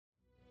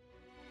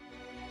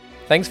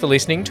Thanks for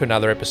listening to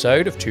another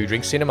episode of Two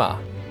Drink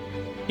Cinema.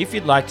 If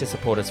you'd like to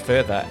support us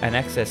further and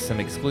access some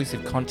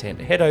exclusive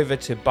content, head over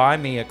to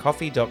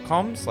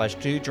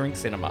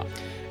buymeacoffee.com/twodrinkcinema.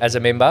 As a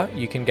member,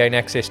 you can gain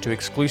access to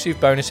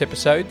exclusive bonus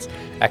episodes,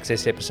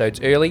 access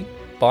episodes early,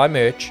 buy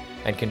merch,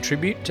 and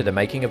contribute to the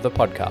making of the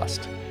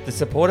podcast. The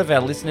support of our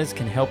listeners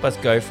can help us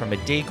go from a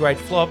D-grade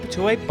flop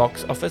to a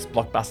box office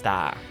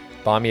blockbuster.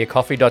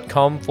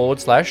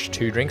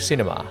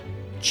 buymeacoffee.com/twodrinkcinema.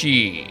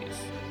 Cheers.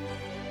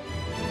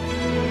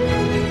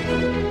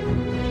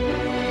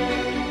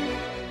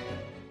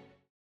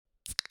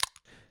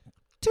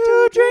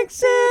 Two Drink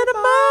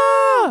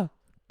Cinema!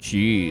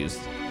 Cheers.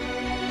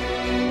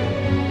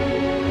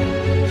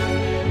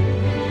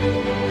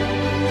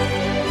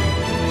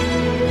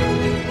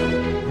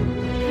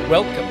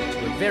 Welcome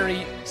to a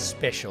very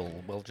special,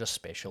 just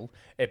special,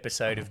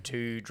 episode of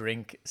Two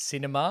Drink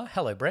Cinema.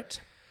 Hello, Brett.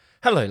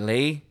 Hello,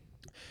 Lee.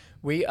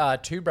 We are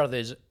two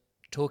brothers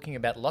talking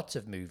about lots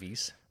of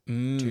movies.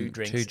 Two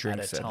drinks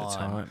at a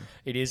time.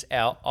 It is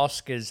our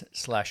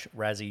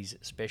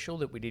Oscars/Razzies special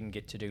that we didn't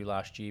get to do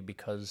last year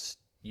because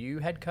you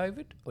had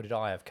COVID, or did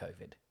I have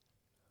COVID?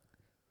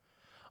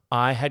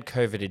 I had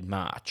COVID in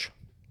March.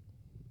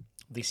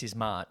 This is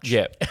March.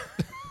 Yep.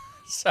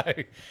 So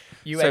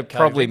you So had COVID.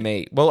 probably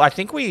me. Well, I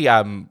think we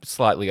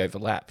slightly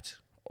overlapped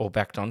or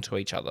backed onto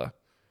each other.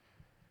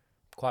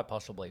 Quite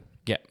possibly.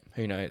 Yeah,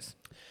 who knows?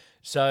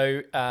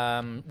 So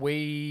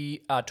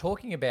we are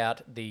talking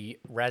about the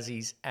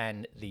Razzies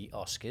and the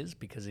Oscars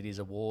because it is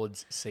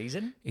awards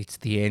season. It's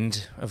the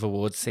end of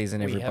awards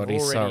season, everybody. We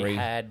have already Sorry.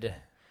 had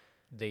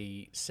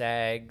the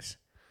SAGs,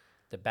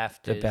 the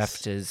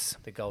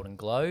BAFTAs, the Golden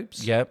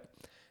Globes. Yep.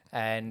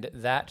 And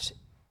that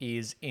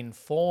is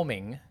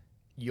informing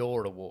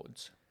your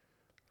awards,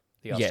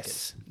 the Oscars.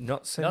 Yes.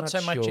 Not so Not much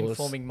so much yours.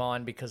 informing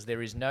mine because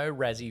there is no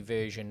Razzie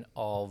version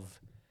of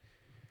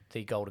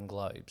the Golden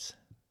Globes.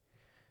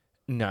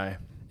 No.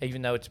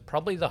 Even though it's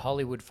probably the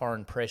Hollywood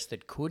foreign press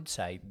that could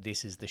say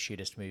this is the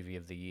shittest movie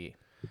of the year.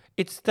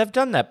 They've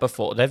done that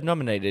before. They've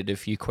nominated a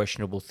few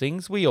questionable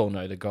things. We all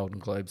know the Golden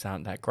Globes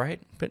aren't that great,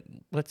 but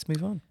let's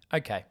move on.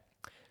 Okay.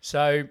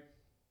 So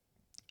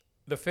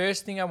the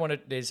first thing I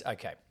wanted is,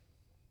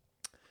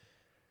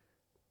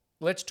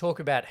 let's talk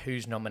about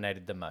who's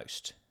nominated the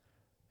most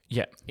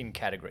Yeah. in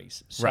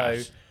categories. So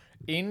Right.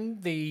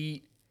 in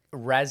the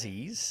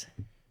Razzies,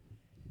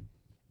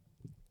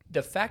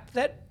 the fact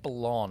that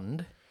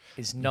Blonde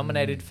is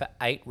nominated for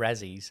 8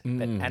 Razzies,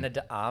 but Ana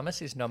de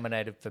Armas is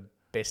nominated for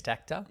Best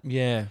Actor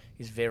Yeah.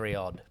 is very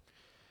odd.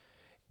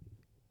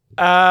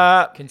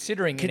 Uh,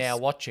 Considering in our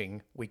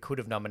watching, we could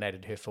have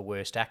nominated her for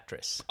Worst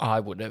Actress. I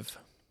would have.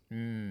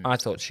 I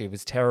thought she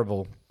was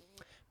terrible.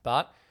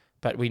 But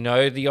But we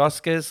know the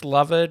Oscars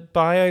love a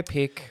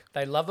biopic.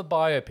 they love a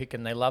biopic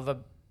and they love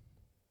a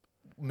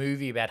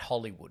movie about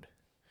Hollywood.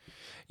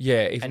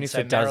 Yeah, even And if so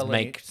it does Marilyn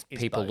make is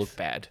people both. look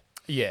bad.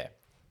 Yeah.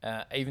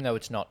 Even though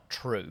it's not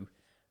true,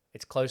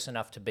 it's close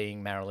enough to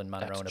being Marilyn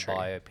Monroe That's in a true.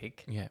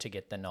 biopic to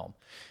get the nom.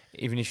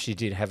 Even if she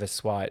did have a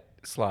slight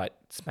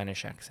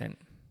Spanish accent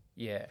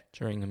Yeah.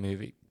 during the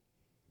movie.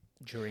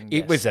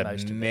 It was a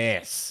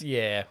mess.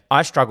 Yeah.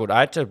 I struggled.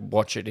 I had to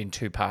watch it in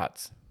 2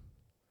 parts.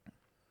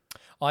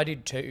 I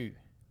did too,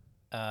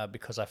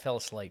 because I fell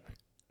asleep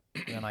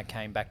and I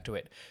came back to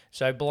it.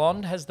 So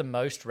Blonde has the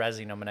most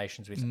Razzie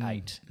nominations with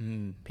 8.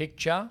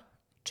 Picture,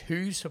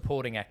 2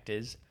 supporting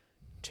actors,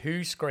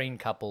 2 screen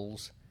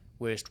couples,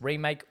 worst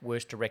remake,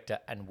 worst director,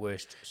 and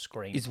worst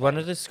screen. Is one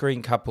of the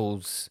screen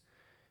couples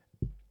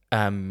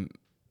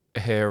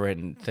her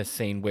and the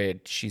scene where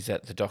she's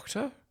at the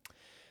doctor?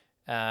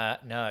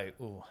 No.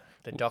 Ooh,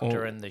 the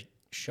doctor and the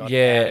shot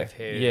Yeah, out of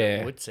her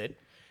yeah. Woodsit.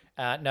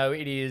 No,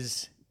 it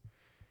is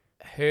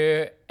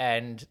her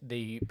and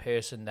the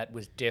person that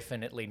was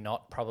definitely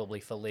not, probably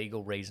for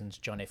legal reasons,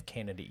 John F.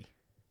 Kennedy.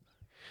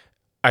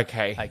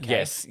 Okay. Okay.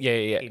 Yes. Yeah.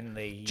 In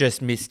the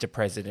Just Mr.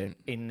 President.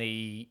 in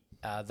the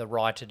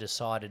writer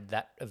decided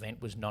that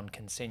event was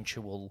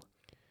non-consensual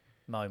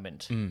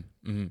moment.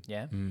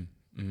 Yeah.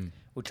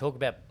 We'll talk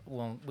about.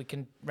 Well, we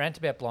can rant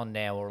about Blonde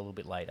now or a little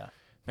bit later.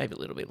 Maybe a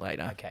little bit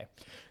later. Okay.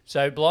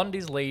 So Blonde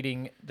is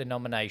leading the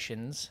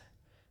nominations,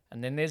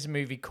 and then there's a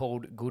movie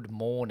called Good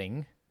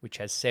Morning, which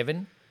has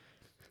 7.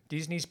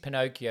 Disney's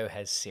Pinocchio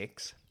has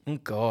 6. Oh,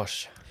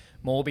 gosh.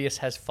 Morbius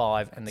has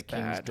 5, and The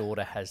King's bad.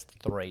 Daughter has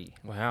 3.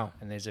 Wow.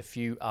 And there's a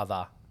few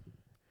other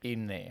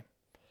in there.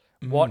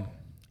 What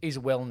is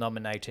well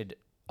nominated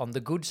on the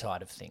good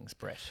side of things,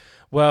 Brett?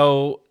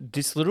 Well,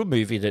 this little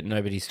movie that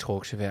nobody's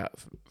talked about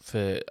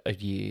for a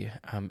year,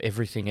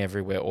 Everything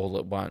Everywhere All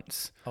at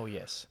Once, Oh,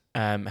 yes.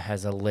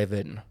 has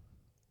 11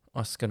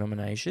 Oscar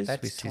nominations.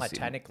 That's which is-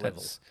 Titanic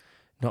level. that's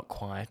Not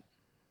quite,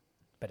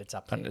 But it's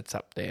up but there. it's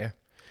up there.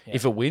 Yeah.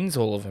 If it wins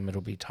all of them,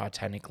 it'll be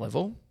Titanic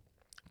level,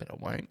 but it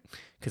won't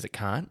because it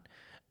can't.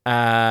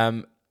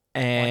 And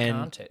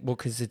can't it? Well,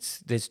 because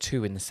there's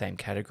 2 in the same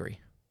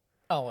category.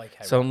 Oh,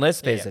 okay. So right.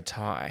 unless there's Yeah. a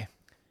tie,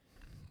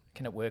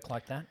 Can it work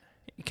like that?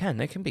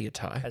 there can be a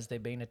tie. Has there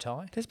been a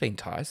tie? There's been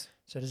ties.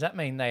 So does that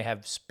mean they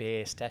have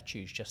spare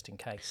statues just in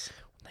case?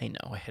 They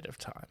know ahead of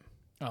time.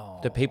 Oh,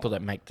 The people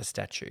that make the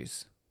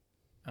statues.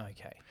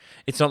 okay.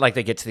 It's not like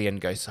they get to the end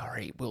and go,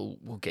 sorry, we'll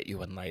get you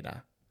one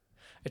later.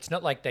 It's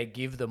not like they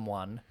give them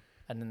one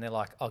and then they're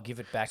like, I'll give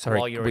it back Sorry,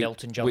 while you're at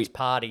Elton John's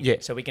party yeah.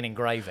 so we can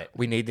engrave it.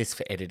 We need this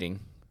for editing.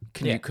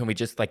 Yeah. Can we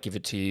just like give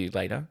it to you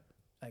later?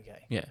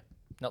 Okay. Yeah.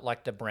 Not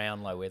like the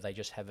Brownlow where they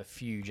just have a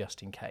few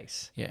just in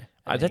case. Yeah.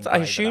 And then I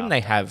engrave it assume they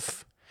after.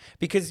 have,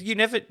 because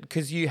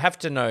you have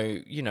to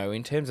know,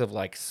 in terms of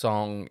like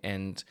song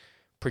and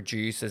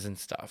producers and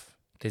stuff,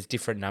 there's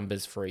different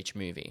numbers for each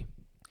movie.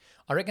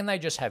 I reckon they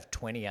just have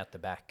 20 out the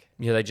back.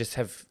 Yeah, they just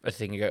have a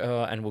thing. You go,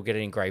 oh, and we'll get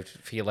it engraved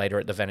for you later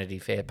at the Vanity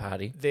Fair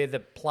party. They're the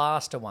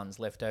plaster ones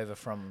left over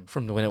from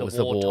When it was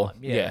the war.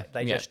 wartime. Yeah,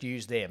 They yeah. just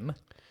use them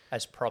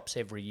as props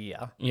every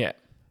year Yeah.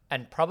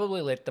 and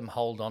probably let them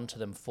hold on to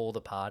them for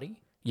the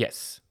party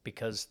Yes.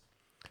 because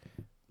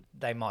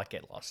they might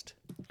get lost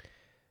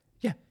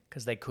Yeah.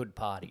 because they could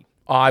party.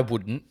 I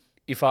wouldn't.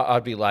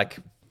 I'd be like,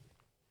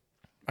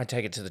 I'd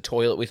take it to the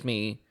toilet with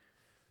me.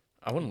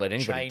 I wouldn't let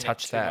anybody Chain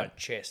touch it to my that.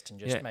 chest and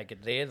just Yeah. make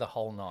it there the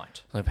whole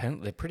night. Well,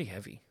 apparently they're pretty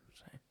heavy.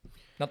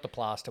 Not the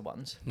plaster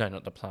ones. No,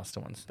 not the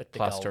plaster ones. But the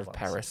plaster gold of ones.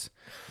 Paris.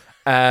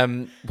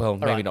 Well,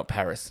 maybe right. not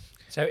Paris.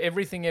 So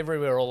Everything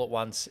Everywhere All at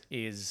Once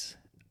is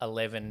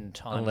 11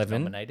 times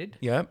 11. nominated.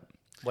 Yeah.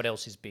 What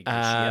else is big this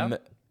year?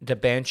 The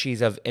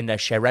Banshees of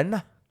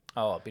Inisherin.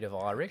 Oh, a bit of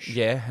Irish.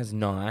 Yeah, has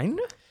 9.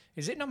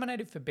 Is it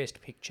nominated for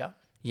Best Picture?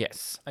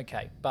 Yes.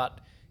 Okay, but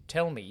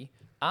tell me,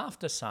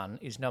 After Sun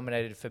is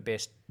nominated for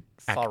Best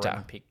Actor.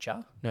 Foreign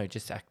Picture. No,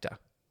 just actor.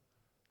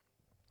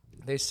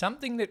 There's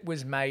something that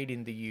was made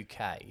in the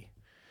UK.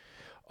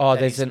 Oh,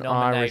 That there's is an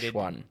Irish nominated-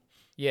 one.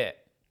 Yeah.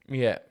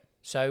 Yeah.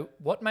 So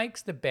what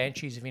makes the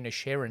Banshees of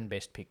Inisherin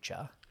Best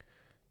Picture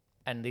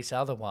and this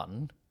other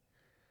one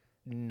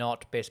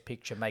not Best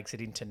Picture makes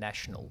it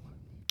international?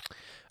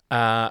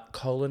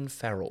 Colin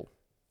Farrell.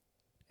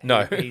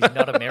 No. He's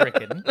not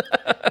American.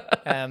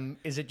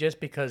 Is it just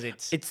because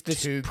it's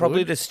too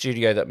probably good? the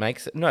studio that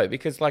makes it. No,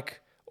 because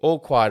like All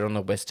Quiet on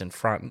the Western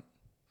Front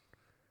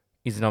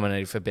is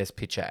nominated for Best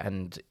Picture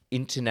and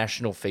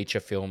International Feature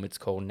Film, it's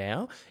called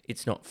now.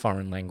 It's not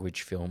foreign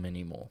language film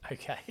anymore.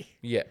 Okay.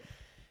 Yeah.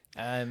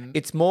 Um,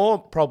 It's more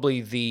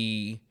probably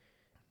the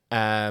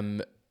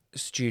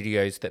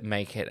studios that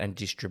make it and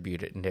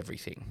distribute it and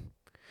everything.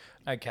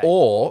 okay.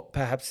 Or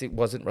perhaps it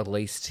wasn't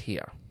released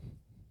here.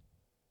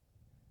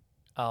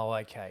 Oh,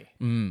 okay.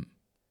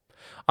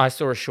 I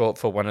saw a short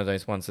for one of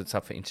those ones that's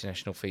up for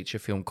International Feature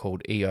Film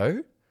called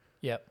EO.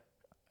 Yep.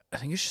 I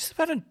think it's just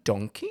about a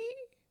donkey.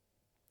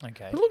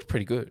 Okay. It looked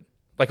pretty good.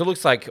 Like, it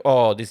looks like,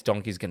 oh, this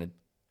donkey's going to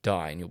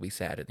die and you'll be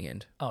sad at the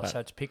end. Oh, so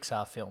it's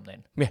Pixar film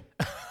then. Yeah.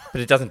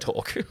 But it doesn't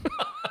talk.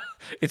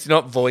 It's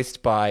not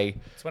voiced by...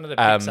 It's one of the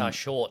Pixar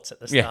shorts at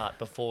the yeah. start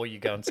before you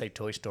go and see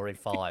Toy Story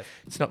 5.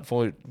 It's not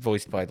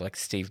voiced by, like,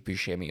 Steve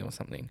Buscemi or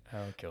something. Oh,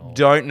 God.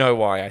 Don't know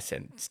why I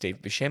said Steve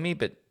Buscemi,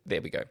 but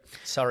there we go.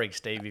 Sorry,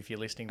 Steve, if you're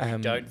listening.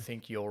 We don't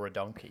think you're a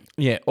donkey.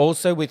 Yeah.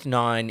 Also with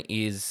 9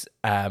 is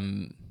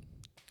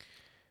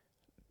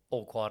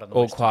All Quiet on the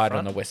All Western Quiet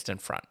Front. on the Western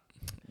Front,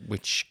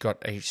 which got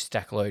a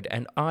stack load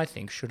and I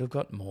think should have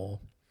got more.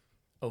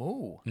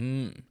 Oh,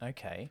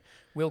 okay.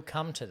 We'll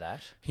come to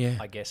that, Yeah.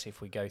 I guess,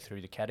 if we go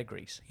through the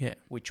categories, Yeah.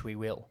 which we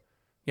will.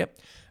 Yep.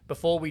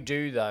 Before we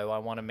do, though, I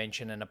want to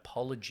mention an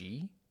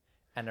apology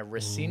and a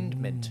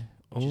rescindment,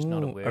 which is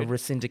not a Ooh, word, A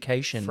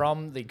resyndication.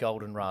 from the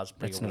Golden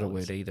Raspberry That's not a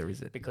Awards. word either,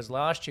 is it? Because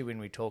last year when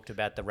we talked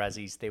about the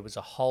Razzies, there was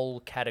a whole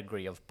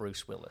category of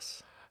Bruce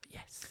Willis.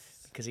 Yes.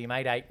 Because he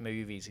made 8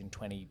 movies in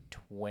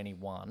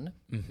 2021.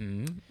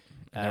 Mm-hmm.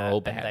 They're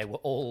all bad. And they were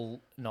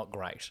all not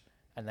great.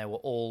 And they were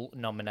all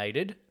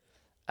nominated.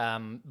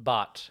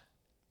 But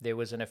there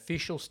was an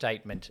official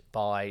statement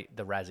by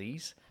the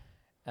Razzies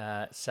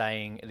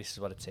saying, this is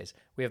what it says: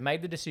 "We have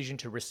made the decision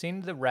to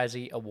rescind the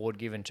Razzie award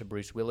given to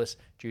Bruce Willis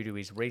due to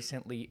his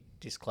recently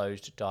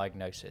disclosed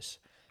diagnosis.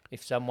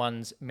 If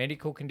someone's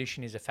medical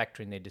condition is a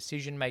factor in their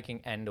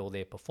decision-making and or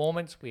their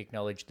performance, we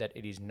acknowledge that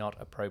it is not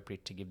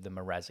appropriate to give them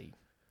a Razzie."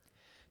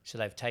 So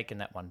they've taken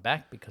that one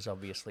back because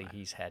obviously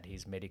he's had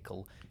his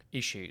medical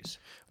issues.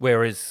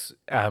 Whereas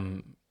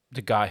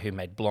the guy who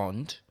made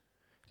Blonde,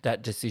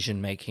 that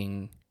decision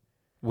making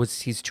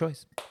was his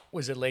choice.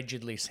 Was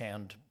allegedly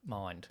sound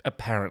mind.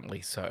 Apparently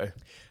so.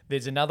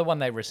 There's another one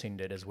they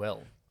rescinded as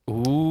well.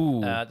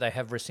 Ooh. They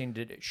have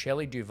rescinded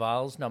Shelley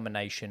Duvall's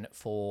nomination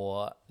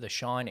for The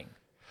Shining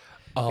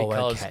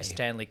because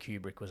Stanley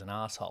Kubrick was an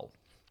asshole.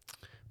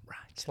 Right.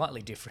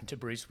 Slightly different to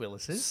Bruce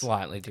Willis's.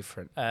 Slightly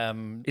different.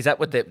 Is that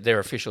what their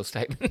official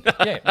statement?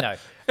 Yeah,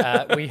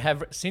 no. We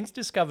have since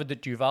discovered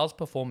that Duvall's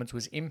performance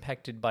was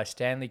impacted by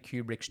Stanley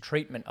Kubrick's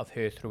treatment of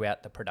her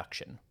throughout the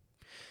production.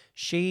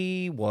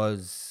 She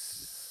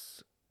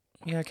was...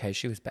 Yeah, okay,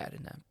 she was bad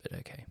in that, but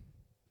okay.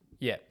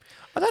 Yeah,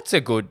 Oh, that's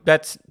a good...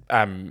 That's...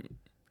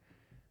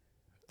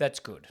 that's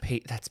good.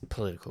 That's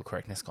political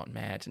correctness gone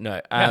mad.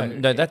 No,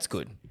 No, that's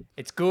good.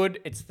 It's good.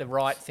 It's the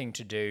right thing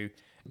to do.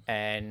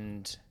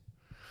 And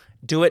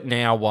Do it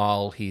now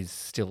while he's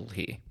still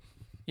here.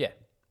 yeah.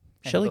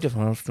 And Shelley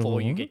Duvall still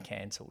before you alive? get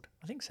cancelled.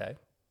 I think so.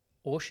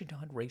 Or she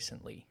died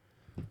recently.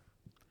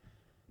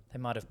 They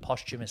might have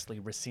posthumously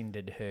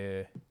rescinded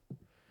her I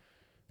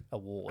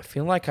award.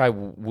 feel like I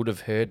would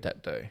have heard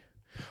that though.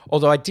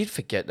 Although I did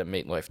forget that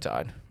Meatloaf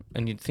died,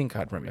 and you'd think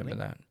I'd remember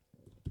that.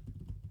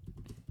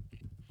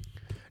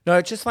 No,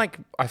 it's just like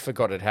I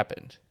forgot it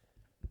happened.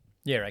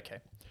 Yeah, okay.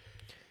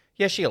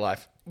 Yeah, she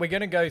alive. We're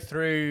going to go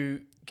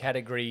through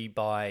category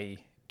by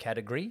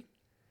category.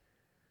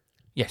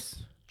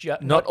 Yes.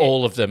 Not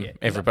all of them, yeah,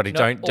 everybody.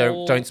 not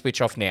all Don't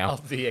switch off now.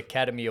 of the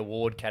Academy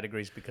Award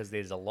categories because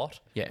there's a lot.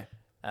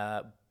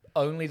 Yeah.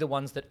 Only the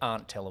ones that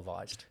aren't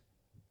televised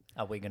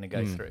are we going to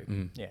go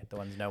through. Yeah, the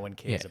ones no one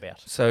cares about.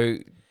 So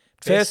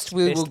first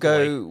we will best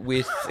go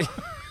with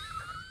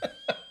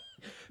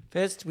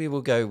first we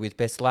will go with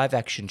best live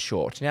action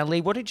short. Now, Lee,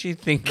 what did you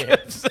think?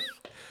 Of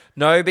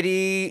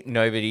Nobody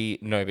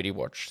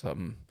watched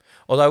them.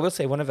 Although I will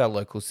say one of our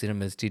local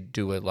cinemas did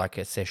do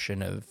a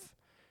session of.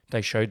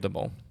 They showed them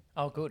all.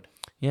 Oh, good.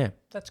 Yeah,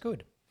 That's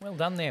good. Well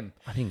done, them.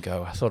 I didn't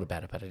go. I thought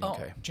about it, but I didn't Oh,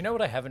 go. do you know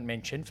what I haven't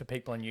mentioned for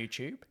people on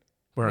YouTube?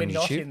 We're on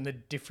not YouTube? in the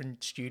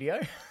different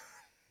studio.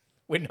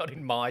 We're not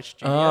in my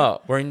studio.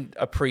 Oh, we're in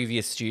a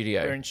previous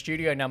studio. We're in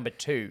studio number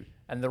 2.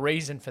 And the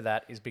reason for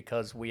that is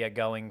because we are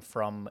going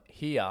from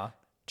here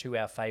to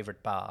our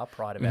favourite bar,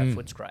 Pride of Our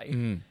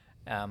Footscray,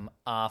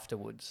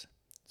 afterwards.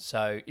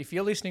 So if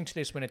you're listening to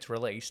this when it's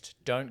released,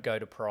 don't go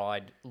to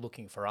Pride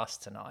looking for us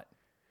tonight.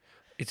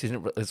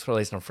 It's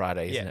released on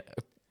Friday, isn't Yeah.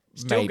 it?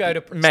 Still go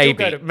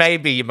to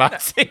Maybe you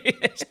might see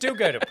it. still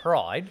go to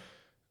Pride,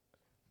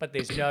 but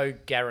there's no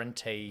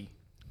guarantee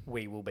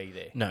we will be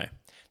there. No.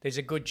 There's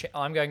a good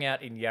I'm going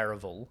out in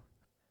Yarraville,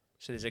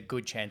 so there's a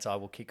good chance I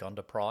will kick on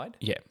to Pride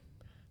Yeah.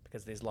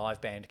 because there's live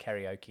band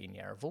karaoke in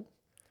Yarraville.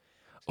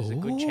 So there's a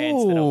good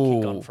chance that I'll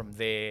kick on from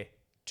there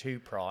to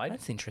Pride.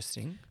 That's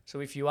interesting.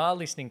 So if you are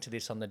listening to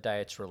this on the day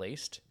it's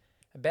released,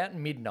 about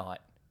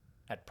midnight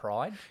at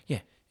Pride, Yeah.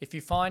 if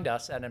you find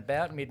us at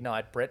about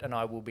midnight, Brett and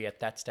I will be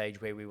at that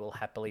stage where we will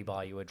happily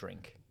buy you a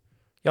drink.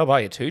 I'll buy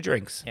you 2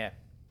 drinks. Yeah.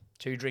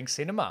 2-drink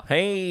cinema.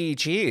 Hey,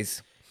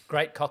 cheers.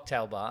 Great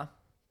cocktail bar.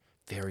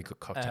 Very good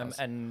cocktails.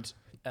 And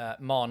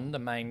Mon, the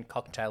main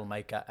cocktail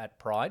maker at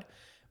Pride,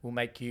 will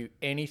make you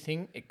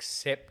anything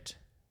except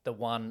the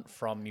one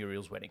from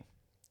Muriel's wedding.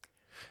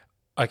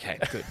 Okay,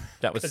 good.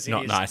 That was 'Cause it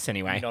not is nice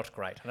anyway. Not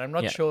great. And I'm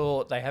not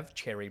sure they have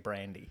cherry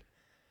brandy.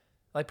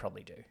 They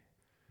probably do.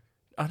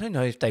 I don't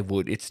know if they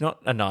would. It's not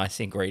a nice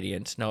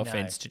ingredient. No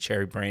offense to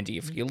cherry brandy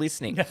if you're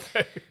listening.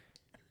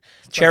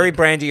 Cherry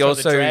brandy the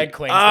also. drag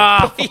queens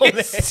that Oh, perform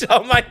you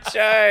stole my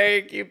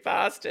joke, you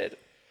bastard.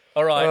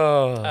 All right.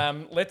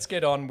 Oh. Let's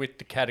get on with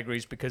the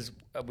categories because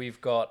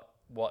we've got,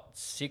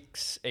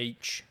 6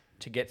 each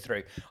to get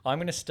through. I'm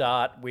going to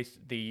start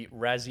with the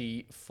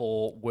Razzie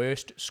for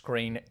Worst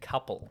Screen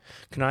Couple.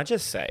 Can I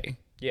just say,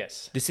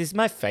 Yes. this is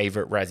my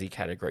favourite Razzie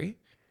category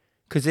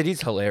because it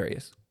is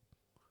hilarious.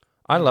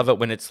 I love it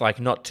when it's like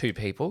not 2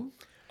 people.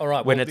 All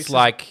right. When well, it's this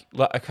like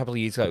a couple of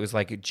years ago, it was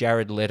like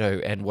Jared Leto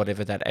and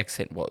whatever that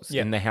accent was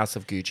Yeah. in the House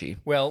of Gucci.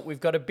 Well, we've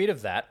got a bit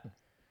of that.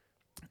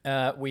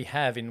 We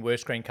have in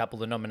Worst Screen Couple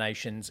the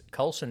nominations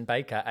Colson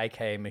Baker,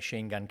 aka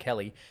Machine Gun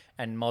Kelly,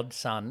 and Mod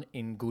Sun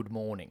in Good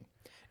Morning.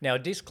 Now, a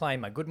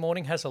disclaimer: Good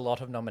Morning has a lot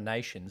of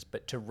nominations,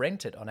 but to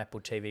rent it on Apple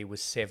TV was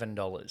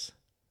 $7.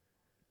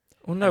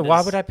 Well, no,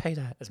 why would I pay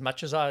that? As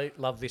much as I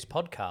love this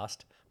podcast,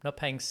 I'm not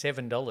paying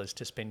 $7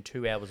 to spend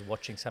 2 hours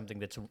watching something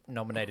that's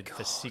nominated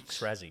for 6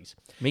 Razzies.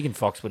 Megan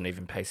Fox wouldn't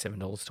even pay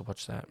 $7 to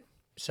watch that.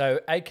 So,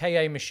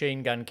 aka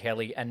Machine Gun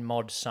Kelly and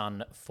Mod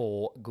Sun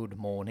for Good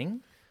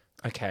Morning.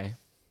 Okay.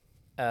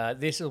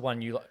 This is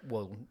one you like.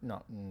 Well,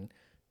 not.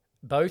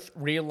 Both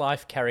real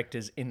life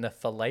characters in the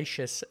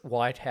fallacious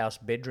White House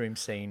bedroom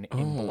scene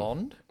in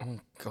Blonde. Oh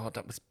God,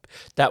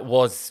 that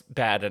was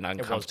bad and It was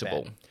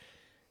uncomfortable.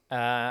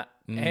 bad.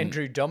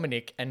 Andrew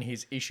Dominic and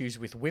his issues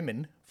with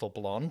women for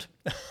Blonde.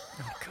 Oh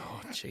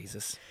God,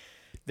 Jesus.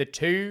 The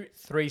 2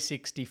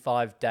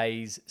 365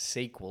 Days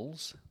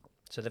sequels.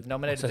 So they've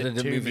nominated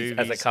the 2 movies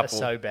as a couple.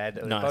 Are so bad.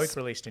 They were Nice. both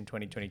released in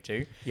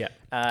 2022. Yeah.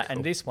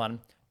 And this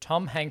one,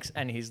 Tom Hanks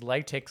and his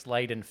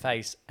latex-laden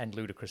face and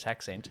ludicrous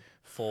accent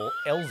for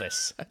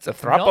Elvis. That's a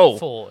throuple. Not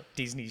for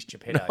Disney's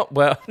Geppetto.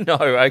 Well, no,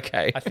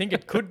 okay. I think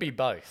it could be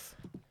both.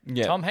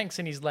 Yeah. Tom Hanks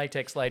and his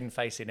latex-laden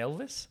face in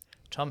Elvis.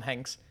 Tom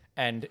Hanks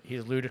and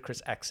his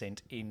ludicrous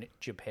accent in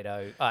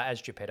Geppetto,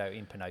 as Geppetto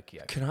in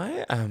Pinocchio. Can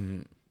I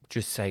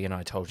just say, and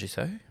I told you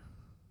so?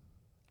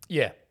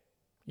 Yeah.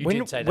 You When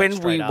did say that we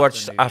straight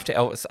watched after the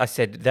movie. After Elvis, I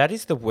said, that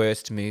is the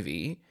worst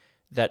movie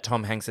that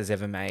Tom Hanks has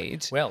ever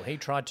made. Well, he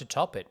tried to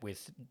top it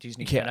with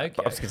Disney's Yeah,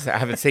 Pinocchio. I was going to say, I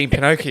haven't seen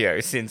Pinocchio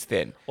since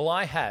then. Well,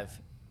 I have.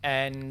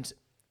 And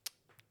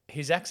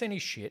his accent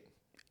is shit.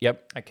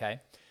 Yep. Okay.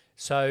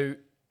 So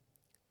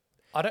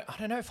I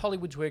don't know if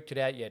Hollywood's worked it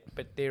out yet,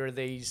 but there are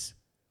these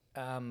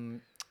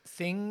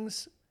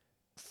things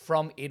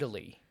from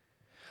Italy,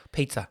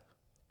 Pizza.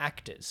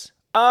 actors.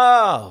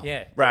 Oh.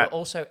 Yeah. Right. There are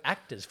also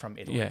actors from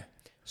Italy. Yeah.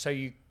 So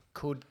you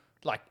could,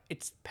 like,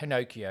 it's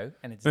Pinocchio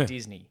and it's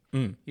Disney.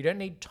 Mm. You don't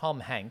need Tom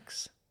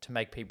Hanks to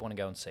make people want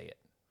to go and see it.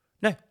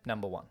 No.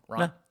 Number one, right?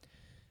 No.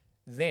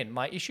 Then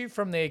my issue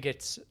from there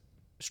gets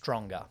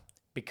stronger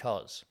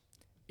because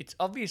it's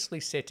obviously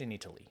set in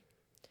Italy,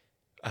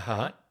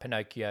 right?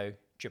 Pinocchio,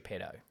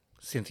 Geppetto.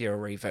 Cynthia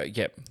Erivo.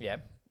 Yep. Yeah.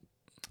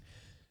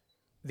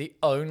 The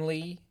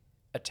only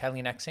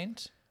Italian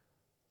accent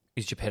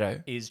Is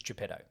Geppetto. is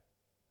Geppetto.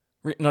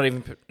 Not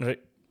even... Okay.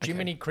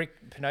 Jiminy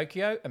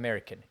Pinocchio,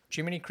 American.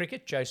 Jiminy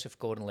Cricket, Joseph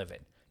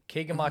Gordon-Levitt.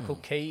 Keegan-Michael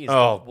Key is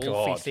Oh, the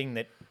wolfy God. thing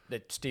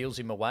that steals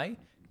him away.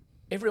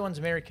 Everyone's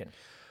American.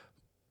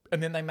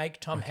 And then they make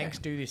Tom Hanks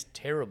do this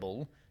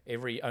terrible,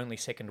 every only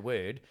second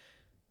word,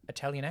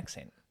 Italian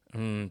accent.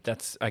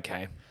 That's...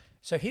 Okay.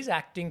 So his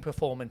acting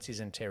performance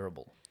isn't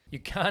terrible. You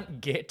can't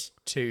get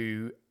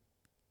to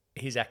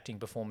his acting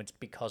performance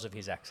because of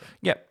his accent.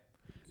 Yep.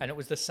 And it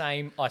was the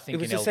same, I think,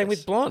 It was in the Elvis. same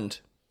with Blonde.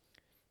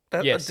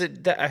 Yes.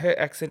 Her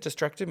accent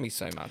distracted me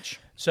so much.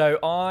 So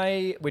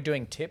we're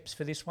doing tips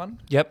for this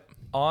one. Yep.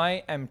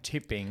 I am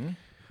tipping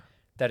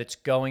that it's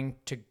going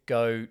to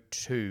go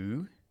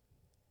to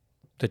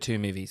The two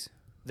movies.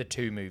 the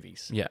two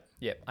movies. Yeah.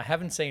 Yep. I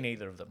haven't seen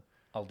either of them.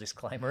 I'll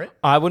disclaimer it.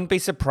 I wouldn't be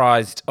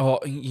surprised. Oh,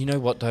 you know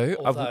what though?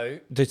 Although-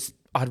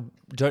 I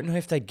don't know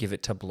if they'd give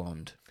it to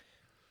Blonde.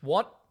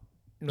 What?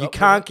 You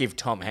can't give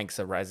Tom Hanks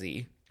a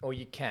Razzie. Or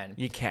you can.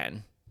 You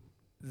can.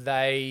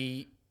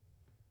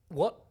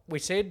 What? We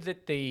said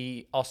that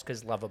the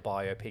Oscars love a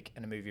biopic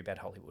and a movie about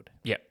Hollywood.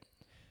 Yep.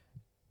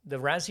 The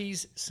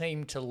Razzies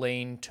seem to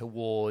lean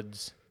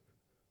towards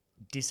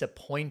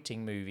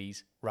disappointing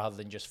movies rather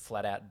than just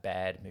flat out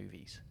bad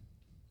movies.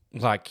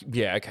 Like,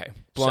 yeah, okay.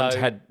 Blonde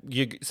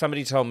So-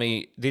 somebody told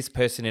me this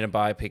person in a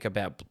biopic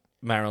about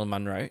Marilyn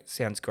Monroe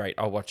sounds great.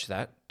 I'll watch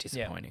that.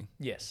 Disappointing.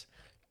 Yes.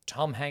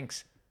 Tom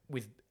Hanks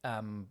with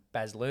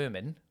Baz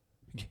Luhrmann.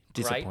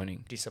 Disappointing.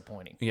 Great,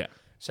 disappointing. Yeah.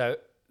 So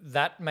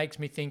that makes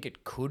me think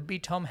it could be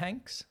Tom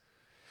Hanks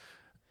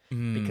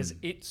Hmm. because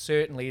it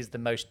certainly is the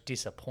most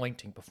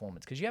disappointing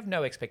performance because you have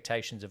no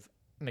expectations of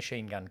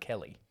Machine Gun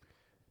Kelly.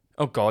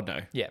 Oh God,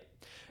 no. Yeah.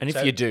 And if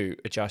So- you do,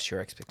 adjust your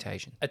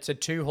expectation. It's a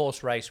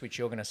two-horse race, which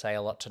you're going to say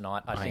a lot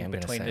tonight. I think am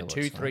gonna between say the a lot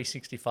two tonight.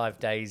 365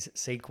 Days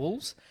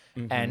sequels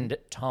and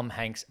Tom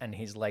Hanks and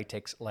his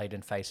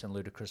latex-laden face and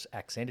ludicrous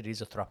accent, it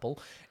is a throuple,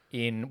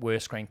 in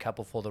Worst Screen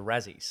Couple for the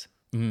Razzies.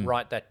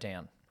 Write that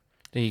down.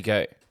 There you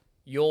go.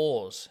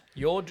 Yours.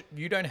 You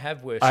don't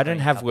have Worst I Screen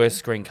don't have Couple, worst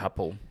screen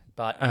couple.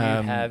 but you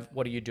have...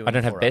 What are you doing I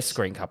don't have for best us?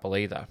 screen couple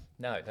either.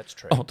 No, that's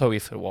true. Although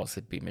if it was,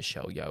 it'd be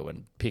Michelle Yeoh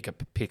and pick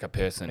a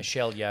person.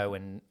 Michelle Yeoh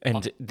and...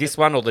 And this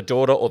one or the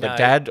daughter or the No.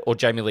 dad or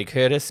Jamie Lee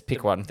Curtis,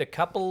 pick one. The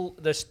couple,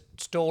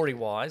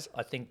 story-wise,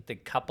 I think the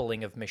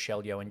coupling of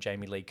Michelle Yeoh and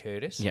Jamie Lee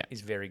Curtis Yeah. is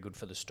very good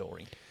for the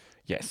story.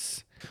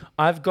 Yes.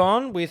 I've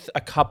gone with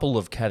a couple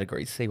of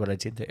categories. See what I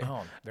did there?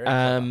 Oh, very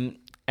clever.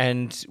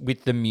 And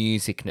with the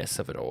musicness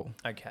of it all.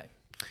 Okay.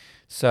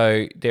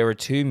 So there are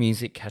two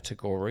music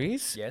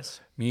categories.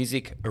 Yes.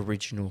 Music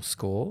original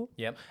score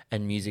Yep.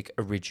 and music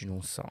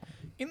original song.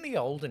 In the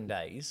olden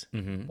days,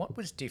 Mm-hmm. what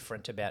was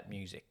different about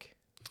music?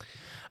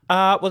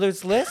 Well,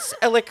 there's less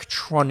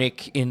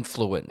electronic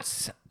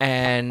influence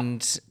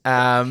and Just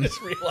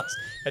realised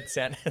that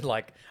sounded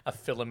like a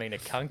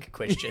Philomena Kunk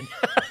question.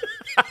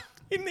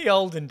 In the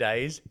olden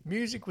days,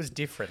 music was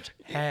different.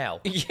 How?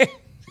 yeah.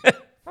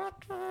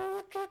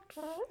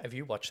 Have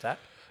you watched that?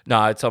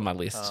 No, it's on my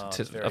list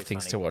it's very of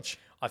things funny. to watch.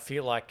 I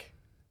feel like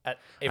at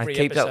every I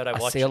keep episode that, I I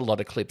watch, see a lot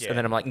of clips Yeah. and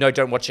then I'm like, no,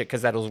 don't watch it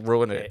because that'll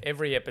ruin it.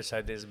 every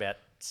episode there's about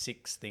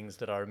 6 things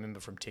that I remember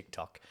from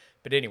TikTok.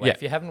 But anyway, Yeah.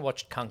 if you haven't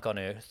watched Kunk on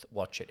Earth,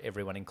 watch it.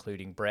 Everyone,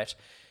 including Brett.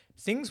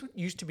 Things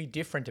used to be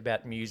different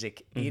about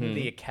music in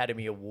the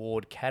Academy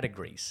Award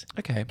categories.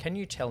 Okay. Can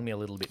you tell me a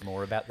little bit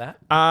more about that?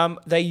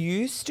 They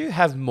used to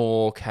have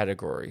more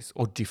categories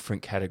or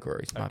different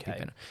categories might be Okay.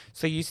 better.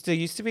 So there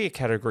used to be a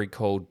category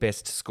called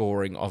best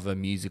scoring of a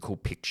musical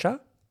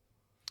picture.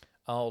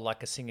 Oh,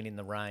 like a Singing in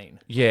the Rain.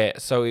 Yeah,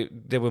 so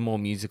there were more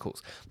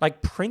musicals.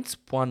 Like Prince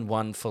won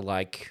one for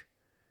like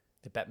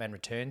The Batman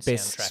Returns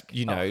best,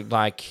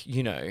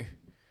 soundtrack.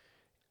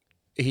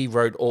 he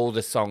wrote all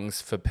the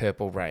songs for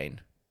Purple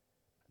Rain.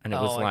 And it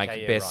was Oh, like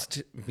okay, yeah,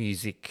 best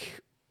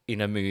music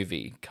in a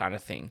movie kind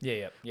of thing.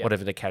 Yeah.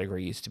 Whatever the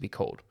category used to be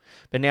called.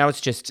 But now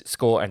it's just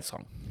score and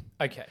song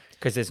Okay.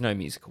 because there's no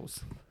musicals.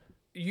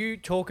 You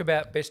talk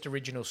about best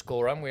original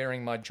score. I'm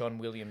wearing my John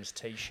Williams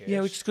t-shirt.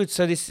 Yeah, which is good.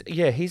 So he's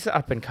an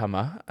up and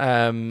comer.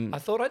 I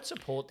thought I'd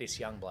support this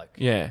young bloke.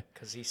 Yeah.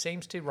 Because he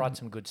seems to write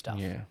some good stuff.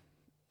 Yeah.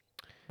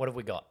 What have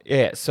we got?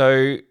 Yeah,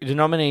 so the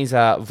nominees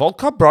are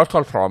Volker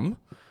Brottolprom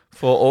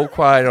for All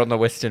Quiet on the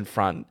Western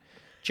Front,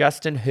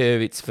 Justin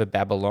Hurwitz for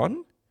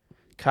Babylon,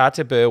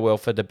 Carter Burwell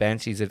for The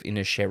Banshees of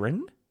Inisherin,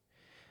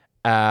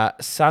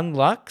 Sun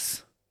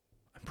Lux,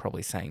 I'm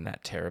probably saying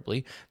that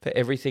terribly, for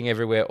Everything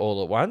Everywhere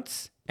All at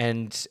Once,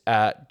 and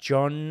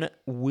John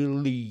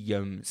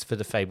Williams for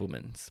The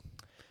Fablemans.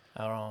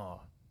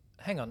 Oh,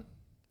 hang on.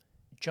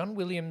 John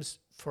Williams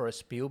for a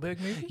Spielberg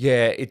movie?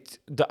 Yeah,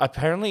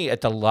 apparently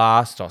at the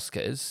last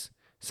Oscars,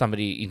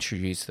 somebody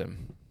introduced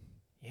them.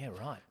 Yeah,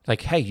 right.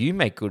 Like, hey, you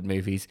make good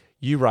movies,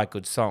 you write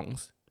good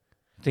songs.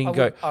 Then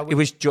you I would- it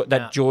was that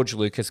nah. George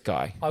Lucas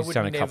guy I who's would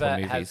done a couple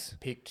never of movies. have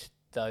picked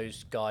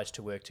those guys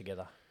to work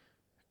together.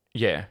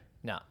 Yeah.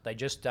 No, they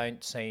just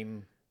don't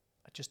seem.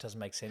 It just doesn't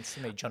make sense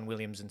to me. John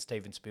Williams and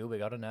Steven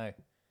Spielberg. I don't know.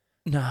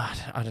 No,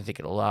 I don't think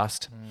it'll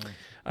last.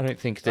 I don't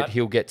think that But,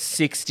 he'll get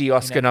 60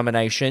 Oscar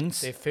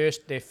nominations. Their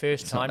first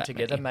not time that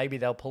together. many. Maybe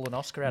they'll pull an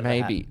Oscar out of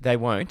Maybe the they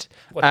won't.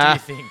 hat. What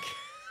do you think?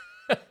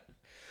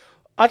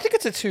 I think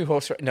it's a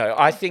two-horse race. No,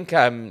 I think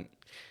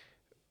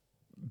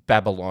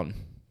Babylon.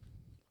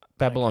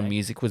 Babylon Okay.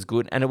 music was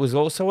good, and it was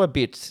also a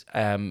bit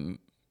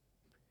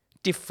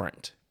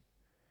different.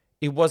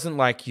 It wasn't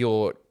like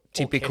your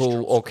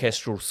typical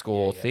orchestral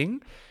score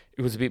thing.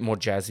 It was a bit more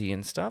jazzy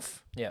and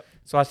stuff. Yeah.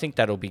 So I think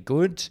that'll be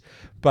good.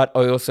 But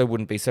I also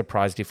wouldn't be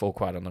surprised if All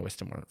Quiet on the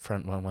Western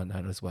Front won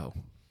that as well.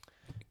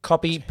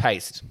 Copy,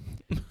 paste.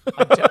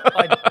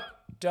 I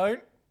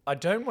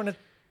don't want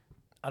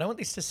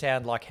this to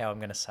sound like how I'm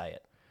going to say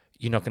it.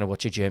 You're not going to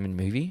watch a German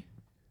movie?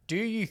 Do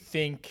you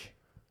think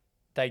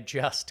they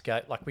just go,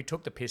 like we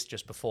took the piss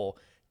just before,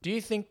 do you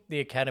think the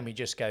Academy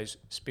just goes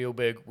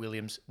Spielberg,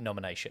 Williams,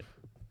 nomination?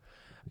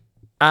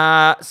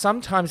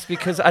 Sometimes,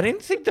 because I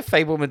didn't think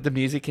the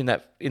music in the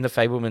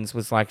Fabelmans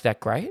was like that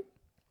great.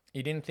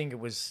 You didn't think it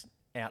was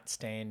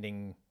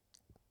outstanding,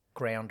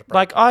 groundbreaking?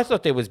 Like, I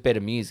thought there was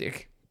better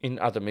music in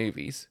other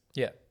movies.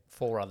 Yeah,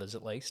 4 others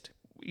at least.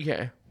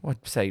 Yeah,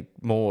 I'd say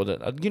more than,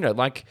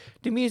 like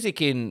the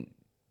music in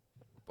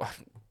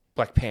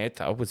Black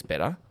Panther was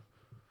better.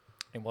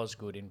 It was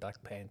good in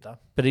Black Panther.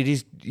 But it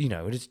is,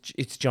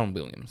 it's John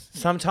Williams.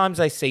 Sometimes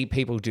I see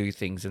people do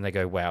things and they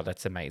go, wow,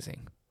 that's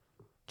amazing.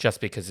 Just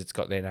because it's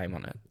got their name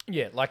on it.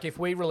 Yeah, like if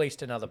we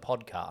released another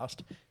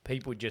podcast,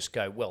 people would just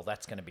go, well,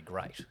 that's going to be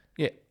great.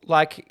 Yeah,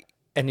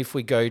 and if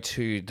we go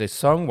to the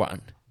song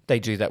one, they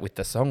do that with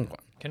the song one.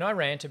 Can I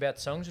rant about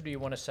songs, or do you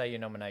want to say your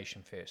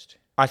nomination first?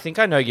 I think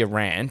I know your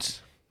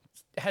rant.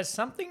 Has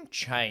something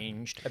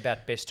changed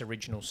about Best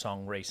Original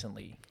Song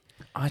recently?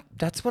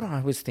 That's what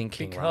I was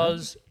thinking.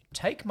 Because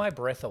Take My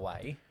Breath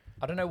Away,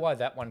 I don't know why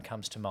that one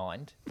comes to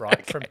mind, right?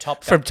 Okay. From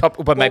Top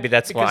Gun. But maybe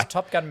that's why. Because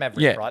Top Gun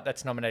Maverick, Yeah. right?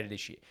 That's nominated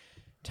this year.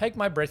 Take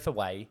My Breath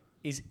Away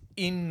is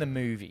in the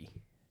movie.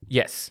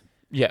 Yes.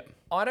 Yeah.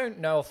 I don't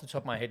know off the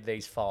top of my head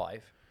these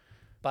 5,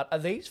 but are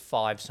these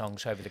 5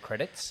 songs over the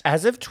credits?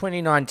 As of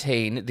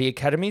 2019, the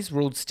Academy's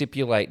rules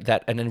stipulate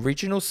that an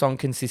original song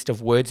consists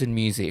of words and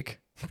music,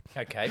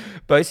 Okay.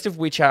 most of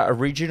which are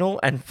original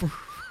and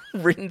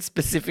written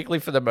specifically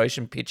for the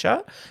motion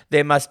picture.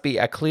 There must be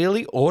a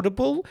clearly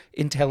audible,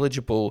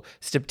 intelligible,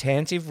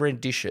 substantive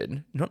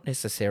rendition, not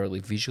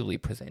necessarily visually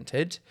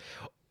presented,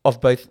 of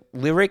both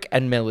lyric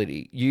and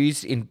melody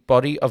used in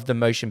body of the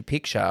motion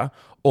picture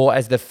or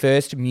as the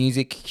first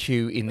music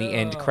cue in the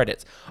end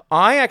credits.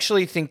 I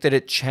actually think that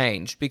it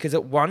changed because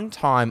at one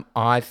time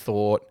I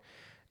thought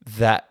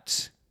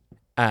that,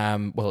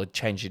 it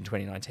changed in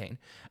 2019,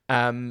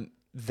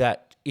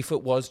 that if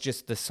it was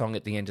just the song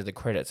at the end of the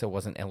credits, it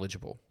wasn't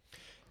eligible.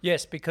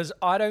 Yes, because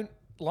I don't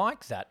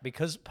like that,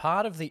 because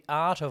part of the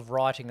art of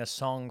writing a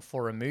song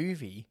for a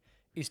movie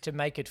is to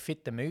make it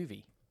fit the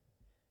movie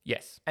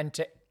Yes. and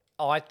to,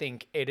 I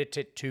think, edit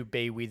it to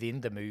be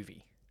within the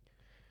movie,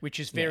 which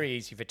is very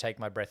easy for Take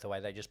My Breath Away.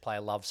 They just play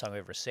a love song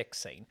over a sex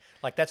scene.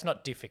 Like, that's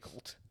not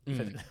difficult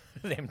for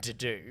them to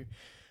do.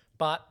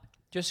 But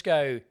just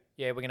go,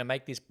 yeah, we're going to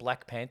make this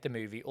Black Panther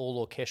movie all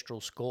orchestral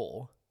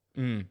score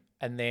and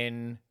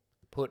then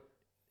put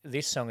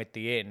this song at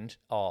the end,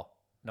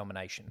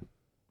 nomination.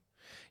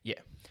 Yeah.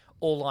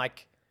 Or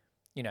like,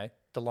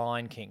 The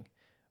Lion King.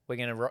 We're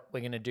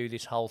gonna do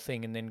this whole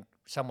thing, and then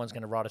someone's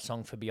gonna write a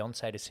song for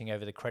Beyonce to sing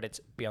over the credits.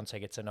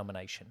 Beyonce gets a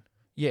nomination.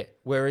 Yeah.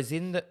 Whereas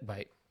is that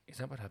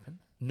what happened?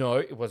 No,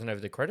 it wasn't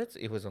over the credits.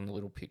 It was on the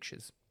little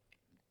pictures.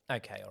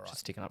 Okay, all right.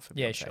 Just sticking up for Beyonce.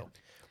 Yeah, sure.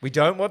 We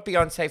don't want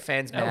Beyonce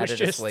fans mad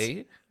it's at us,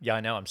 Lee. Yeah,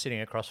 I know. I'm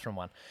sitting across from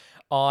one.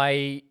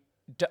 That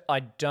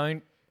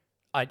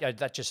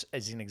just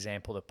is an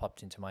example that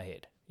popped into my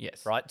head.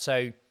 Yes. Right.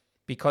 So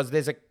Because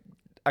there's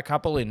a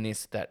couple in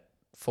this that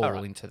fall all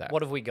right, into that.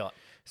 what have we got?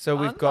 So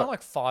we've got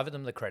like 5 of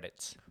them. The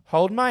credits.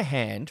 Hold My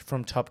Hand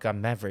from Top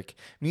Gun Maverick,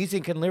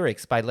 music and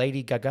lyrics by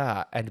Lady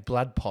Gaga and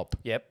Blood Pop.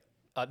 Yep.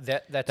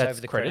 That's over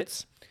the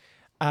credits.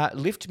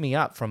 Lift Me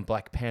Up from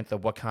Black Panther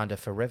Wakanda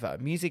Forever,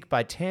 music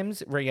by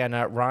Thames,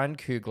 Rihanna, Ryan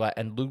Coogler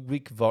and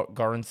Ludwig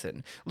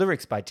Göransson,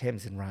 lyrics by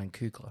Thames and Ryan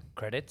Coogler.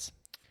 Credits.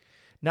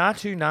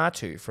 Natu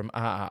Natu from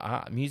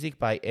RRR, music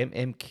by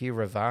M.M.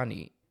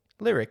 Keeravani,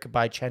 lyric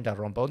by Chanda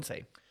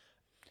Rombonse.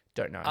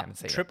 Don't know, I haven't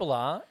seen it. Triple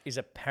R is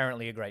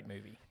apparently a great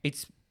movie.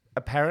 It's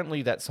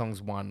apparently that song's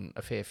won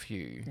a fair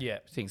few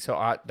things,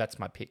 so that's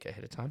my pick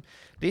ahead of time.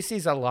 This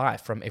Is a Lie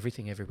from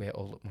Everything Everywhere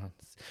All at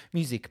Once,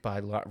 music by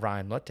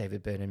Ryan Lott,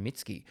 David Byrne and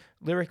Mitski,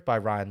 lyric by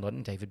Ryan Lott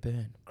and David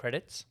Byrne.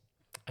 Credits.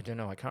 I don't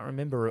know. I can't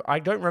remember. I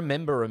don't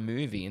remember a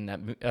movie in that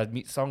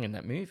song in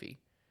that movie.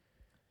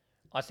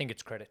 I think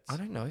it's credits. I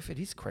don't know if it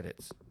is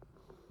credits.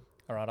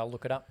 All right, I'll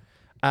look it up.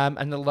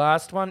 And the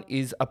last one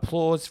is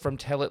Applause from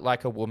Tell It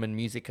Like a Woman,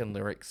 music and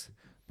lyrics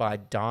by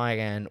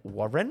Diane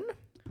Warren.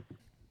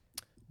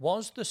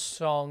 Was the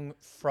song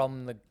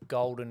from the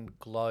Golden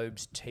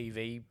Globes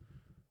TV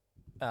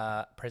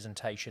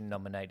presentation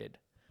nominated?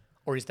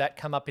 Or is that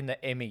come up in the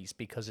Emmys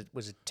because it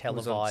was It was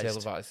televised? on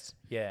televised.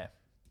 Yeah.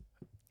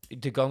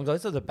 The Golden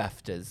Globes or the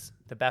BAFTAs?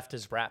 The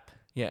BAFTAs rap.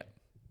 Yeah.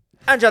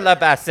 Angela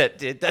Bassett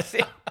did. That's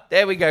it.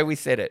 There we go. We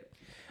said it.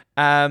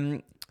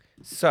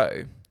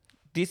 So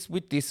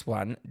this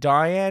one,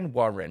 Diane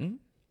Warren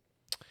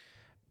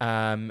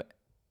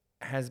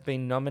has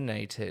been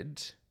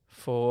nominated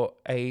for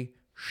a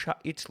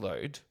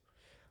shitload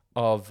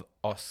of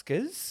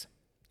Oscars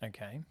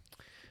Okay.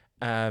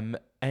 and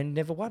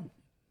never won.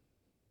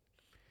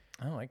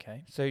 Oh,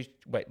 okay. So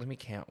wait, let me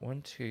count.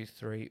 1, 2,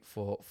 3,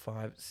 4,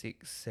 5,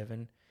 6,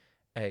 7,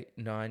 8,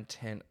 9,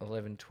 10,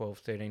 11, 12,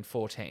 13,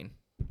 14.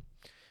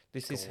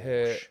 This is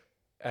her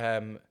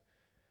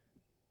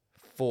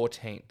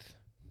 14th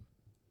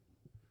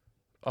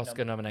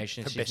Oscar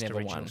nomination. for She's Best never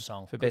Original won.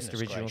 Song. For Best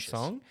Goodness Original gracious.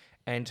 Song.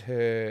 And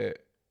her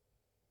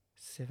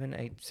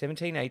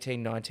 17,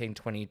 18, 19,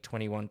 20,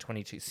 21,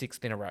 22,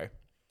 sixth in a row.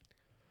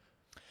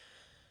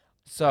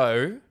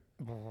 So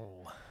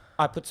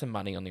I put some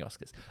money on the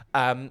Oscars.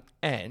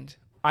 And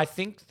I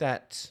think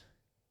that,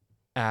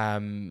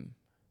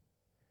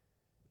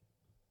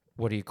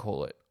 what do you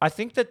call it? I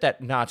think that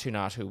Natu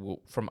Natu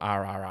from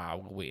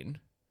RRR will win,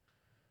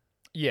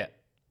 Yeah.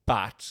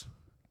 but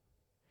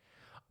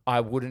I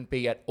wouldn't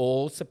be at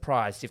all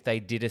surprised if they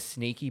did a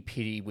sneaky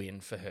pity win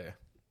for her.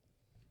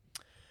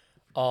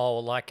 Oh,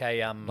 like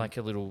a Like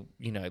a little,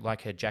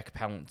 like a Jack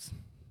Palance.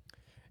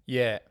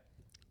 yeah.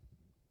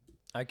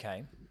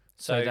 Okay.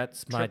 So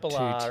that's my Triple two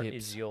R tips.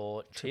 is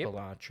your tip.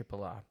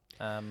 Triple R.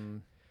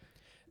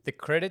 The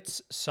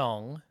credits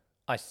song,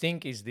 I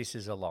think, is "This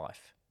Is a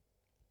Life."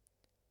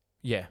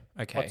 Yeah,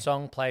 okay. What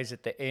song plays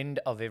at the end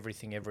of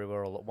Everything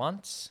Everywhere All at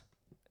Once?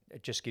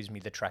 It just gives me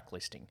the track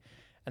listing.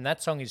 And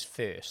that song is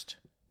first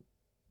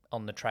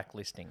on the track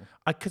listing.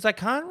 Because I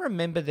can't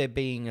remember there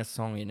being a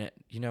song in it.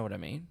 You know what I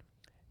mean?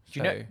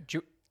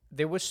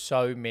 There were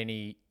so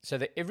many. So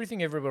the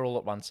Everything Everywhere All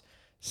at Once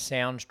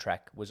soundtrack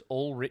was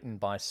all written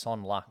by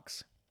Son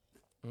Lux,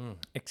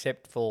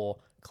 except for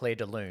Claire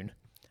de Lune,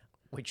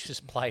 which was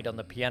played on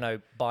the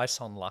piano by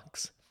Son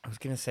Lux. I was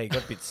going to say, you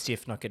got a bit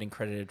stiff not getting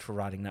credited for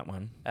writing that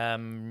one.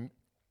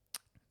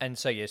 And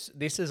so, yes,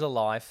 This Is a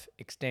Life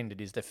Extended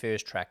is the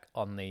first track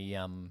on the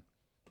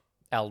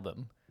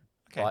album,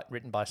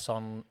 written by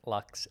Son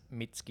Lux,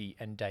 Mitski,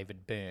 and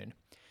David Byrne.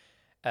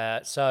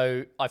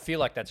 So I feel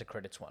like that's a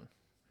credits one.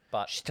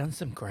 But She's done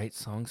some great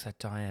songs, that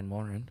Diane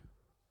Warren.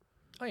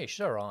 oh, yeah,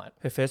 she's all right.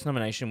 Her first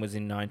nomination was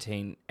in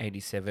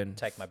 1987.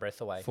 Take My Breath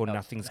Away. For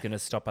Nothing's Gonna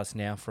Stop Us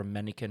Now from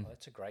Mannequin.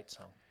 That's a great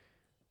song.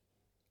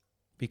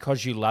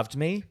 Because You Loved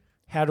Me.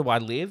 How Do I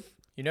Live?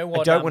 You know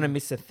what? I Don't Want to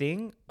Miss a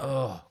Thing.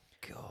 Oh,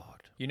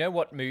 God. You know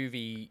what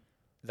movie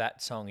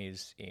that song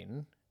is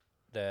in?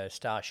 The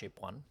Starship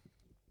one.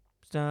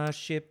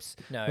 Starships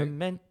No. were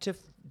meant to...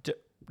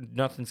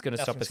 Nothing's Gonna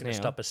Stop Nothing's Us Gonna Now.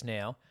 Stop Us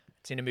Now.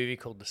 It's in a movie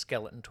called The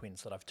Skeleton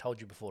Twins that I've told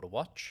you before to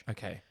watch.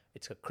 Okay.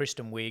 It's got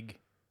Kristen Wiig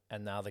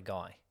and the other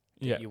guy.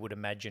 that Yeah. You would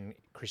imagine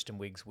Kristen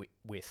Wiig's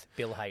with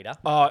Bill Hader.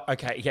 Oh,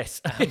 okay.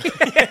 Yes.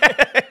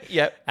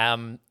 Yep.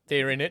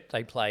 They're in it.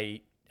 They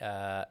play.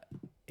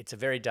 It's a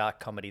very dark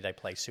comedy. They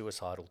play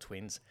suicidal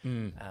twins.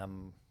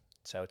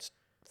 So it's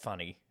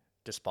funny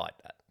despite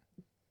that.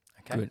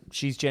 Okay. Good.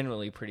 She's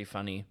generally pretty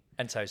funny.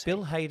 And so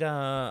Bill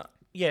Hader,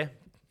 yeah.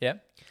 Yeah.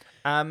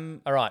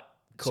 Um, All right.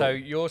 Cool. So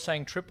you're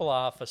saying Triple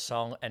R for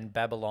song and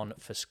Babylon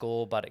for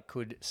score, but it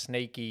could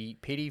sneaky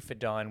pity for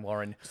Diane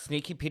Warren.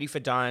 Sneaky pity for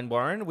Diane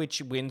Warren,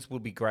 which wins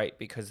would be great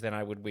because then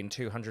I would win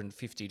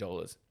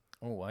 $250.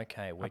 Oh,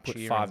 okay. We're I put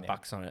cheering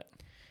 $5 then. on it.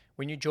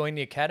 When you join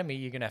the academy,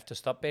 you're going to have to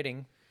stop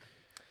betting.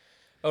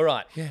 All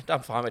right. Yeah,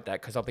 I'm fine with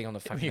that because I'll be on the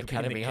fucking You'll be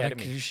in the academy. I don't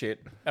academy. give a shit.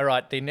 All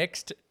right. The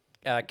next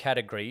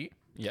category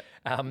Yeah.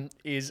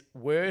 is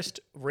worst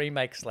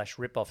remake /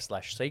 rip-off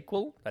 /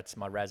 sequel. That's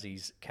my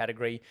Razzies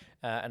category.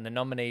 And the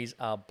nominees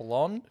are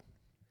Blonde,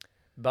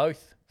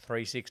 both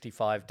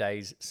 365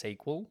 Days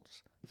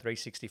sequels,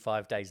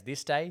 365 Days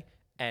This Day,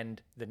 and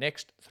the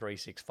next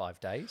 365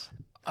 Days.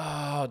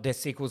 Oh, they're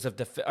sequels of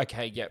the...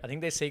 okay, yeah. I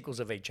think they're sequels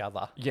of each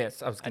other.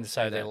 Yes, I was going And to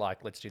so say they're that.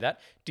 like, let's do that.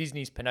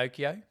 Disney's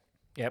Pinocchio,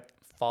 Yep.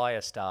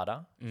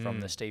 Firestarter from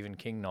the Stephen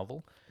King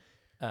novel,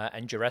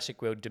 and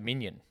Jurassic World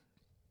Dominion.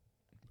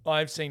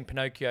 I've seen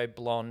Pinocchio,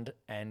 Blonde,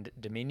 and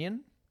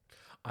Dominion.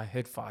 I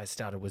heard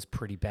Firestarter was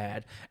pretty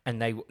bad,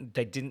 and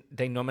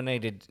they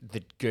nominated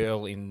the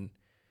girl in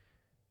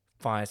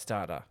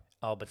Firestarter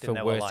Oh, but then for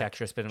they were worst like,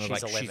 actress, but I was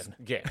she's like,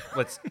 11.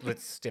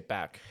 let's step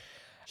back.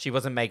 She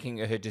wasn't making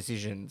her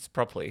decisions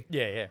properly,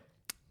 Yeah.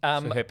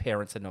 so her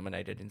parents are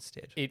nominated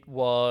instead. It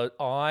was.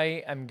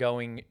 I am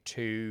going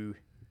to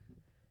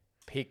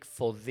pick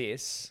for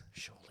this.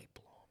 Surely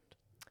Blonde.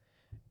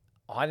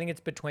 I think it's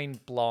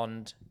between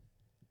Blonde.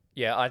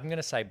 Yeah, I'm going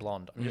to say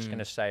Blonde. I'm just going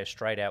to say a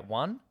straight out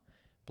one.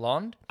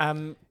 Blonde.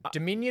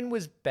 Dominion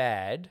was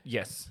bad,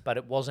 Yes. but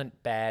it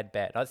wasn't bad.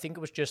 I think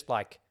it was just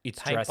like It's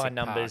paint by Jurassic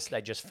numbers. Park.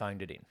 They just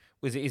phoned it in.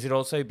 Is it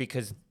also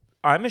because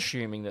I'm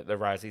assuming that the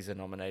Razzies are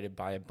nominated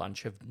by a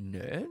bunch of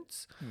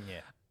nerds,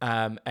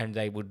 Yeah. and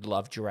they would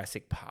love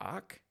Jurassic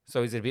Park.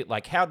 So is it a bit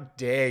like, how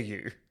dare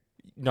you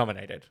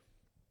nominate it?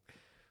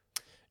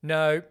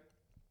 No,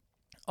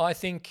 I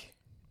think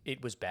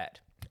it was bad.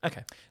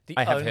 Okay. The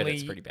I have only, heard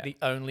it's pretty bad. The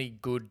only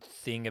good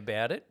thing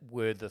about it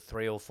were the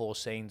 3 or 4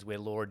 scenes where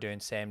Laura Dern,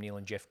 Sam Neill,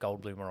 and Jeff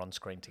Goldblum are on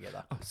screen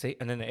together. Oh, see,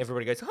 and then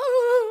everybody goes,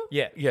 ah!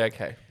 Yeah. Yeah,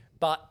 okay.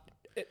 But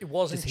it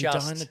wasn't Does he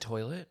just... die in the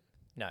toilet?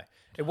 No,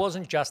 it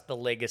wasn't just the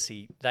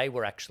legacy. They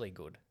were actually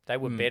good. They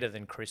were better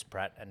than Chris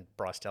Pratt and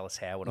Bryce Dallas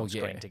Howard on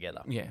screen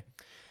together. Yeah.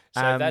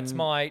 So that's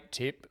my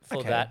tip for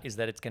okay. that, is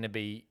that it's going to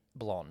be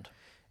blonde.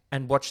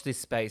 And watch this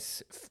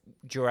space,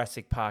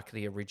 Jurassic Park,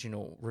 the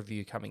original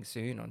review coming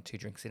soon on Two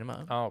Drink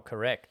Cinema. Oh,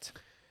 correct.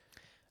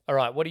 All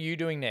right, what are you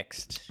doing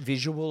next?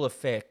 Visual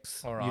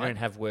effects. All right. You don't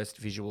have worst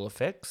visual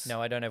effects?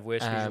 No, I don't have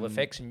worst visual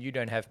effects, and you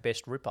don't have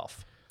best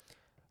ripoff.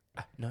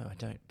 No, I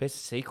don't.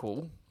 Best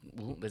sequel.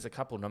 Well, there's a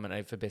couple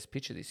nominated for Best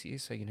Picture this year,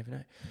 so you never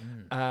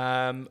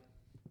know.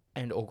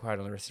 And All Quiet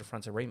on the Western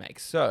Front's a remake.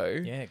 So,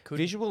 Yeah, it could.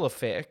 visual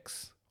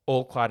effects,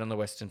 All Quiet on the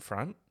Western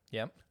Front.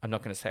 Yep. I'm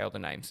not going to say all the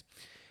names.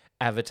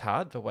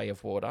 Avatar, The Way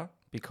of Water,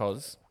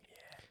 because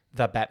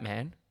The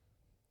Batman,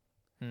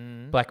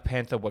 Black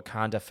Panther,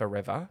 Wakanda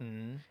Forever,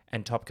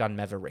 and Top Gun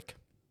Maverick.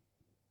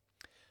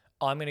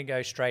 I'm going to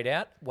go straight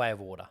out, Way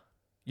of Water.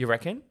 You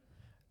reckon?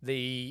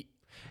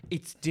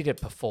 It's did it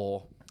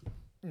before.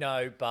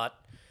 No, but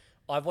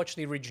I've watched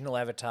the original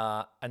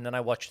Avatar, and then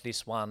I watched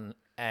this one,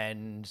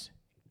 and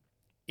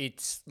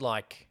it's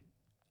like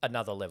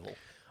another level.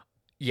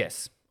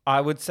 Yes.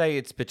 I would say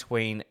it's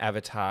between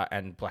Avatar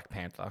and Black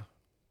Panther.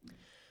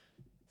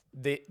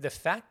 The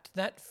fact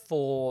that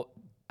for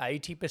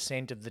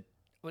 80% of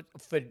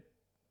for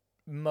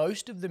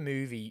most of the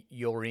movie,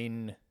 you're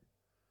in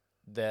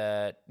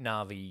the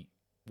Na'vi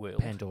world.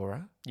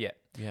 Pandora? Yeah.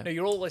 Yeah. No,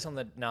 you're always on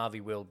the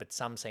Na'vi world, but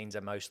some scenes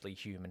are mostly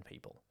human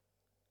people.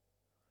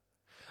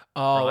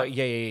 Oh, Right.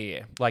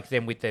 yeah. Like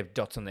them with their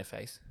dots on their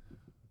face.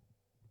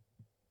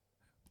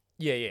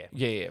 Yeah.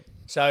 Yeah.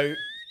 So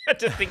I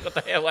just think what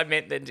the hell I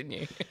meant then, didn't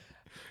you?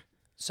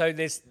 So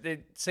there's the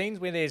scenes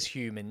where there's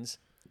humans,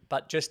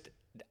 but just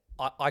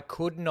I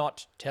could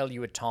not tell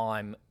you a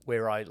time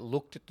where I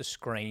looked at the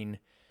screen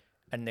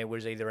and there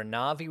was either a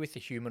Na'vi with a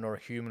human or a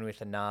human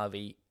with a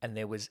Na'vi, and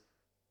it was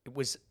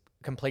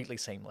completely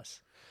seamless.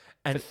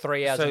 And for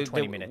 3 hours and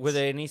 20 minutes. Were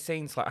there any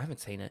scenes like, I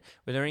haven't seen it,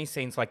 were there any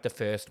scenes like the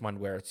first one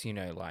where it's,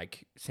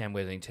 like Sam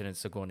Worthington and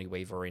Sigourney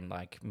Weaver in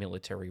like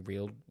military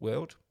real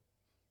world?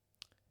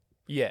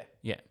 Yeah.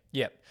 Yeah.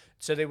 Yeah.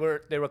 So there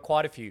were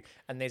quite a few,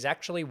 and there's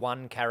actually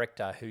one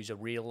character who's a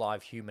real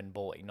live human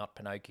boy, not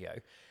Pinocchio.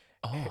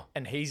 Oh.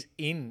 And he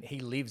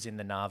lives in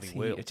the Na'vi He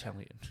world.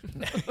 Italian.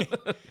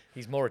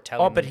 He's more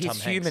Italian. But than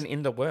he's Tom human Hanks.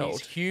 in the world.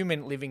 He's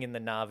human living in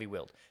the Na'vi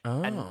world.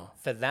 Oh. And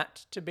for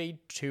that to be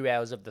 2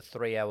 hours of the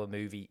 3 hour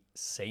movie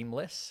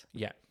seamless,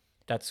 Yeah.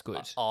 That's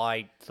good.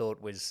 I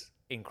thought was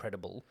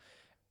incredible.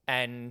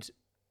 And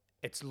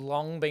it's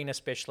long been a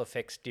special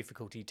effects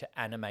difficulty to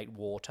animate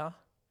water,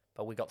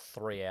 but we got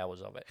 3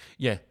 hours of it.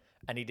 Yeah.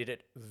 And he did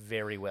it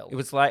very well. It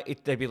was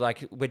like, they'd be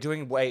like, we're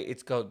doing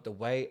it's called The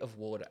Way of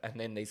Water. And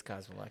then these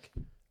guys were like,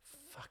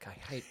 fuck, I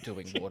hate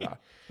doing water.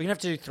 We're going to have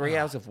to do 3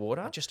 hours of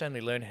water? I just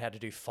only learned how to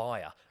do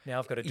fire. Now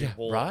I've got to do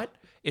water. Right?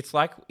 It's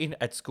like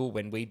at school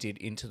when we did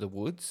Into the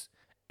Woods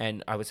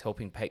and I was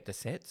helping paint the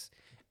sets,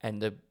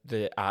 and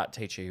the art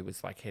teacher who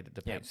was like head of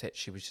the paint set,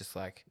 she was just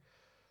like,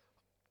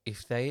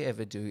 if they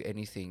ever do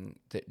anything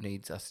that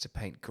needs us to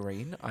paint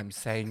green, I'm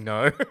saying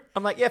no.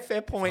 I'm like, yeah,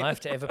 fair point. I have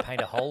to ever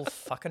paint a whole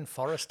fucking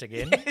forest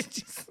again.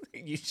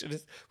 You should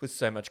have with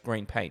so much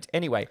green paint.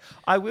 Anyway,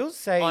 I will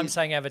say I'm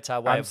saying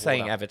Avatar. Way I'm of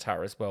saying Water.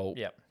 Avatar as well.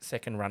 Yep.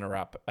 Second runner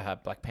up,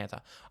 Black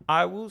Panther.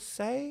 I will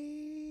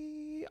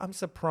say I'm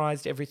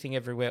surprised Everything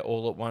Everywhere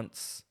All at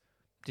Once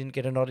didn't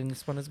get a nod in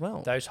this one as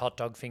well. Those hot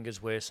dog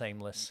fingers were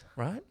seamless.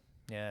 Right?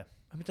 Yeah.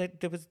 I mean,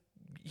 there was,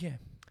 yeah.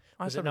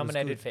 Was it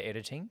nominated for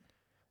editing?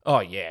 Oh,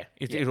 yeah.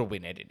 It'll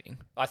win editing.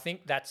 I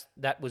think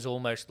that was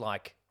almost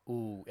like,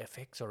 ooh,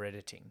 effects or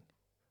editing.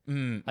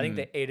 I think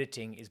the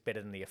editing is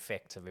better than the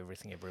effects of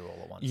Everything Everywhere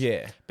All at Once.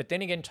 Yeah. But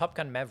then again, Top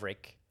Gun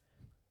Maverick,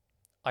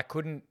 I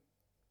couldn't,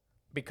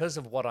 because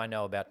of what I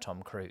know about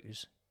Tom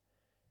Cruise,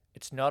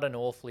 it's not an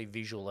awfully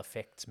visual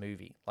effects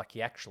movie. Like,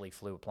 he actually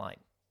flew a plane.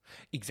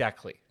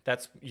 Exactly.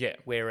 That's, yeah.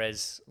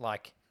 Whereas,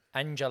 like,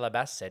 Angela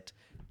Bassett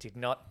did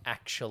not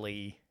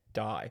actually...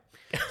 Die.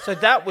 So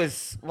that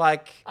was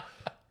like,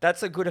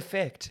 that's a good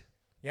effect.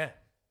 Yeah.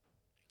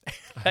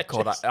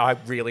 God, I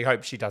really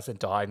hope she doesn't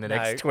die in the No.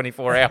 next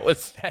 24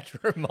 hours. That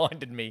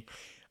reminded me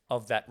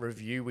of that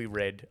review we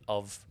read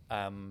of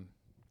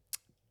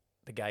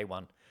the gay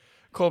one.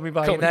 Call me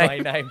by Call your Me name. By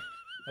Your Name.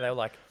 And they were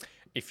like,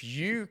 if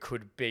you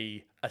could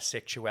be a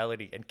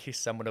sexuality and kiss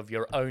someone of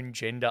your own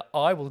gender,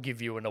 I will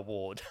give you an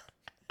award.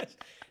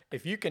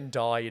 If you can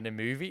die in a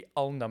movie,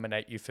 I'll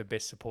nominate you for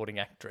Best Supporting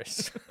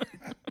Actress.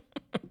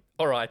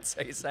 All right,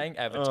 so you're saying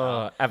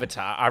Avatar.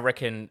 Avatar, I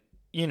reckon,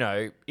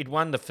 it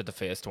won for the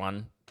first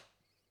one,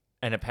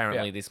 and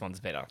apparently Yeah. this one's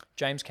better.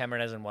 James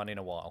Cameron hasn't won in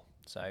a while.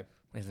 So,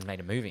 He hasn't made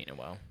a movie in a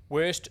while.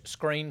 worst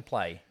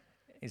screenplay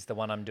is the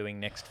one I'm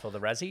doing next for the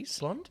Razzies.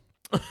 Blonde?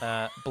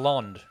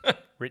 Blonde,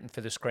 written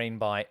for the screen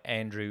by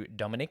Andrew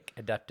Dominic,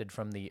 adapted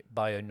from the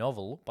bio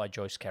novel by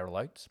Joyce Carol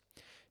Oates.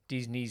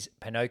 Disney's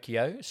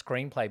Pinocchio,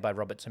 screenplay by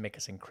Robert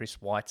Zemeckis and Chris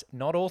Weitz,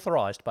 not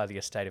authorised by the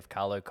estate of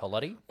Carlo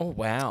Collodi. Oh,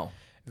 wow.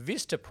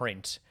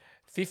 Vistaprint,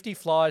 50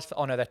 flies for...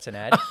 Oh, no, that's an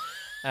ad.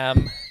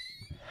 Fucking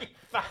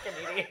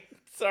idiot.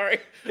 Sorry.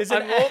 There's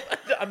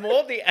I'm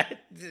more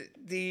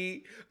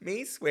the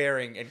me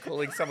swearing and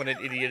calling someone an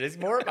idiot is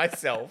more at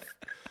myself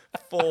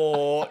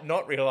for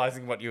not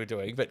realising what you were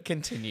doing, but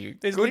continue.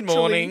 Good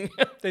morning.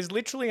 There's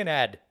literally an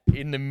ad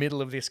in the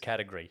middle of this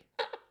category.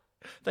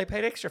 They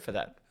paid extra for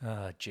that.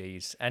 Oh,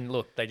 geez. And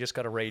look, they just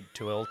got to read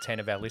to all 10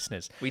 of our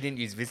listeners. We didn't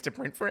use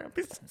Vistaprint for our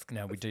business.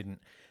 No, we didn't.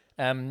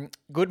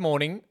 Good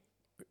morning.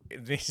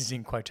 This is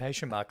in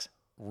quotation marks.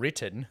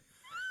 Written.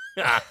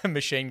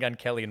 Machine Gun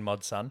Kelly and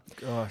Mod Sun.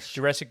 Gosh.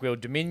 Jurassic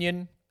World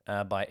Dominion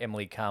by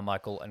Emily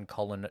Carmichael and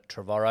Colin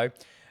Trevorrow.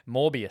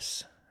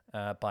 Morbius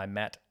by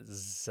Matt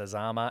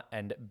Zazama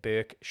and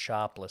Burke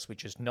Sharpless,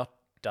 which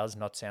does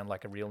not sound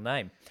like a real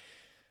name.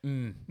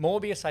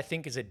 Morbius, I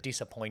think, is a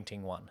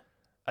disappointing one.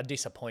 A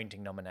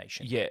disappointing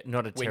nomination. Yeah,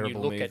 not a terrible When you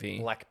look movie.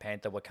 at Black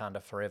Panther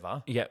Wakanda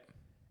Forever, Yep.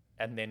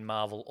 and then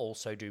Marvel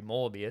also do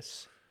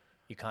Morbius,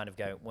 you kind of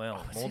go,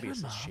 well,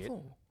 Morbius is shit.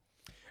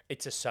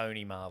 It's a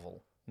Sony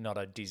Marvel, not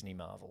a Disney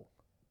Marvel.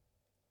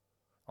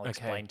 I'll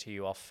explain to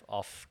you off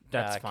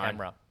That's fine.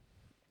 camera.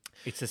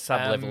 It's a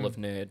sub-level of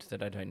nerd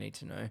that I don't need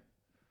to know.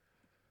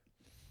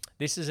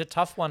 This is a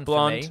tough one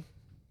Blonde. for me.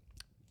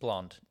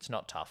 Blonde. It's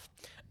not tough.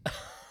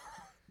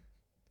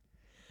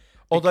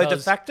 Although the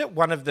Because- fact that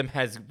one of them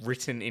has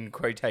written in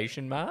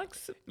quotation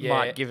marks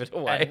might give it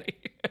away.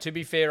 And to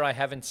be fair, I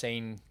haven't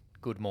seen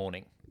Good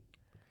Morning.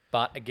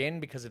 But again,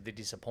 because of the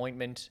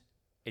disappointment,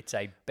 it's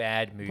a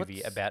bad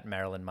movie about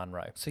Marilyn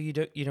Monroe. So you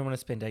don't want to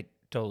spend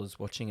 $8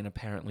 watching an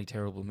apparently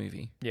terrible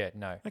movie? Yeah,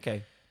 no.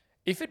 Okay.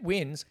 If it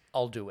wins,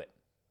 I'll do it.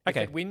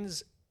 Okay. If it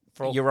wins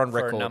for, You're on for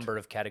record. a number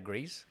of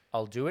categories,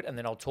 I'll do it and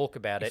then I'll talk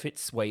about If it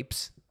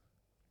sweeps.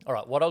 All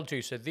right, what I'll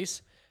do, so the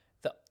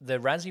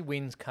Razzie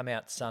wins come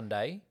out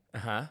Sunday.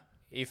 Uh-huh.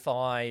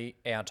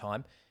 Our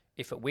time.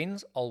 If it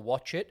wins, I'll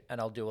watch it and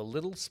I'll do a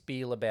little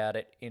spiel about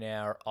it in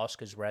our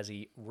Oscars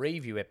Razzie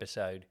review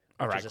episode,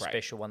 which is a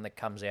special one that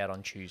comes out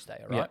on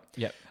Tuesday, all right?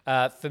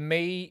 Yep. For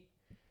me,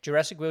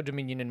 Jurassic World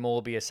Dominion and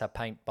Morbius are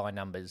paint by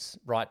numbers,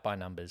 right by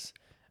numbers.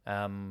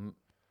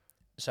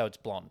 So it's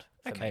Blonde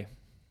for me.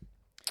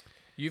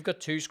 You've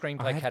got two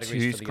screenplay I have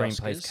categories two for the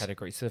screenplays Oscars.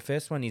 categories. So the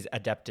first one is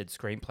adapted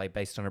screenplay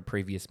based on a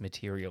previous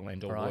material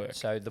and or Right, work.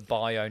 so the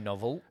bio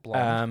novel,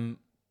 Blonde,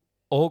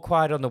 All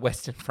Quiet on the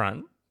Western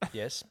Front.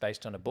 yes,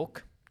 based on a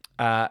book.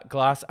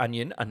 Glass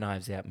Onion, A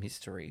Knives Out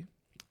Mystery.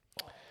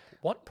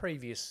 What's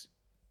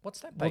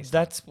that Well, based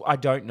on? that's I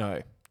don't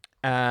know.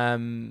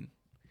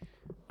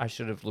 I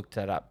should have looked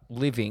that up.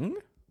 Living,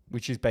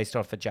 which is based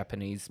off a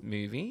Japanese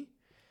movie.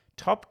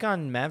 Top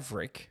Gun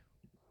Maverick.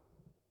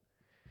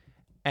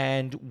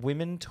 And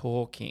Women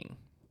Talking.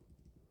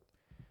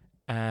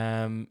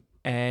 And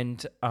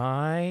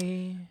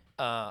I...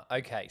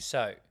 Okay,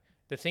 so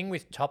the thing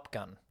with Top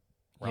Gun,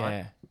 right?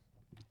 Yeah.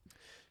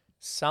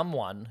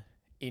 Someone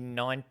in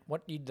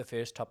what year the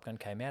first Top Gun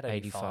came out?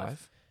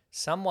 85.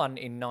 Someone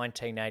in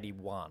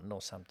 1981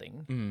 or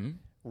something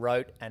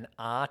wrote an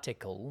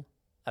article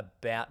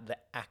about the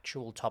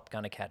actual Top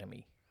Gun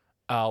Academy,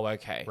 Oh,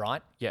 okay.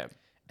 right? Yeah.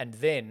 And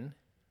then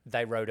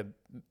they wrote a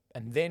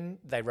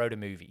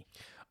movie.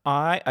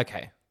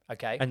 Okay.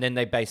 Okay, And then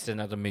they based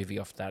another movie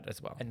off that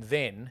as well. and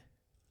then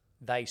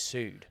they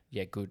sued.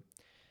 Yeah, good.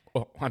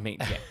 Oh, I mean,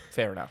 yeah,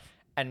 fair enough.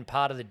 And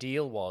part of the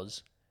deal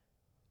was,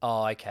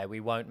 okay, we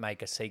won't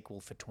make a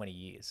sequel for 20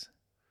 years.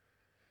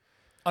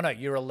 Oh, no,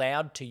 you're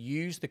allowed to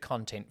use the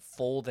content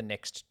for the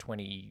next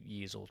 20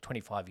 years or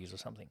 25 years or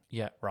something,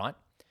 Yeah. right?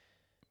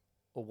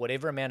 Or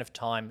whatever amount of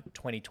time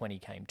 2020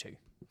 came to.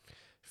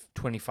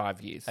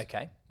 25 years.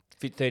 Okay,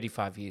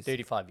 35 years.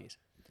 35 years.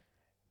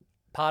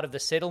 Part of the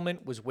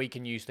settlement was we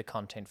can use the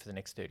content for the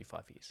next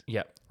 35 years,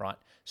 Yeah. right?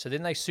 So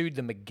then they sued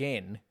them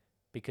again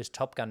because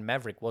Top Gun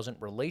Maverick wasn't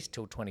released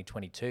till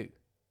 2022.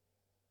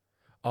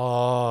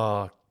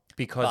 Oh,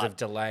 because But of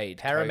delayed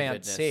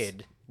Paramount COVIDness.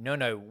 said,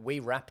 no, we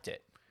wrapped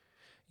it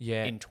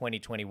Yeah. in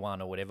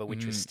 2021 or whatever,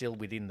 which was still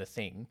within the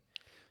thing.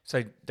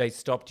 So they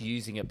stopped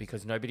using it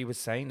because nobody was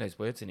saying those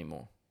words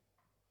anymore.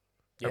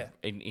 Yeah.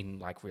 In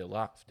like real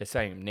life. They're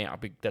saying them now,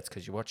 but that's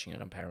because you're watching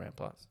it on Paramount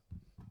Plus.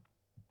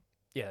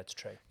 Yeah, that's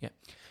true. Yeah.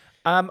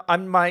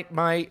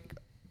 My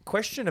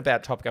question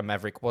about Top Gun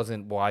Maverick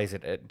wasn't why is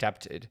it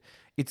adapted.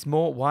 It's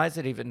more why is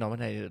it even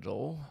nominated at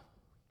all?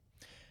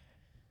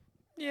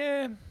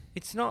 Yeah.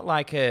 It's not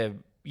like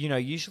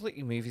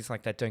usually movies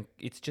like that don't.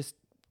 It's just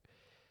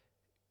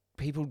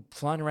people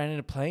flying around in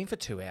a plane for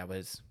 2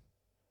 hours.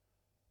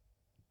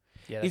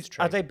 Yeah, that's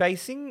true. Are they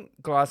basing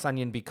Glass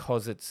Onion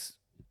because it's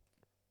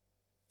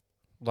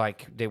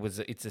like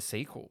it's a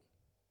sequel?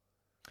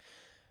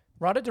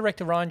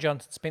 Writer-director Ryan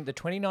Johnson spent the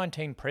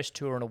 2019 press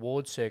tour and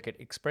awards circuit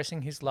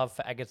expressing his love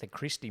for Agatha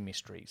Christie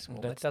mysteries.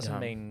 Well, that That's doesn't dumb.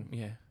 mean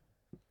Yeah.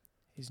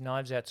 his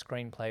Knives Out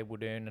screenplay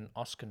would earn an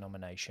Oscar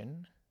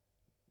nomination.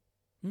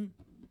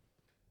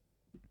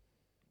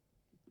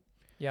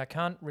 Yeah, I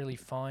can't really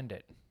find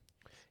it.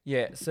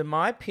 Yeah, so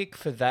my pick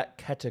for that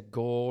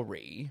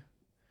category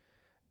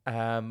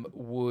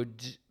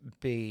would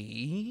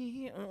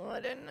be, I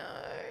don't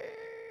know,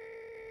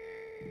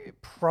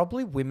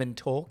 probably women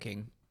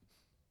talking.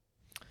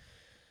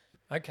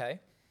 Okay.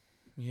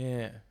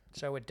 Yeah.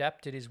 So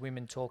adapted is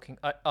women talking.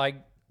 I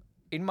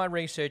in my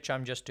research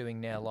I'm just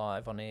doing now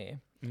live on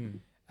air.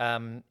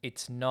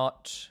 It's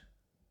not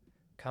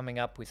coming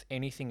up with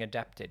anything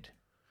adapted.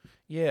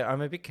 Yeah,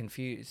 I'm a bit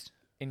confused.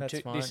 That's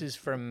fine. This is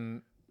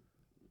from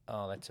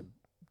that's a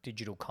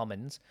Digital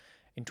Commons.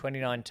 In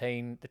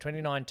 2019, the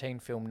 2019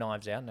 film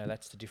Knives Out. No,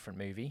 that's a different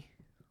movie.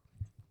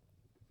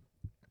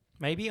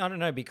 Maybe, I don't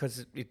know,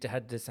 because it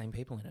had the same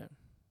people in it.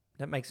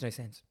 That makes no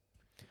sense.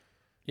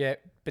 Yeah,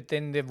 but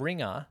then the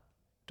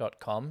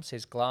Ringer.com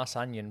says Glass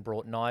Onion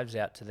brought Knives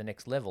Out to the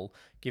next level.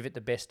 Give it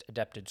the best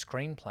adapted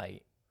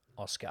screenplay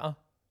Oscar.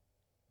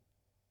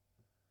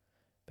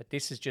 But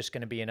this is just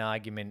going to be an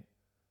argument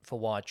for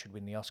why it should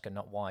win the Oscar,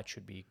 not why it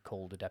should be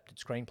called adapted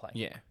screenplay.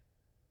 Yeah.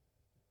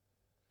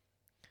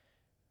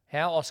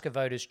 How Oscar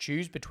voters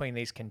choose between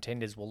these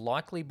contenders will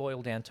likely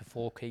boil down to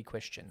 4 key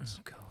questions.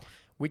 Oh, God.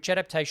 Which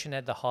adaptation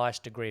had the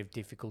highest degree of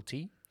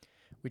difficulty?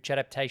 Which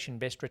adaptation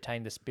best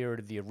retained the spirit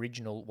of the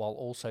original while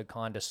also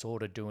kind of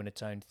sort of doing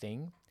its own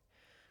thing?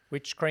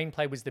 Which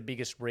screenplay was the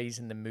biggest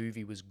reason the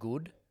movie was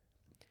good?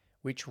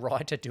 Which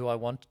writer do I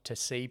want to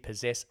see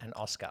possess an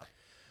Oscar?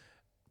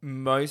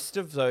 Most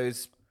of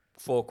those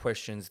 4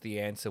 questions, the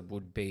answer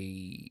would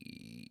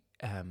be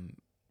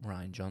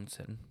Ryan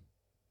Johnson.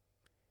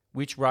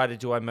 Which writer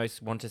do I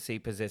most want to see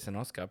possess an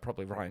Oscar?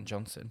 Probably Ryan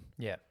Johnson.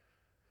 Yeah.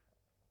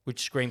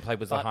 Which screenplay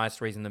was the highest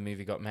reason the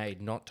movie got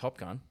made? Not Top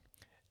Gun.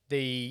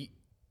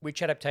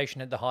 Which adaptation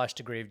had the highest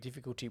degree of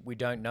difficulty? We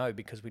don't know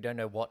because we don't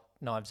know what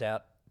Knives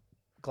Out,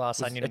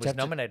 Glass Onion was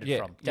nominated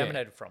from.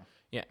 Dominated from.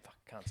 Yeah. Fuck,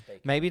 can't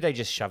speak. Maybe they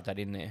just shoved that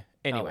in there.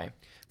 Anyway,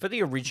 well. for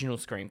the original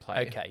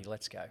screenplay, Okay,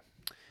 let's go.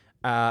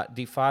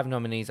 the 5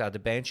 nominees are The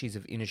Banshees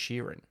of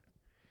Inisherin,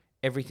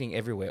 Everything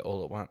Everywhere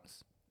All at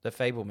Once, The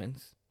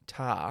Fabelmans,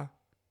 Tar,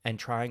 and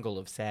Triangle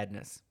of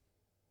Sadness.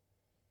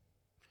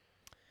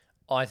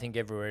 I think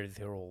Everywhere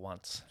There All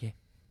Once. Yeah.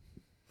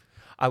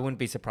 I wouldn't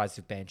be surprised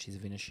if Banshees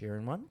of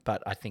Inisherin won,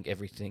 but I think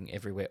Everything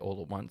Everywhere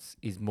All at Once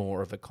is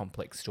more of a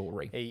complex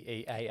story.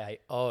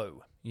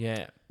 EEAAO.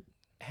 Yeah.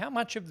 How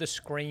much of the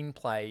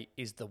screenplay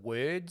is the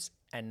words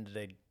and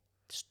the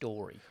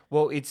story?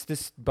 Well, it's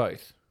this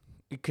both,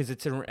 because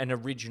it's an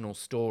original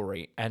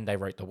story and they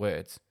wrote the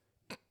words.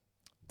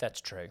 That's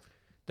true.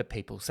 That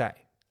people say.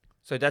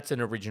 So that's an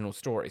original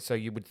story. So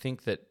you would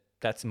think that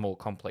that's a more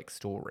complex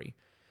story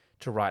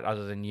to write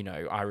other than,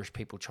 Irish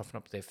people chopping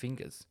up their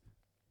fingers.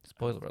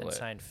 Spoiler And alert.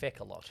 saying feck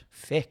a lot.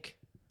 Feck.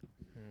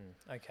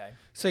 Okay.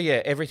 So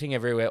yeah, Everything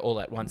Everywhere All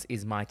at Once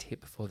is my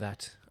tip for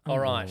that. All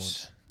right. award.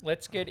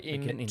 Let's get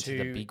getting into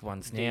the big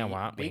ones now,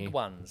 aren't we? Big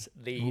ones.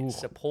 The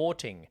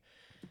supporting.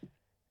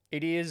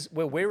 It is,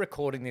 well, we're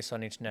recording this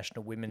on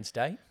International Women's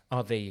Day.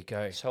 Oh, there you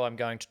go. So I'm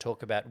going to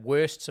talk about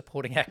worst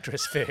supporting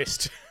actress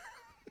first.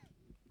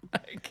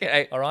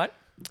 Okay. All right.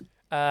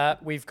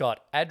 We've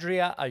got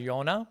Adria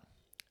Arjona,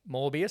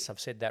 Morbius.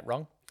 I've said that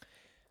wrong.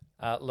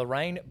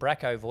 Lorraine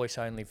Bracco, voice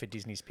only for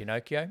Disney's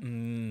Pinocchio.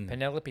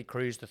 Penelope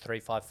Cruz, The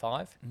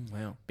 355.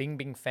 Wow. Bing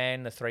Bing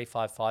Fan, The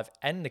 355,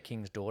 and The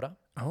King's Daughter.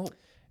 Oh.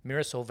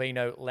 Mira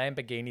Sorvino,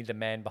 Lamborghini, The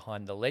Man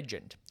Behind the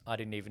Legend. I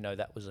didn't even know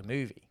that was a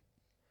movie.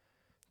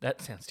 That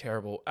sounds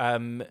terrible.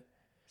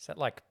 Is that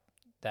like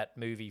that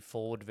movie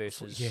Ford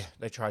versus... Yeah,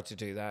 they tried to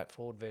do that.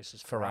 Ford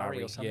versus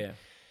Ferrari or something? Yeah.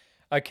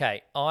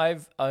 Okay,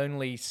 I've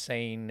only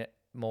seen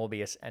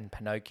Morbius and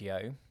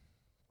Pinocchio.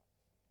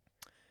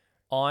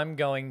 I'm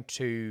going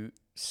to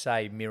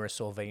say Mira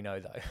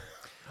Sorvino, though.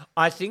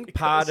 I think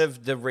part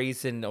of the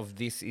reason of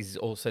this is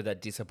also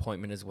that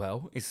disappointment as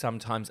well, is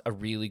sometimes a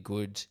really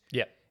good...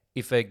 Yeah.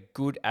 If a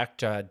good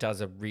actor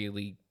does a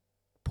really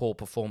poor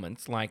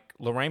performance, like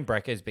Lorraine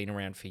Bracco's been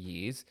around for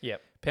years.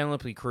 Yep.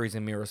 Penelope Cruz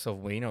and Mira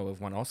Sorvino have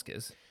won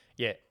Oscars.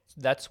 Yeah,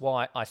 that's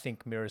why I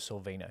think Mira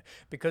Sorvino.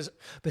 Because,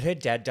 But her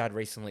dad died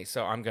recently,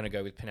 so I'm going to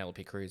go with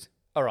Penelope Cruz.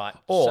 all right.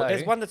 Or so-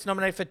 there's one that's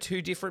nominated for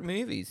 2 different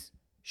movies.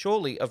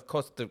 Surely, of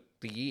course, the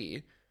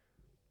year.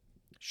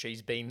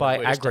 She's been By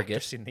the worst aggregate.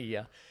 actress in the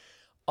year.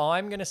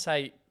 I'm going to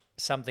say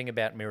something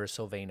about Mira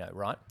Sorvino,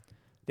 right?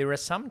 There are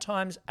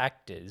sometimes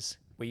actors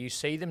where you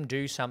see them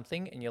do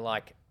something and you're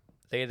like,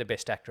 they're the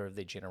best actor of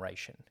their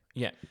generation.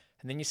 Yeah.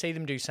 And then you see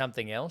them do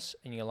something else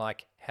and you're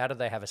like, how do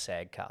they have a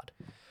SAG card?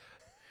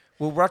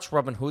 We'll watch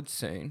Robin Hood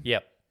soon.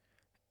 Yep.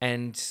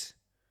 And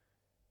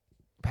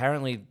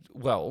apparently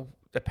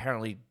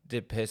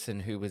the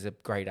person who was a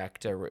great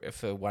actor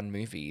for one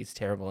movie is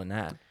terrible in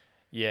that.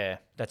 Yeah.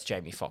 That's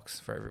Jamie Foxx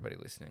for everybody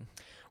listening.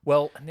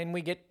 Well, and then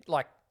we get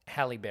like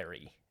Halle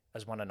Berry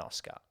has won an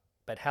Oscar.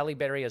 But Halle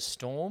Berry as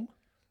Storm?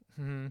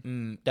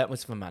 That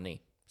was for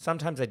money.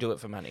 Sometimes they do it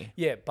for money.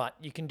 Yeah, but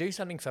you can do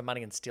something for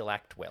money and still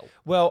act well.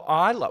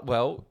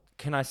 Well,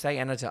 can I say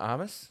Anna de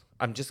Armas?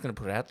 I'm just going to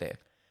put it out there.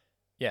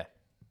 Yeah.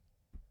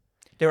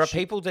 There are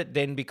people that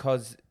then,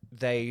 because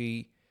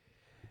they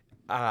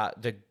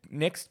the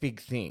next big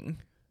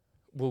thing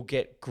will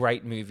get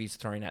great movies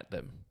thrown at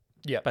them.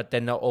 Yeah. But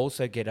then they'll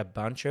also get a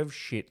bunch of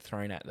shit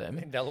thrown at them.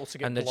 And they'll also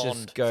get and they'll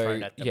blonde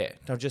thrown at them. Yeah,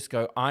 they'll just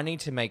go, I need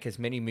to make as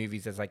many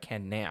movies as I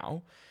can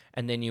now.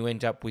 And then you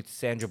end up with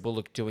Sandra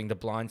Bullock doing The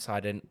Blind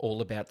Side and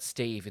All About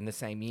Steve in the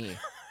same year.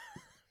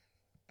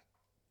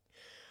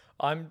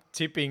 I'm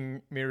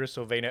tipping Mira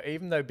Sorvino,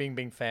 even though Bing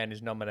Bing Fan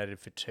is nominated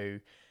for 2.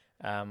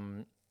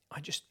 I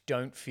just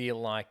don't feel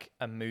like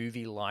a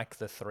movie like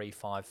The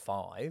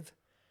 355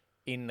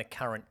 in the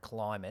current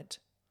climate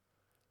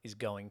is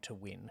going to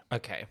win.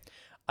 Okay.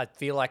 I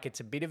feel like it's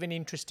a bit of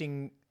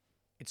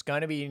it's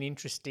going to be an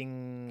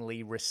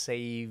interestingly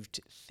received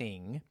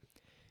thing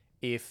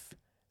if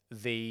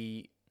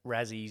the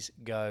Razzies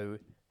go,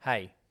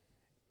 hey,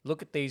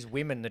 look at these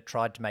women that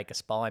tried to make a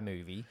spy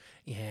movie.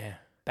 Yeah.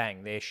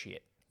 Bang, they're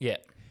shit. Yeah.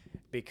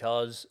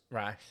 Because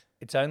Right.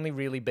 it's only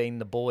really been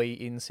the boy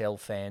incel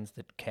fans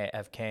that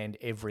have canned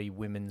every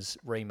women's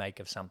remake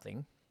of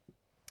something.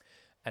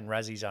 And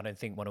Razzies, I don't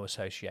think, want to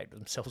associate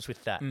themselves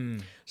with that.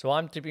 So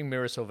I'm tipping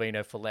Mira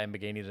Sorvino for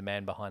Lamborghini, The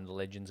Man Behind the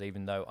Legends,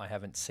 even though I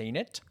haven't seen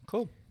it.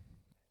 Cool.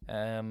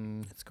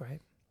 Um, That's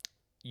great.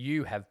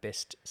 you have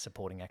Best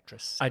Supporting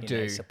Actress. I in a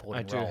do. supporting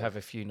I do role. have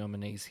a few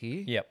nominees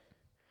here. Yep.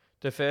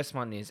 The first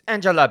one is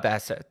Angela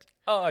Bassett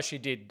Oh, she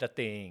did the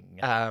thing.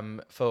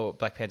 for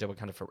Black Panther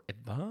Wakanda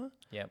Forever.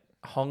 Yep.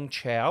 Hong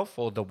Chow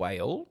for The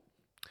Whale.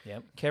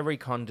 Yep. Kerry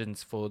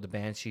Condon's for The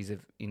Banshees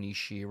of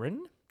Inisherin.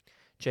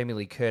 Jamie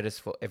Lee Curtis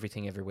for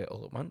Everything Everywhere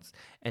All at Once.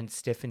 And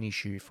Stephanie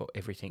Hsu for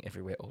Everything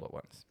Everywhere All at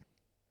Once.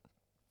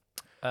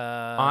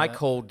 I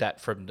called that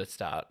from the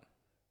start.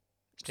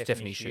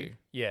 Stephanie Hsu.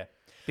 Yeah.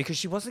 Because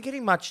she wasn't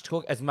getting much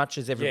talk as much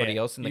as everybody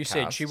else in the you cast.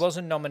 said she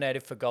wasn't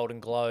nominated for Golden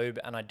Globe,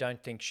 and I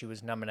don't think she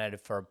was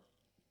nominated for a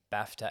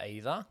BAFTA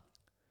either.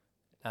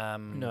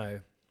 No.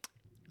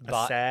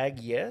 But- A SAG,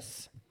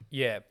 yes.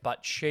 Yeah,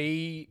 but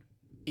she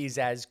is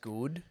as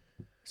good,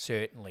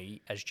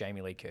 certainly, as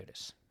Jamie Lee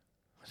Curtis.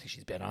 I think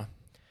she's better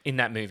in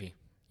that movie.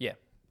 Yeah.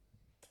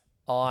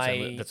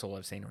 So that's all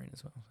I've seen her in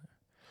as well.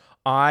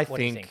 I What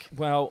do you think, think?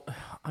 well,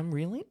 I'm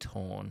really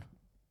torn.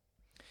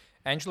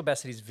 Angela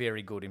Bassett is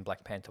very good in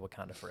Black Panther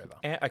Wakanda Forever.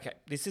 Okay,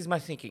 this is my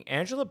thinking.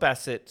 Angela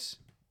Bassett,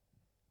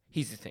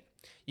 here's the thing.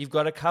 You've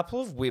got a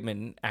couple of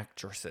women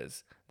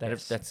actresses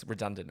that's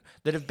redundant,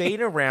 that have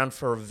been around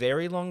for a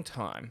very long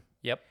time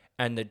Yep.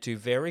 and that do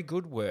very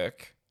good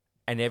work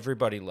and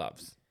everybody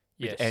loves.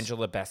 Yes. With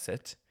Angela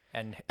Bassett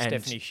And, and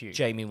Stephanie Hsu.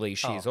 Jamie Lee,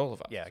 she is all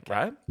of us, yeah, okay.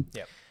 right?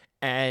 Yep.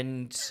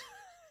 And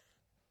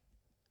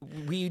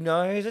we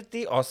know that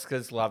the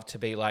Oscars love to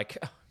be like,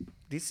 "Oh,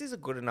 this is a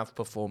good enough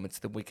performance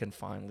that we can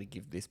finally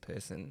give this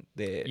person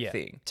their Yeah.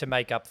 thing. To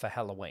make up for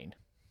Halloween.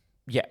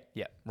 Yeah.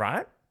 Yeah.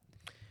 Right?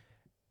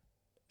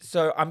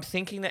 So I'm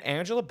thinking that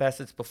Angela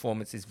Bassett's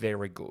performance is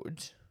very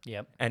good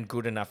Yep. and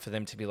good enough for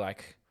them to be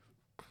like,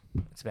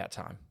 it's about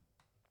time.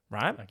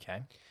 Right?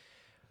 Okay.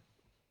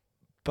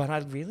 But I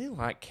really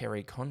like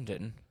Kerry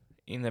Condon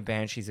in The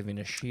Banshees of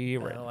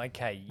Inisherin. Oh,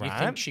 okay. You Right?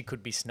 think she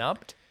could be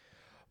snubbed?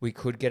 We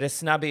could get a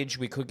snubbage.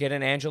 We could get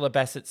an Angela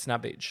Bassett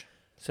snubbage.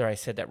 Sorry, I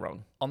said that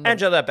wrong. On the-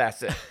 Angela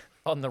Bassett.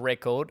 On the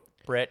record,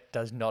 Brett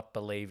does not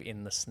believe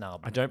in the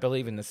snub. I don't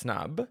believe in the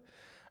snub.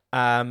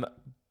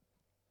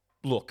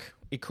 Look,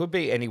 it could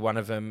be any one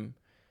of them,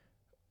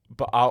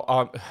 but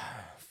I'll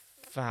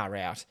far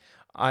out.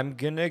 I'm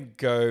gonna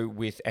go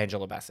with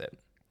Angela Bassett.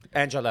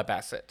 Angela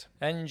Bassett,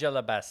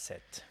 Angela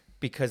Bassett.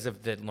 because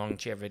of the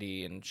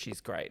longevity, and she's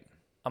great.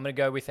 I'm going to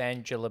go with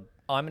Angela.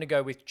 I'm going to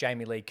go with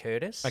Jamie Lee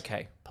Curtis.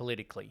 Okay.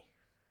 Politically.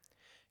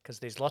 Because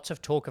there's lots of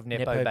talk of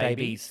Nepo, Nepo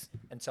babies. babies.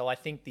 And so I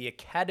think the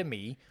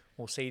Academy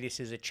will see this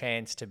as a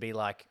chance to be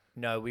like,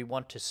 no, we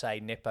want to say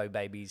Nepo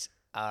babies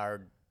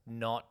are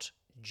not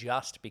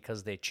just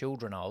because they're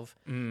children of.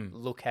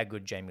 Look how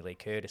good Jamie Lee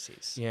Curtis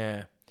is.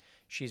 Yeah,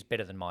 She's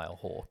better than Maya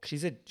Hawke.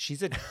 she's a.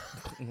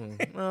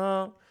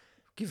 Oh,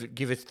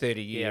 give it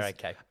 30 years.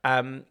 Yeah,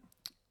 okay.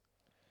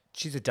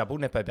 She's a double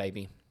Nepo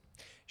baby.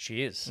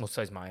 She is. Well,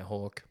 so's Maya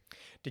Hawke.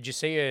 Did you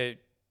see her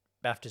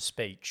BAFTA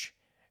speech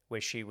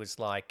where she was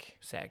like,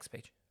 SAG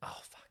speech. oh,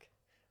 fuck,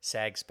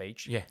 SAG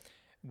speech? Yeah.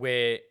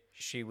 Where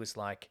she was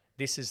like,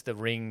 this is the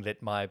ring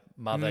that my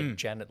mother,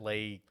 Janet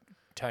Leigh,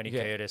 Tony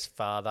Yeah. Curtis,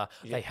 father,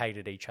 they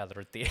hated each other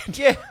at the end.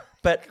 Yeah,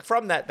 but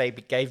from that they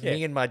gave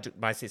me and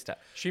my sister.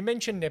 She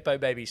mentioned Nepo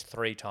babies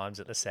 3 times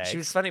at the SAG. She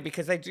was funny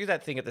because they do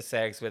that thing at the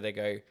SAGs where they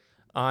go,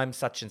 I'm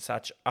such and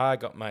such. I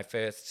got my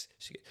first.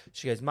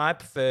 She goes, my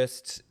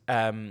first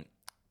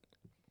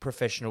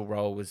professional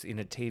role was in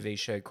a TV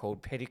show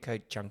called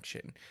Petticoat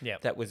Junction. Yeah.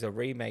 That was a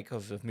remake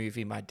of a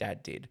movie my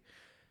dad did.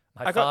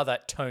 My father,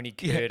 Tony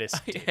Curtis,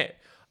 did. Yeah.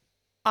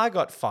 I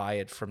got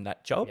fired from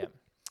that job. Yeah.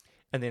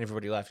 And then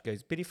everybody laughed and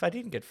goes, but if I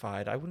didn't get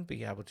fired, I wouldn't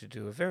be able to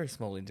do a very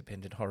small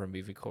independent horror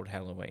movie called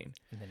Halloween.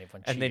 And then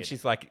everyone And then cheered.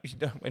 she's like, you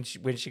know,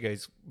 when she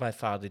goes, my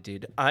father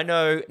did. I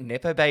know,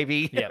 Nepo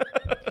baby. Yeah.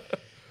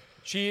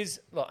 She is,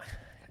 look,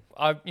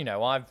 I've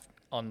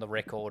on the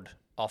record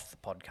off the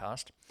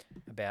podcast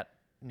about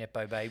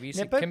Nepo babies.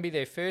 Nepo- It can be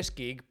their first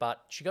gig,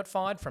 but she got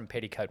fired from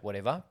Petticoat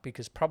whatever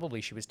because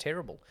probably she was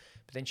terrible.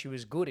 But then she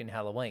was good in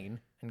Halloween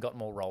and got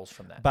more roles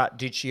from that. But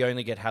did she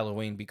only get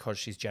Halloween because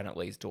she's Janet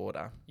Leigh's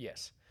daughter?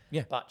 Yes.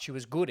 Yeah. But she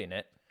was good in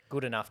it,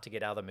 good enough to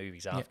get other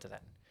movies after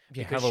that.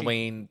 Yeah, Because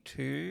Halloween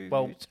 2.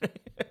 Well,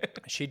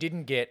 she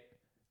didn't get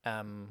what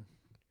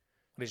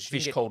is it? She Fish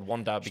didn't get- Called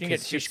Wanda She didn't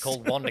because get Fish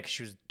Called Wanda because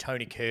she was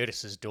Tony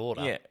Curtis's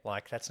daughter. Yeah.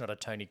 Like, that's not a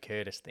Tony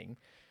Curtis thing.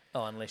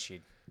 Oh, unless you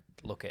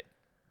look at...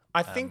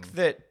 I think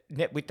that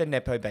with the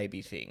Nepo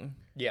baby thing,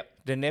 Yep.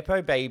 the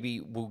Nepo baby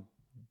will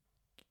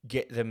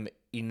get them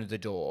in the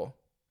door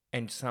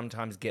and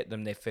sometimes get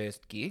them their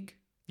first gig.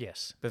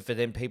 Yes. But for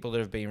them people that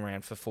have been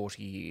around for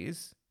 40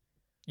 years,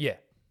 Yeah.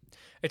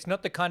 It's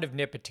not the kind of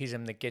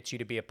nepotism that gets you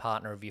to be a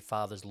partner of your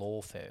father's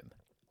law firm,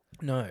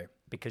 no.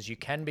 because you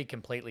can be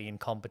completely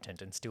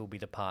incompetent and still be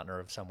the partner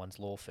of someone's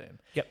law firm.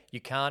 Yep. You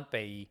can't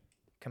be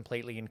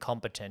completely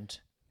incompetent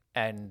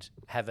and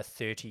have a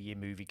 30-year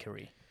movie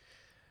career.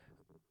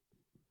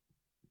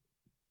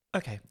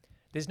 Okay.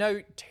 There's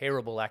no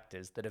terrible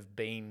actors that have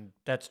been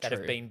That's that true.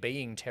 have been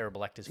being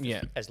terrible actors for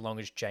Yeah. as long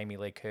as Jamie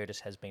Lee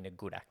Curtis has been a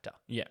good actor.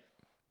 Yeah.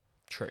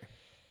 True.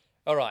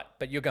 All right,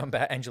 but you're going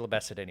back Angela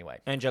Bassett anyway.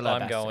 Angela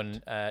I'm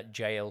Bassett. going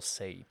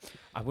JLC.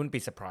 I wouldn't be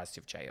surprised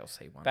if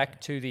JLC won. Back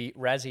to the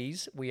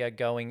Razzies, we are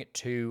going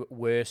to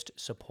Worst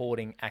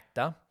Supporting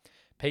Actor.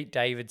 Pete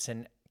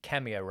Davidson,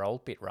 cameo role,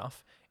 bit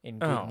rough, in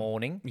Good Oh,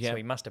 Morning, yeah. so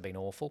he must have been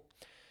awful.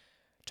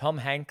 Tom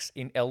Hanks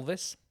in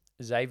Elvis,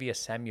 Xavier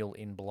Samuel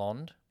in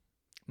Blonde,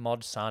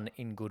 Mod Sun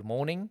in Good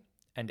Morning,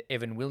 and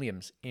Evan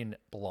Williams in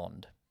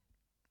Blonde.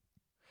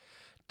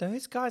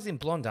 Those guys in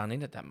Blonde aren't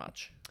in it that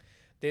much.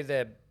 They're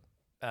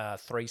the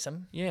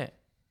threesome. Yeah.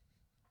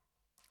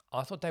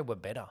 I thought they were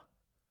better.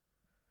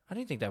 I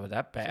didn't think they were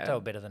that I bad. thought they were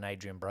better than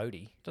Adrian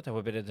Brody. thought they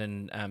were better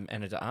than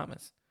Anna de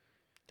Armas.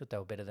 I thought they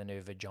were better than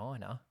her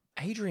vagina.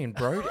 Adrian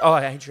Brody. Oh,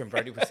 Adrian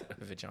Brody was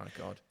a vagina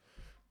god.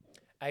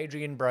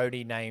 Adrian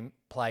Brody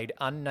played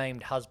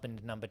unnamed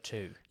husband number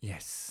 2.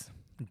 Yes.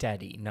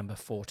 Daddy, number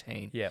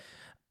 14. Yep.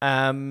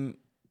 Um,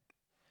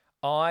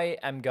 I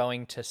am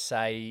going to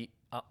say...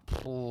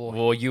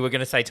 well, you were going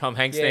to say Tom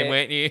Hanks then,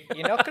 weren't you?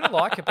 You're not going to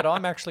like it, but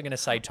I'm actually going to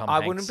say Tom I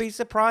Hanks. wouldn't be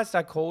surprised.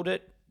 I called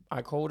it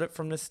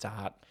from the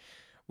start.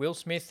 Will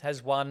Smith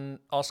has won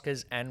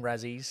Oscars and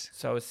Razzies.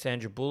 So is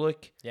Sandra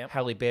Bullock. Yep.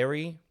 Halle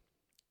Berry,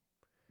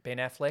 Ben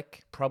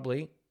Affleck,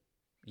 probably.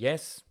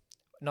 Yes.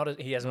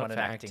 he hasn't Not won an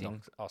for acting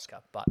acting. Oscar,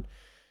 but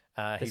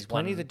There's he's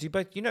plenty won. that do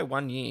both. You know,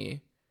 one year,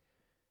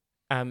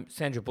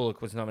 Sandra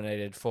Bullock was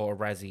nominated for a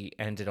Razzie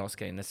and an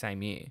Oscar in the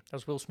same year. That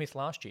was Will Smith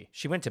last year.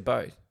 She went to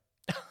both.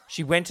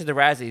 She went to the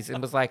Razzies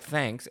and was like,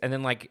 thanks. And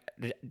then, like,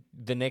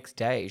 the next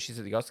day, she's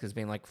at the Oscars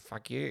being like,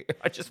 fuck you.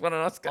 I just won an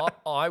Oscar.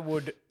 I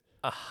would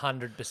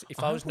 100%.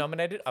 If I was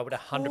nominated, I would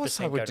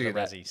 100% go to the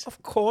Razzies.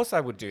 Of course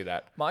I would do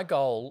that. My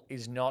goal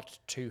is not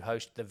to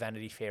host the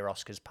Vanity Fair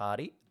Oscars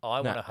party.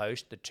 I want to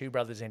host the Two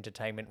Brothers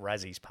Entertainment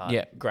Razzies party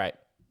Yeah, great.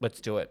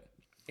 Let's do it.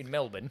 in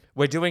Melbourne.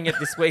 We're doing it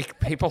this week,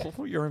 people.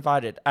 You're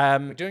invited.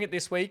 We're doing it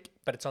this week,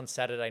 but it's on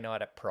Saturday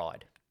night at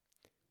Pride.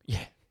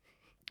 Yeah.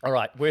 All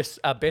right,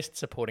 best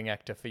supporting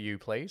actor for you,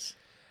 please.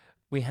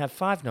 We have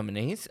 5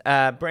 nominees.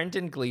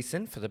 Brendan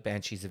Gleeson for The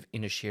Banshees of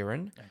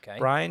Inisherin. Okay.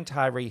 Brian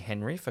Tyree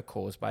Henry for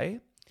Causeway.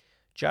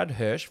 Judd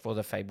Hirsch for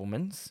The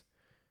Fablemans.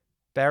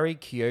 Barry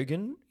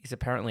Keoghan is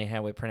apparently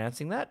how we're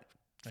pronouncing that,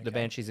 for The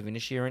Banshees of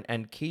Inisherin.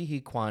 And Ki Hee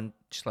Kwan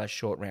 /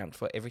 Short Round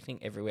for Everything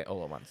Everywhere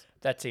All at Once.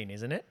 That's in,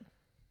 isn't it?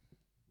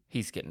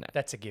 He's getting that.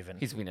 That's a given.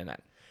 He's winning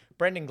that.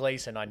 Brendan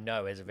Gleeson, I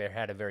know, has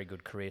had a very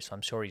good career, so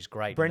I'm sure he's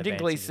great. in The Brendan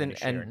Banshees of Gleeson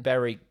Inisherin. and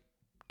Barry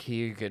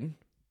Keoghan.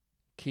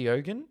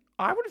 Keoghan?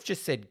 I would have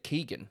just said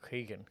Keegan.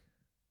 Keegan.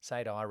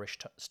 Say it Irish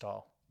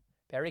style.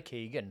 Barry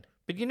Keegan.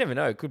 But you never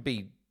know. It could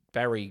be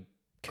Barry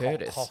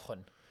Curtis.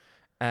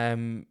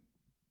 Coughlin.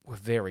 Were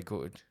very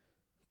good.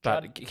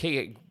 But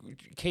Ki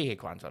Hee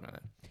Kwan's on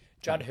it.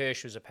 Judd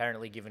Hirsch was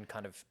apparently given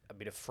kind of a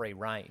bit of free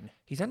reign.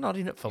 He's not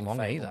in it for long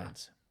either.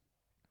 Fablemans.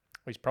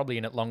 Well, he's probably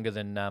in it longer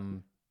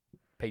than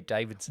Pete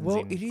Davidson's Well,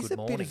 in it is Good a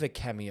Morning. bit of a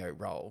cameo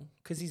role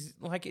because he's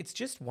like, it's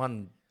just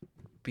one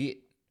bit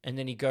and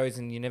then he goes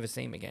and you never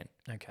see him again.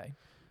 Okay.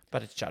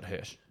 But it's Judd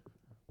Hirsch.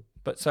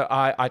 But so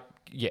I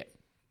yeah,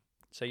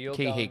 So you're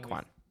Ki going Hee with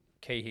Kwan.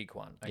 Ki Hee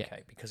Kwan. Yeah.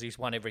 Okay, because he's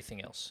won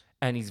everything else.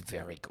 And he's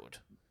very good.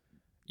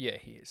 Yeah,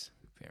 he is.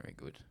 Very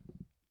good.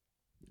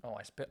 Oh,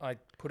 I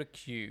put a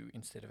Q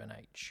instead of an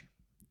H.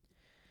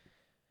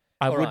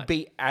 I All would right.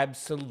 be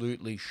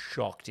absolutely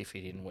shocked if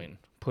he didn't win.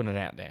 Put it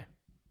out there.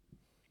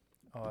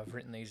 Oh, I've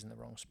written these in the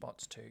wrong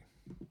spots too.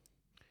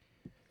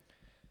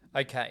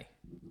 Okay.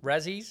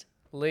 Razzies,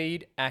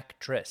 lead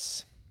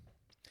actress.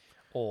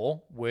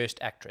 Or worst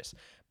actress.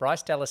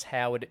 Bryce Dallas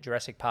Howard,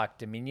 Jurassic Park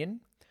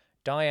Dominion.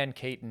 Diane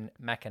Keaton,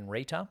 Mac and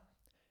Rita.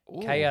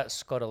 Kaya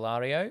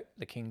Scodelario,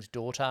 The King's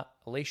Daughter.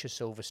 Alicia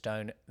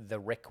Silverstone, The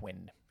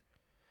Requiem.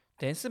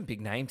 There's some big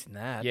names in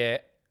that. Yeah,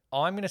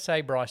 I'm going to say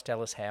Bryce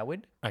Dallas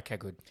Howard Okay,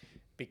 good.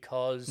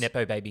 because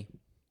Nepo baby.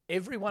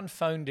 everyone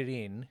phoned it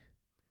in,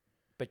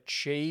 but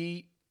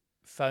she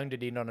phoned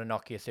it in on a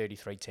Nokia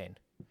 3310.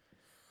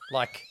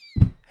 Like,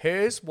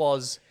 hers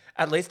was...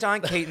 At least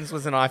Diane Keaton's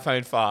was an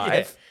iPhone 5.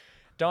 Yeah.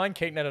 Diane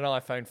Keaton had an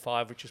iPhone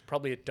 5, which is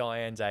probably at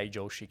Diane's age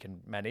all she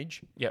can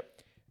manage. Yep.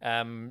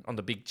 Um, On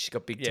the big, she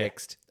got big yeah.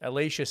 text.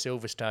 Alicia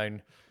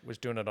Silverstone was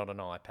doing it on an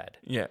iPad.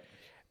 Yeah.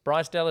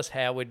 Bryce Dallas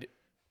Howard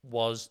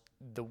was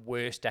the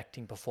worst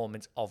acting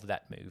performance of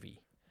that movie.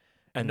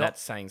 And Not-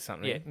 that's saying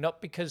something. Yeah,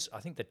 not because I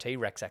think the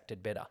T-Rex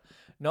acted better.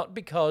 Not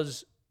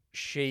because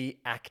she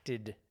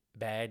acted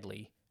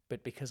badly,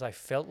 but because I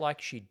felt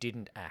like she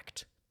didn't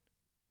act.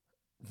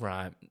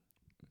 Right.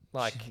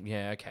 Like,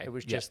 Yeah, okay. it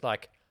was Yeah. just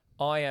like,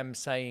 I am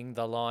saying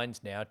the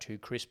lines now to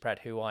Chris Pratt,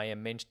 who I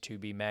am meant to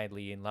be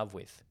madly in love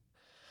with.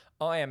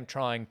 I am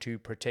trying to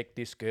protect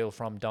this girl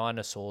from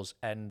dinosaurs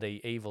and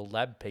the evil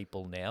lab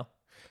people now.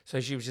 So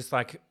she was just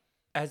like,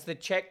 as the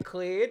check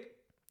cleared,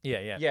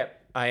 Yeah.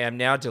 yep, I am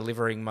now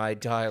delivering my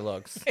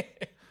dialogues.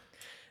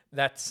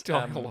 That's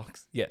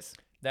Yes.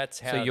 that's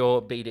how So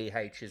your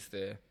BDH is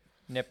the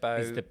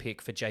Nepo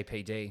pick for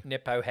JPD.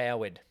 Nepo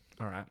Howard.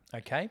 All right.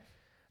 Okay.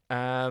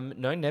 No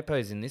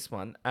Nepos in this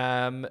one.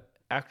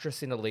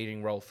 Actress in a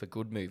leading role for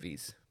good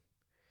movies.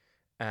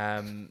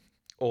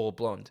 Or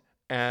blonde.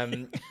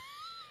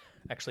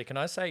 Actually, can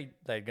I say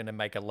they're going to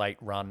make a late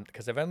run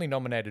because they've only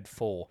nominated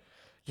 4.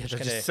 Yeah, Just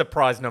just gonna-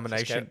 surprise Just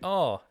nomination. go,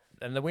 oh,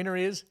 and the winner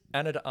is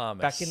Anna de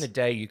Armas. Back in the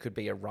day, you could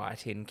be a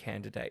write-in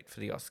candidate for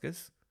the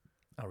Oscars.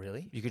 Oh,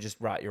 really? You could just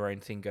write your own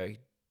thing. Go,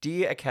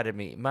 Dear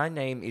Academy, my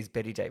name is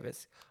Betty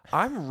Davis.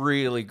 I'm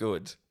really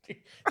good.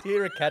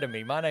 Dear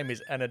Academy, my name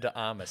is Anna de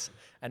Armas,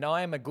 and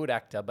I am a good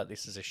actor, but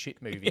this is a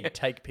shit movie.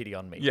 Take pity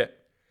on me.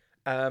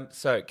 Yeah.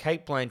 So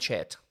Kate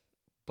Blanchett,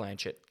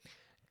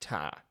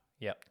 Tar.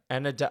 Yep.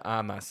 Anna de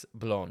Armas,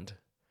 blonde.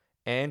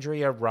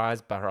 Andrea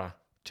Riseborough,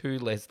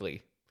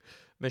 Leslie.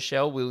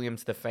 Michelle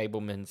Williams, The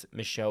Fablemans.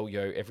 Michelle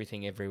Yeoh,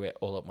 Everything Everywhere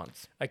All at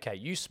Once. Okay,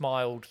 you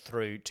smiled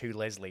through to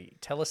Leslie.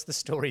 Tell us the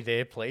story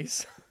there,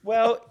 please.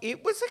 Well,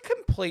 it was a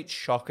complete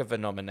shock of a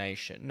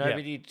nomination.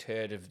 Nobody had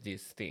heard of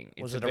this thing.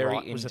 It's Was it a very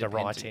write- was it a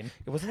independent- write-in?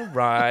 It wasn't a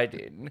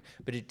write-in,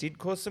 but it did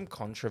cause some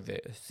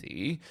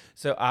controversy.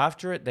 So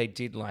after it, they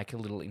did like a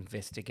little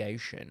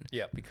investigation.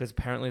 Yep. Because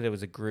apparently there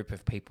was a group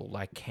of people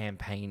like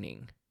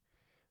campaigning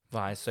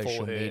via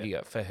social her.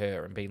 media for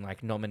her and being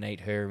like,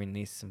 nominate her in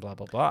this and blah,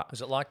 blah, blah.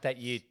 Was it like that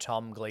year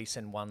Tom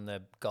Gleeson won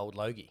the Gold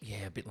Logie?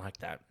 Yeah, a bit like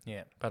that.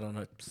 Yeah. But on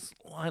a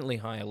slightly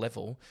higher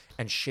level,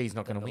 and she's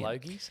not going to The win.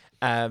 Logies?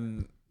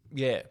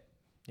 Yeah.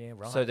 Yeah,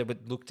 right. So they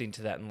would looked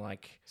into that and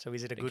like So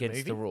is it a good against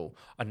movie? the rule.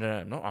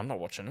 No, I'm not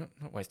watching it.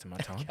 Not wasting my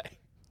time. Okay.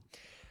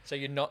 So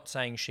you're not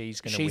saying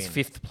she's going to She's win?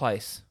 fifth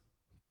place.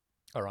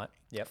 All right.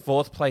 Yep.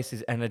 Fourth place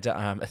is Anna de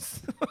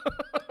Armas.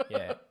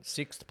 Yeah.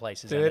 Sixth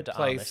place is Anna Third de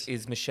place Armas.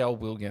 is Michelle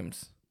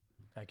Williams.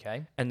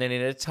 Okay. And then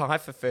in a tie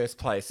for first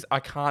place, I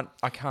can't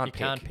You pick.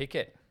 can't pick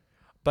it.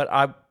 But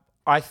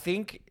I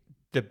think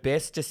the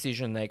best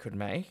decision they could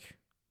make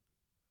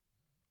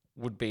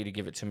would be to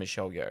give it to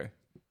Michelle Yeoh.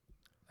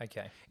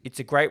 Okay. It's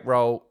a great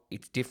role.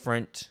 It's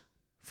different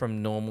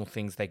from normal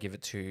things they give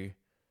it to.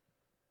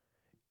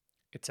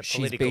 It's a She's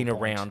political been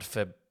point. around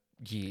for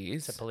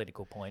years. It's a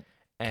political point.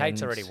 and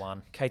Kate's already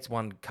won. Kate's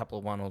won a couple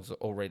of ones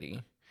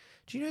already.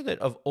 Do you know that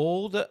of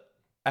all the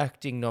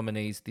acting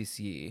nominees this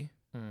year,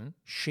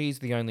 she's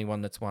the only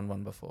one that's won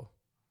one before?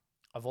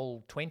 Of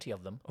all 20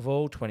 of them. Of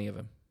all 20 of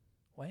them.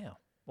 Wow.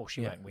 Well,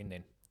 she Yeah. won't win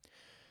then.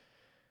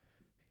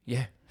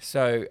 Yeah.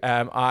 So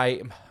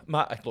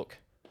look,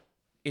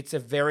 it's a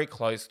very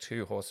close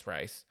 2-horse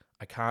race.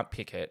 I can't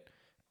pick it,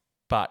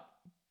 but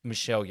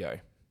Michelle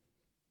Yeoh.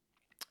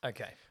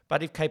 Okay.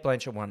 But if Kate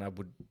Blanchett won, I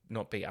would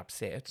not be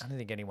upset. I don't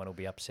think anyone will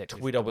be upset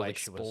with Twitter the will way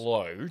she was.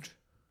 explode.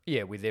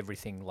 Yeah, with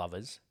everything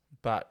lovers.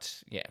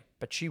 But yeah,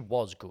 But she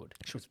was good.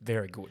 she was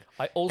very good.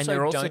 I And also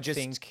they're also don't just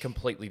think...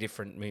 completely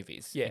different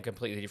movies. Yeah. And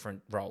completely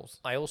different roles.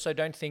 I also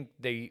don't think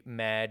the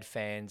mad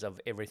fans of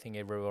Everything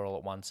Everywhere All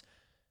at Once,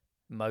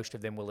 most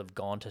of them will have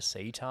gone to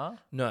see Tar,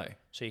 No.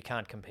 so you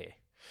can't compare.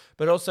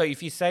 But also,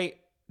 if you say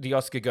the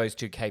Oscar goes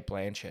to Kate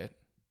Blanchett,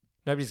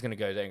 nobody's going to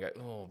go there and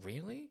go, oh,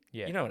 really?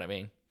 Yeah. You know what I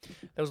mean?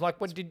 There was like,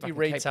 what did you fucking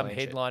read Kate some Blanchett.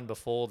 headline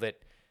before that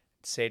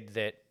said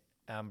that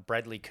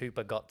Bradley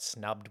Cooper got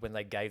snubbed when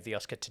they gave the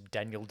Oscar to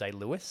Daniel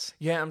Day-Lewis?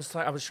 Yeah, I'm just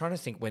like, I was trying to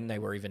think when they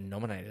were even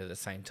nominated at the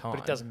same time. But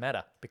it doesn't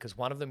matter because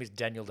one of them is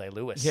Daniel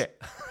Day-Lewis. Yeah.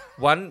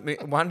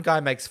 one guy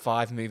makes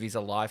 5 movies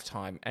a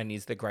lifetime and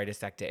is the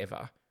greatest actor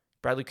ever.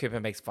 Bradley Cooper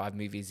makes 5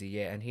 movies a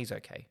year and he's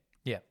okay.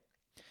 Yeah.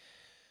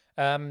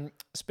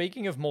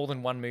 Speaking of more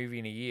than one movie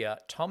in a year,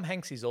 Tom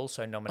Hanks is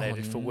also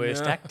nominated for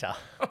Worst Actor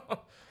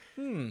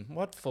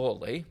What for,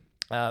 Lee?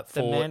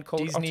 for Man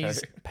Called Disney's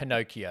Otto.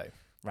 Pinocchio.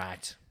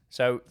 Right.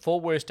 So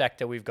for Worst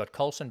Actor, we've got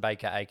Colson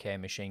Baker, aka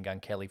Machine Gun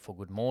Kelly, for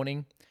Good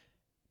Morning.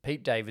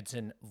 Pete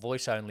Davidson,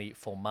 voice only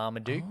for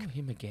Marmaduke. Oh,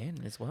 him again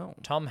as well.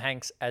 Tom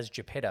Hanks as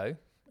Geppetto.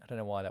 I don't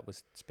know why that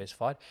was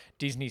specified.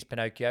 Disney's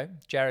Pinocchio.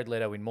 Jared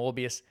Leto in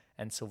Morbius.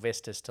 And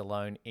Sylvester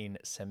Stallone in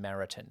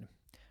Samaritan.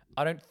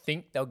 I don't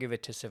think they'll give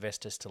it to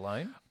Sylvester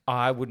Stallone.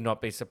 I would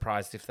not be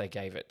surprised if they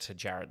gave it to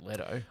Jared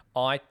Leto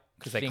I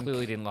because they think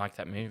clearly didn't like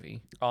that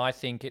movie. I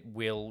think it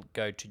will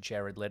go to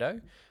Jared Leto,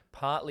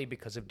 partly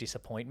because of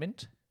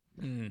disappointment,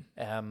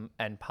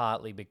 and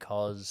partly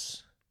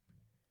because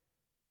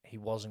he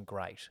wasn't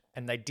great.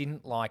 And they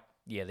didn't like,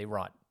 yeah, they're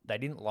right. They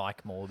didn't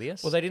like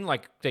Morbius. Well,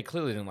 they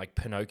clearly didn't like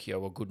Pinocchio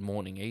or Good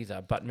Morning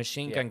either, but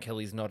Machine Gun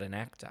Kelly's not an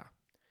actor.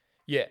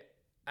 Yeah.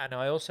 And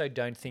I also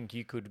don't think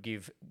you could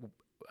give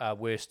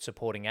worst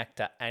supporting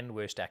actor and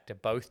worst actor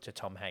both to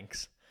Tom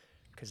Hanks,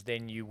 because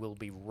then you will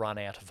be run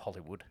out of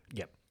Hollywood.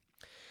 Yep.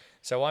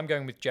 So I'm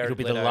going with Jared It'll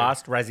be Leto the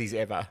last Razzies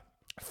ever.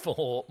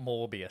 for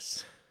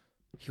Morbius.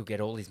 He'll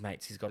get all his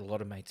mates. He's got a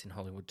lot of mates in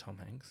Hollywood, Tom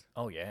Hanks.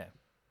 Oh, yeah.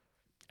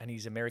 And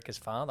he's America's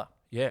father.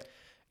 Yeah.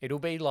 It'll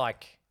be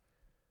like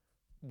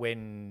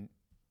when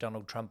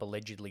Donald Trump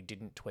allegedly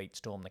didn't tweet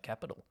storm the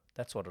Capitol.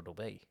 That's what it'll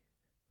be.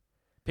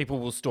 People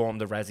will storm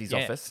the Razzies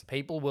office.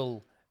 People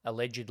will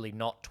allegedly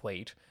not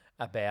tweet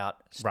about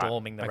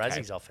storming the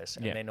Razzies office.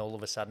 And then all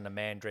of a sudden a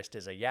man dressed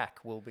as a yak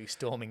will be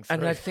storming through.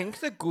 And I think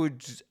the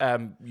good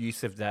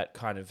use of that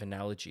kind of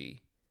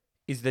analogy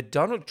is that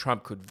Donald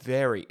Trump could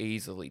very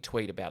easily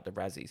tweet about the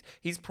Razzies.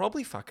 He's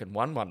probably fucking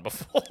won one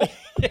before.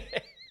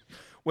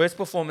 Worst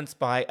performance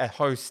by a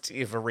host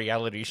of a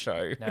reality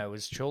show. No, it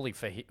was surely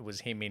it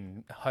was him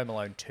in Home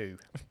Alone 2.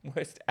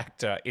 Worst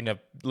actor in a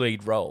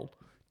lead role.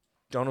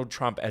 Donald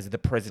Trump as the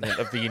president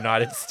of the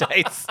United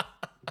States.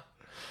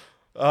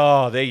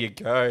 Oh, there you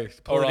go.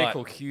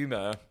 Political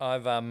humor.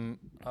 I'm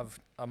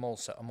all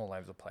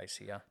over the place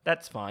here.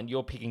 That's fine.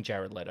 You're picking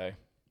Jared Leto.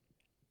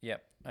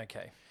 Yep.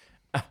 Okay.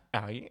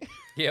 Are you?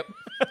 Yep.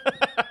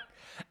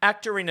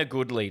 Actor in a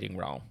good leading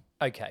role.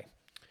 Okay.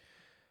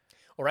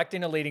 Or act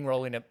in a leading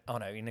role in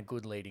a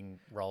good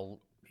leading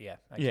role. Yeah.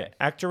 Okay. Yeah,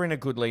 actor in a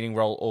good leading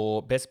role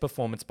or best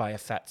performance by a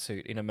fat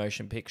suit in a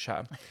motion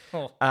picture.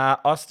 Oh.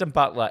 Austin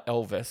Butler,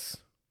 Elvis.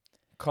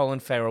 Colin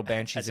Farrell,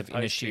 Banshees of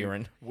opposed to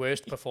Inisherin.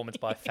 Worst performance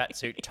by a fat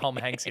suit, Tom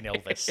Hanks in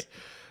Elvis.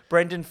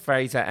 Brendan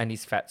Fraser and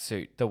his fat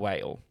suit, The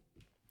Whale.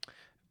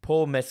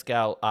 Paul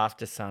Mescal,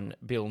 After Sun,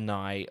 Bill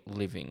Nye,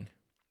 Living.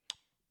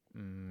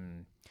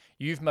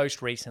 You've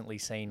most recently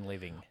seen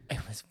Living.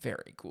 It was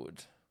very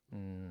good.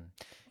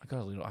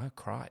 I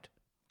cried.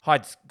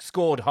 I'd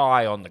scored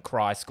high on the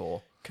cry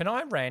score. Can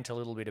I rant a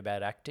little bit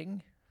about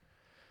acting?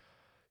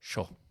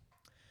 Sure.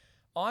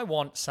 I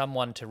want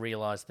someone to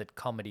realise that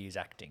comedy is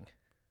acting.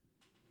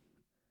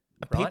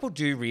 Right? People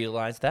do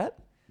realise that.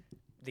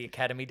 The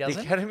Academy doesn't.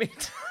 The Academy.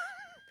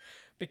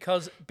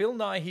 Because Bill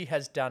Nighy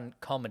has done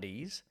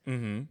comedies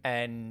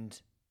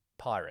and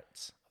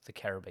Pirates of the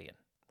Caribbean,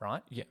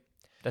 right? Yeah.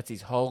 That's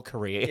his whole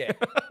career. Yeah.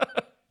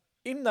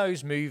 In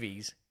those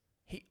movies,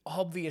 he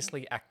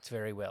obviously acts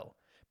very well.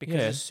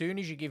 Because as soon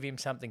as you give him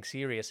something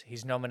serious,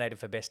 he's nominated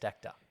for Best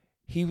Actor.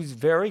 He was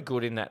very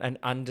good in that and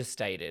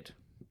understated.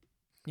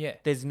 Yeah.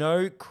 There's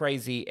no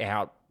crazy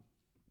out,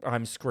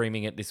 I'm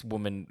screaming at this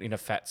woman in a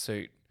fat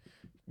suit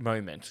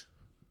moment.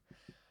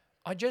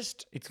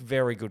 It's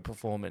very good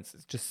performance.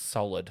 It's just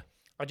solid.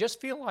 I just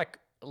feel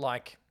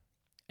like,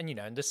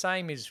 and the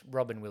same is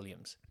Robin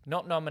Williams.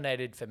 Not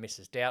nominated for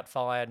Mrs.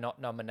 Doubtfire, not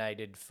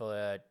nominated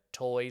for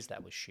Toys.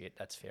 That was shit.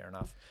 That's fair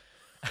enough.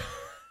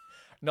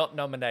 Not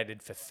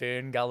nominated for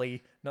Fern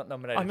Gully. Not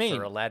nominated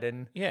for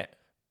Aladdin. Yeah.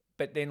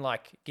 But then,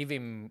 give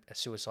him a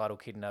suicidal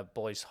kid in a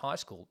boys' high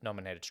school,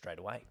 nominated straight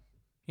away.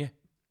 Yeah.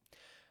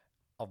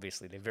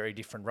 Obviously, they're very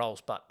different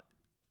roles, but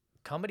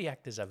comedy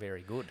actors are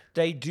very good.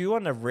 They do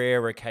on a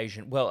rare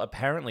occasion. Well,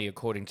 apparently,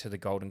 according to the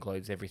Golden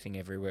Globes, Everything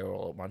Everywhere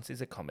All at Once is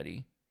a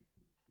comedy.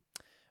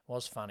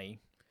 Was funny.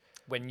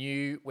 When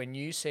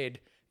you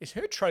said, is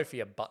her trophy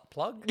a butt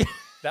plug?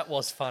 That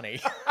was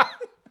funny.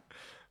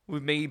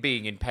 With me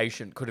being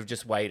impatient, could have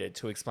just waited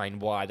to explain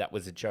why that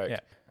was a joke.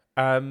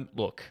 Yeah.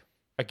 Look,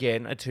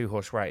 again, a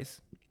 2-horse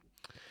race.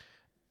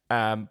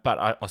 But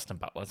Austin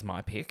Butler's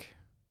my pick.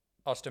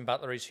 Austin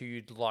Butler is who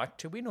you'd like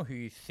to win or who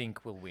you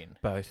think will win?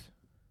 Both.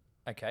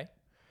 Okay.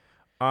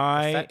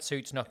 The fat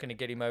suit's not going to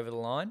get him over the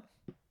line?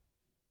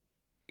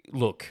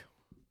 Look,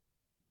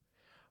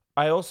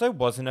 I also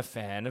wasn't a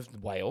fan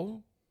of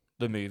Whale,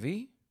 the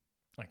movie.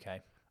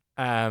 Okay.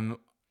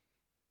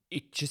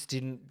 It just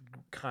didn't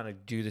kind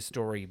of do the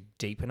story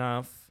deep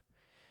enough.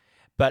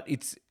 But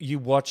you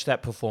watch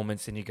that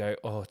performance and you go,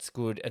 oh, it's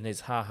good. And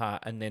there's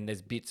and then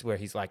there's bits where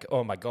he's like,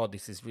 oh my God,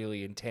 this is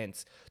really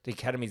intense. The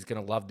Academy's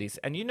going to love this.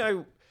 And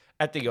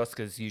at the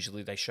Oscars,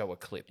 usually they show a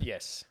clip.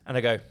 Yes. And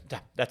I go,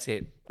 that's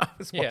it.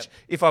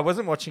 If I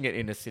wasn't watching it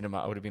in a cinema,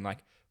 I would have been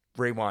like,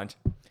 rewind.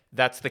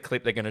 That's the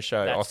clip they're going to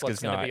show That's Oscars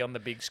what's going night. to be on the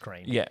big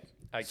screen. Yeah.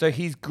 Okay. So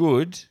he's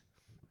good.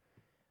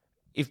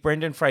 If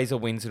Brendan Fraser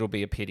wins, it'll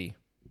be a pity.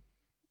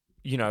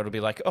 It'll be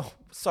like, oh,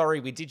 sorry,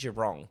 we did you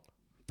wrong.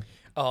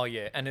 Oh,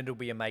 yeah. And it'll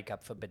be a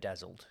makeup for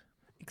Bedazzled.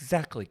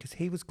 Exactly, because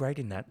he was great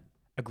in that.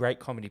 A great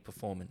comedy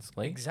performance,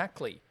 Lee.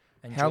 Exactly.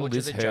 And How George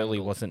Liz of the Hurley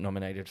Jungle. wasn't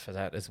nominated for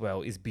that as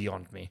well is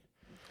beyond me.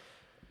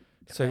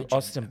 So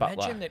Austin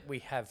Butler. Imagine that we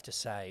have to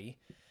say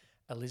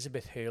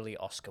Elizabeth Hurley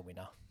Oscar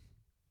winner.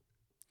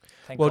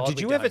 Thank Well, God did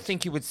we you ever don't.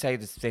 think you would say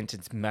the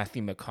sentence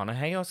Matthew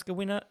McConaughey Oscar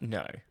winner?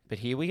 No. But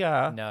here we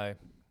are. No.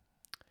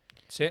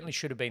 Certainly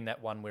should have been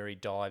that one where he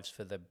dives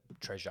for the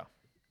treasure.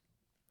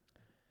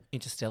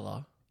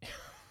 Interstellar.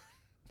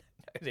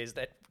 There's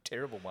that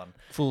terrible one.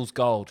 Fool's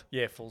Gold.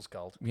 Yeah, Fool's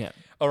Gold. Yeah.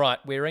 All right,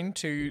 we're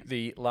into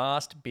the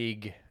last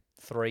big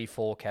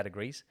 3-4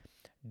 categories.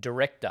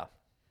 Director.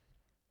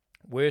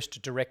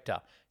 Worst director.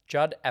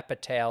 Judd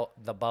Apatow,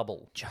 The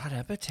Bubble. Judd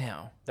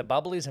Apatow. The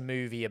Bubble is a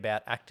movie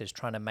about actors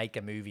trying to make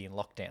a movie in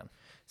lockdown.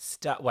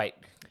 Wait,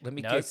 let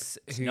me Nope, guess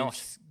it's who not.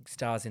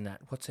 stars in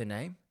that. What's her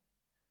name?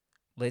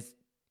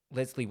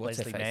 Leslie, what's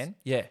Leslie her face? Mann?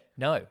 Yeah.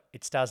 No,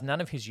 it stars none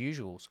of his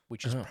usuals,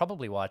 which is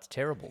probably why it's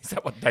terrible. Is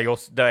that what they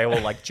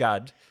all like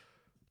Judd?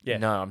 Yeah.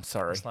 No, I'm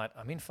sorry. It's like,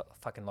 I'm in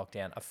fucking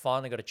lockdown. I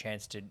finally got a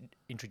chance to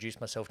introduce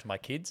myself to my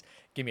kids.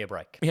 Give me a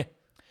break. Yeah.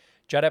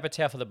 Judd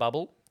Apatow for The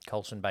Bubble,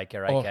 Colson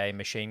Baker, aka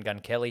Machine Gun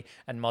Kelly,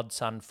 and Mod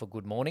Sun for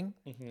Good Morning,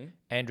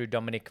 Andrew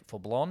Dominic for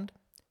Blonde,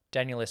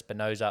 Daniel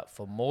Espinosa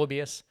for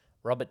Morbius,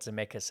 Robert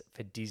Zemeckis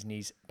for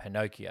Disney's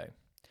Pinocchio.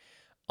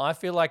 I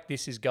feel like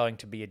this is going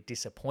to be a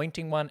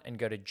disappointing one and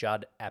go to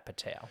Judd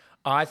Apatow.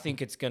 I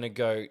think it's going to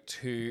go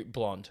to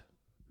Blonde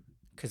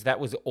because that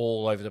was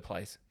all over the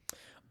place.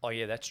 Oh,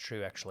 yeah, that's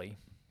true, actually.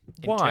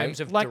 In Why? terms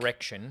of Like-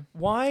 direction,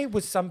 Why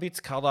was some bits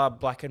color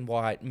black and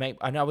white?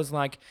 And I was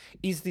like,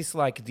 is this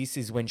like this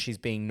is when she's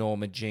being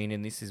Norma Jean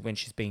and this is when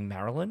she's being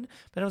Marilyn?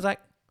 But I was like,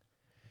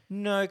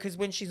 no, because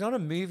when she's on a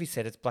movie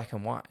set, it's black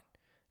and white.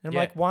 And I'm Yeah.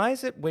 like, why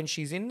is it when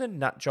she's in the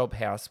nut job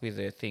house with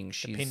her thing,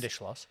 she's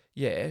Pinderschloss.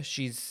 yeah,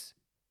 she's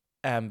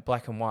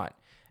black and white,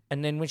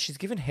 and then when she's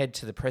given head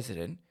to the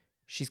president,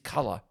 she's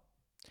color.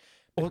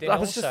 But Or then I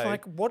was just also-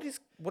 like, what is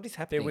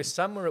happening? There was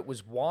some where it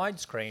was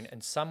widescreen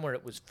and some where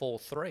it was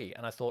 4:3.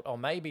 And I thought, oh,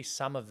 maybe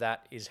some of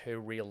that is her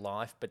real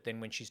life. But then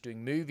when she's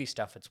doing movie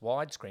stuff, it's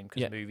widescreen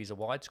because Yeah. movies are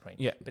widescreen.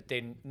 Yeah. But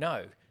then,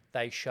 no,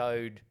 they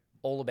showed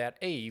All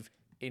About Eve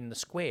in the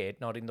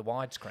squared, not in the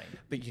widescreen,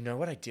 But you know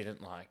what I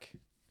didn't like?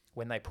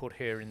 when they put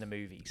her in the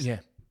movies. Yeah.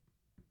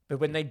 But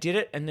when they did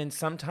it and then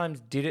sometimes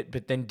did it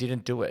but then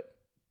didn't do it,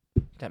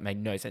 that made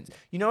no sense.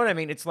 You know what I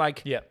mean? It's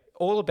like Yeah.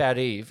 All About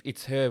Eve,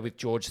 it's her with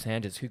George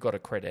Sanders, who got a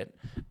credit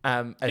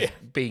as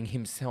being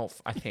himself,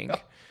 I think.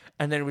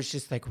 And then it was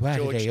just like, why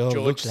do they all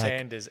George look like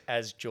Sanders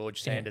as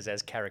George Sanders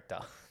as character.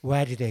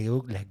 why do they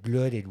look like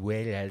bloated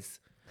whales?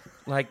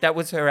 Like that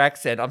was her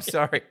accent. I'm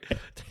sorry.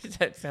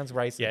 That sounds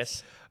racist.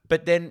 Yes.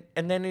 But then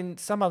in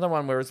some other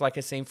one where it was like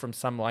a scene from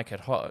Some Like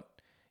It Hot,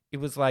 it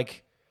was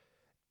like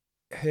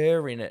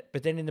her in it.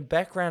 But then in the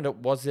background, it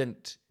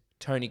wasn't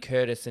Tony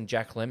Curtis and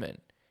Jack Lemmon.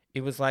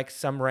 It was like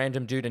some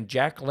random dude and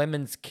Jack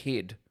Lemmon's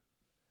kid.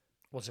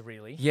 Was it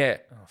really? Yeah.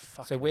 Oh,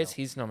 fuck. So where's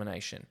his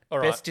nomination? All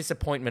right. Best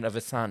disappointment of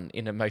a son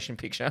in a motion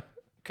picture.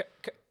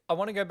 I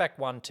want to go back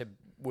one to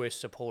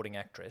worst supporting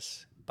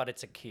actress, but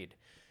it's a kid.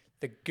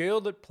 The girl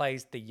that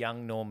plays the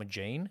young Norma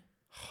Jean,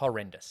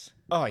 horrendous.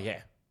 Oh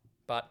yeah.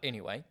 But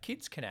anyway,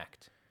 kids can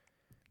act.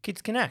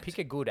 Kids can act. Pick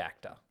a good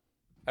actor.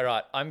 All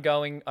right,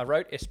 I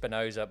wrote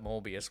Espinosa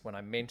Morbius when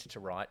I meant to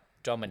write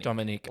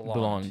Dominic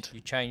Blonde.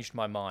 You changed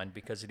my mind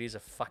because it is a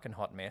fucking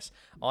hot mess.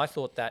 I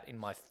thought that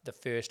in the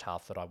first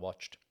half that I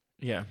watched.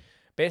 Yeah.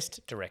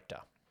 Best director.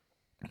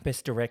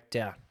 Best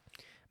director.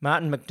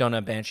 Martin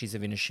McDonagh, Banshees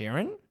of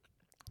Inisherin.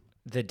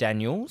 The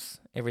Daniels,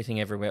 Everything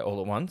Everywhere All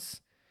at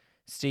Once.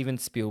 Steven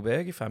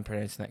Spielberg, if I'm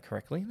pronouncing that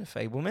correctly, The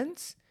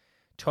Fablemans.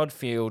 Todd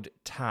Field,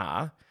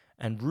 Tar.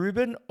 And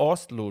Ruben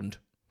Ostlund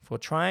for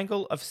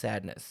Triangle of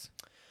Sadness.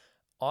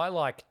 I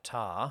like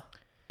Tar,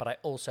 but I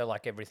also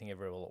like Everything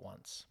Everywhere All at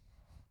Once.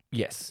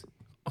 Yes.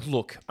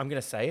 Look, I'm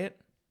going to say it.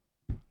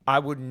 I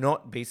would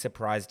not be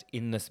surprised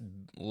in this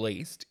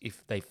least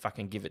if they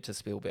fucking give it to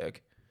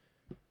Spielberg.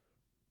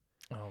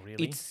 Oh,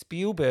 really? It's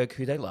Spielberg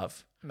who they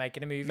love.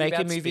 Making a movie Make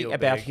about a movie Spielberg.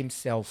 about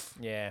himself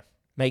Yeah.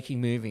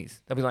 making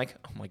movies. They'll be like,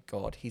 oh my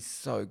God, he's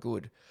so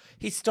good.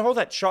 He stole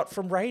that shot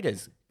from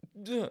Raiders.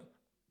 Ugh.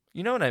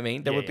 You know what I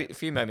mean? There were Yeah. a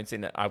few moments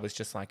in it I was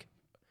just like,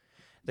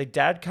 the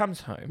dad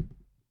comes home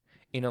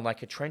in a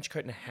trench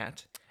coat and a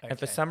hat. And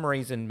for Okay. some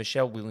reason,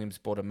 Michelle Williams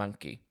bought a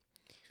monkey.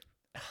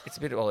 It's a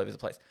bit all over the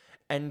place.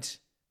 And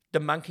the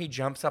monkey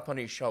jumps up on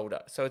his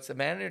shoulder. So it's a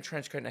man in a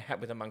trench coat and a hat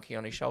with a monkey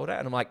on his shoulder.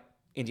 And I'm like,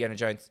 Indiana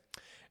Jones.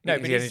 No,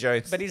 Indiana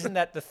Jones. but isn't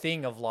that the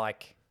thing of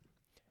like,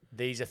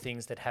 these are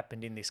things that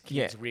happened in this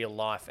kid's Yeah. real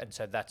life, and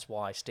so that's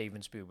why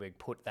Steven Spielberg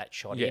put that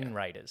shot Yeah. in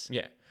Raiders.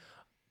 Yeah.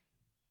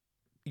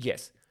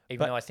 Yes. Even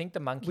But- though I think the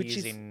monkey which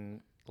is is-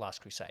 in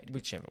Last Crusade.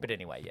 Whichever. But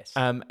anyway, yes.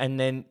 And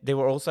then there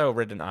were also, I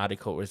read an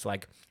article, it was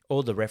like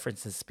all the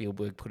references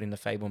Spielberg put in The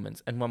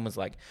Fablemans. And one was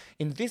like,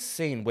 in this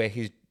scene where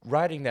he's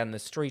riding down the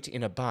street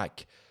in a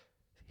bike,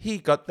 he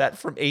got that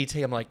from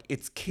E.T. I'm like,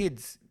 it's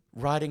kids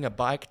riding a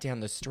bike down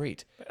the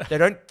street. They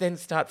don't then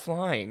start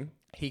flying.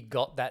 He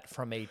got that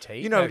from E.T.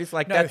 You know, it's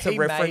like that's a he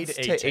reference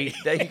made to E.T. E.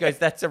 There he goes.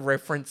 That's a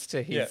reference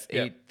to his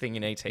Yeah, yeah. thing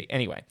in E.T.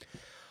 Anyway,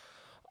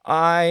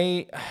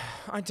 I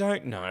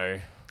don't know.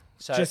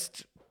 So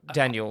Just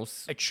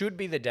Daniels. it should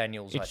be the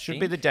Daniels. It should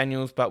be the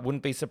Daniels, but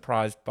wouldn't be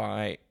surprised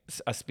by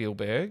a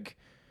Spielberg.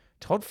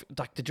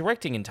 The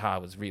directing in Tar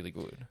was really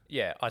good.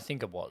 Yeah, I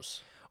think it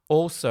was.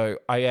 Also,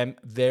 I am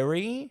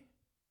very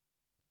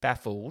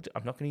baffled.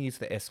 I'm not going to use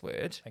the S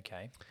word.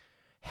 Okay.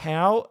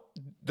 How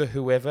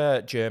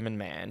whoever German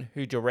man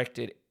who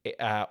directed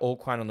All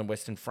Quiet on the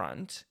Western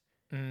Front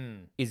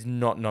is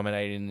not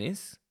nominated in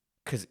this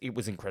because it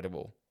was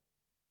incredible.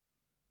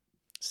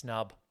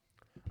 Snub.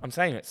 I'm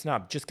saying it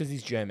snub just because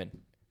he's German.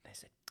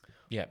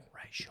 Yeah,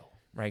 Racial.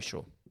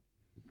 racial.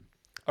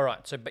 All right,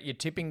 but you're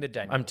tipping the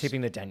Daniels. I'm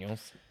tipping the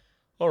Daniels.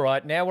 All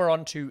right, now we're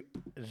on to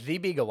the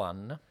bigger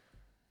one.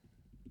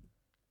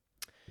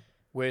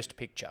 Worst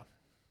picture.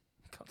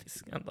 God,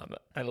 I love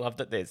it.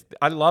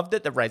 I love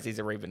that the Razzies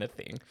are even a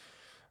thing.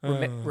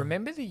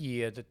 Remember the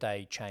year that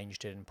they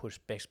changed it and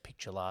pushed Best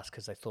Picture last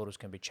because they thought it was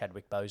going to be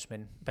Chadwick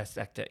Boseman? Best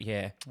actor,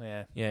 yeah.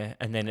 Yeah. Yeah,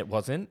 and then it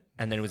wasn't.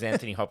 And then it was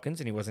Anthony Hopkins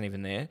and he wasn't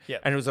even there. Yeah.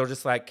 And it was all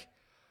just like,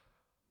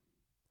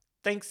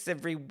 thanks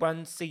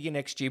everyone, see you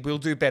next year. We'll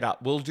do better.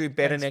 We'll do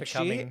better Thanks for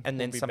next year. coming. And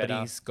We'll then be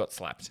somebody's got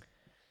slapped.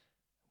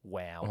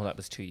 Wow. Well, that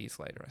was 2 years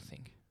later, I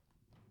think.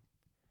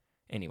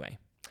 Anyway,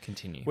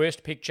 continue.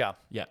 Worst picture.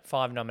 Yeah.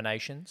 5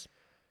 nominations.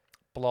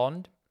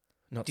 Blonde,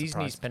 Not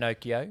Disney's surprised.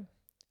 Pinocchio,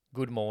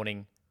 Good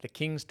Morning, The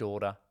King's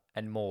Daughter,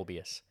 and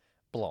Morbius.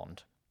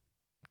 Blonde.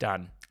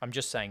 Done. I'm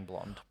just saying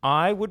Blonde.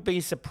 I would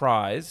be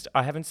surprised.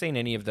 I haven't seen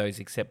any of those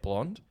except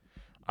Blonde.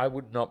 I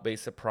would not be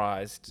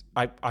surprised.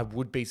 I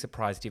would be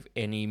surprised if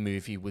any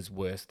movie was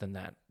worse than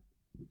that.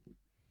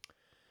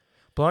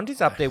 Blonde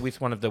is up there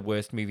with one of the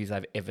worst movies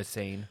I've ever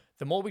seen.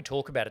 The more we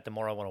talk about it, the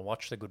more I want to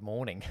watch The Good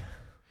Morning.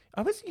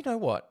 You know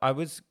what?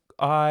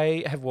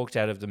 I have walked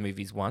out of the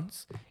movies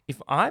once.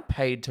 If I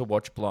paid to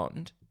watch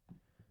Blonde,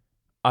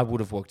 I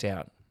would have walked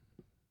out.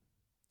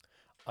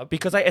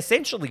 Because I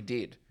essentially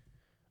did.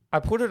 I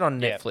put it on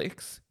Yeah.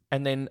 Netflix,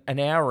 and then an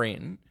hour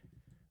in,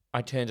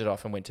 I turned it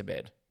off and went to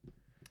bed.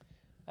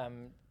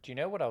 Do you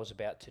know what I was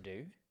about to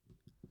do?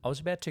 I was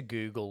about to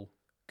Google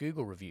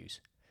reviews.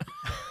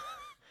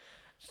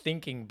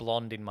 Thinking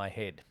Blonde in my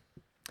head.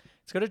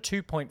 It's got a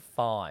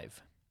 2.5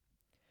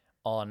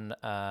 on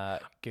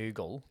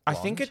Google. I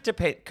think Blonde. it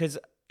depends, because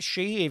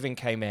she even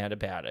came out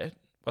about it.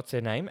 What's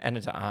her name?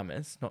 Anna de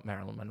Armas, not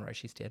Marilyn Monroe,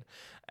 she's dead.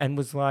 And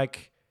was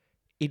like,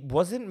 it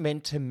wasn't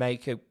meant to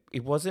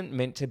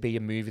be a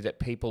movie that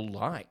people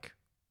like.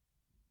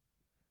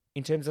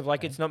 In terms of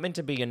it's not meant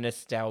to be a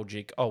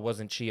nostalgic, oh,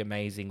 wasn't she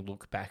amazing,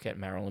 look back at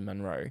Marilyn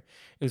Monroe.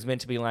 It was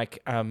meant to be like,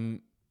 her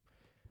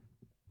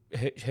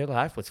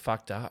life was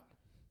fucked up.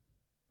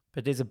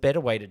 But there's a better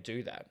way to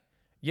do that.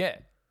 Yeah.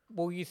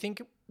 Well, you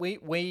think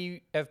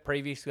we have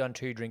previously on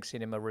Two Drink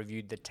Cinema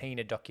reviewed the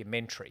Tina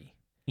documentary,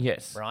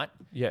 Yes. right?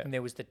 Yeah. And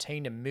there was the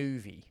Tina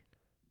movie,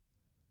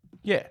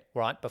 Yeah.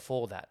 right,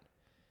 before that.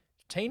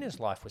 Tina's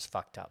life was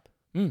fucked up.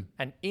 Mm.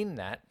 And in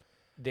that,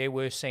 there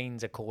were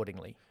scenes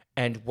accordingly.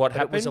 And what But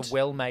happened? it was a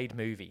well-made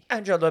movie.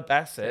 Angela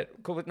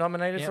Bassett got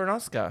nominated Yep. for an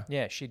Oscar.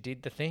 Yeah, she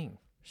did the thing.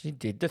 She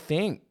did the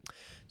thing.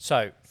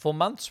 So, for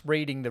months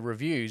reading the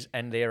reviews,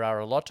 and there are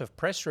a lot of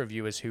press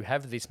reviewers who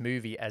have this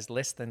movie as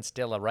less than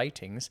stellar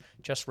ratings,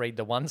 just read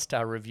the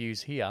 1-star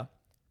reviews here.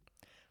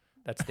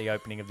 That's the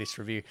opening of this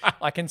review.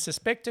 I can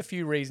suspect a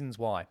few reasons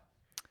why.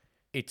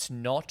 It's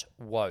not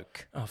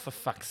woke. Oh, for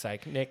fuck's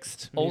sake.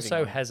 Next. Also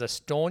Moving on. has a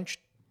staunch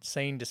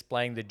scene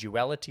displaying the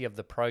duality of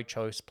the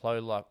pro-choice,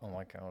 pro-life. Oh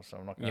my god! So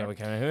I'm not going. Yeah, we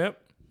can.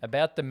 Yep.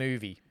 About the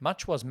movie,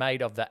 much was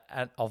made of the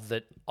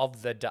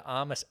de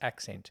Armas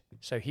accent.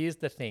 So here's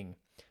the thing: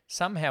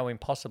 somehow,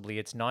 impossibly,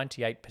 it's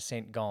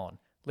 98% gone.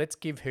 Let's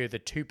give her the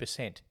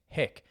 2%.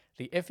 Heck,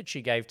 the effort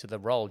she gave to the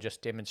role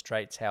just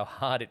demonstrates how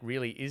hard it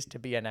really is to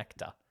be an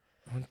actor.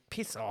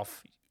 Piss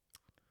off.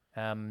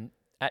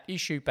 At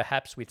issue,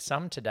 perhaps with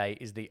some today,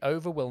 is the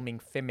overwhelming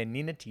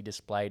femininity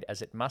displayed,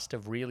 as it must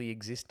have really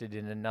existed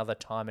in another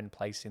time and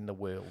place in the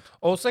world.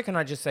 Also, can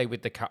I just say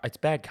with it's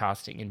bad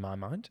casting in my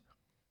mind.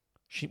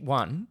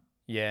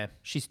 Yeah.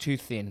 She's too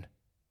thin.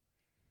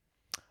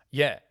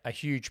 Yeah, a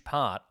huge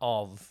part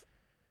of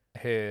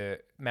her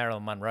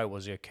Marilyn Monroe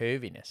was her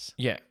curviness.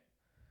 Yeah.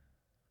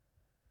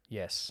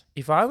 Yes.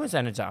 If I was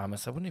Anna de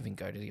Armas, I wouldn't even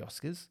go to the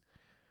Oscars.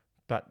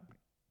 But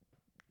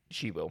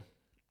she will.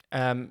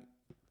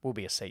 Will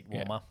be a seat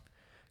warmer.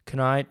 Can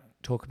I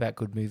talk about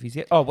good movies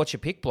yet? Oh, what's your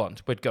pick,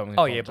 Blonde? We're going with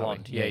Oh, Blonde, yeah, aren't we?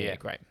 Blonde. Yeah.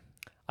 Great.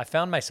 I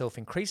found myself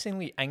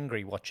increasingly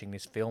angry watching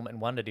this film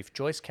and wondered if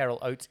Joyce Carol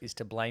Oates is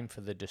to blame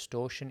for the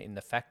distortion in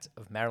the facts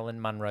of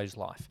Marilyn Monroe's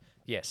life.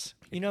 Yes.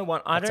 You know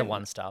what? That's a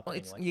 1-star. Well,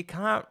 Anyway. you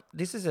can't.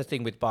 This is a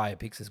thing with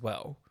biopics as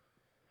well.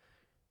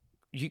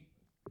 You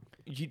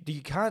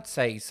can't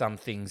say some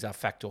things are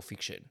fact or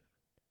fiction.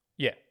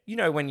 Yeah. You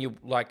know when you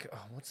like,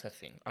 oh, what's that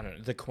thing? I don't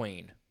know, The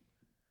Queen.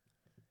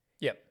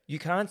 Yep. You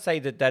can't say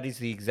that is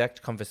the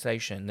exact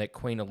conversation that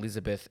Queen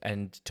Elizabeth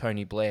and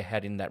Tony Blair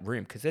had in that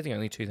room because they're the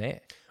only two there.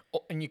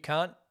 Oh, and you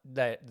can't,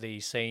 the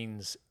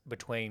scenes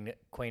between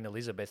Queen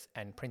Elizabeth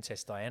and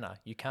Princess Diana,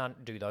 you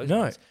can't do those No.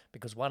 ones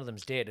because one of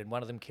them's dead and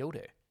one of them killed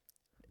her.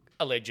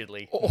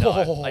 Allegedly.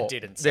 No, I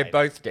didn't say They're that.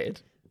 both dead.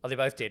 Oh, they're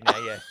both dead now,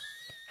 yeah.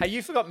 Hey,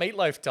 you forgot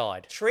Meatloaf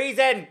died.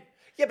 Treason!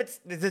 Yeah, but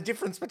there's a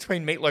difference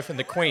between Meatloaf and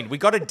the Queen. We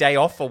got a day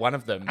off for one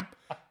of them.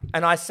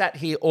 And I sat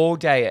here all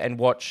day and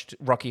watched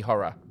Rocky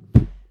Horror.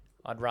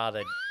 I'd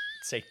rather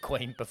see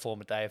Queen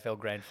perform at the AFL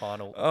Grand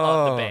Final.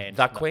 Oh, the band.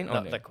 the Queen? Not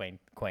Oh, no. the Queen.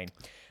 God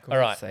All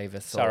right. save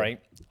us all. Sorry.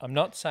 I'm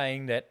not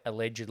saying that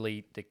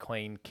allegedly the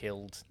Queen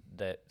killed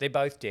They're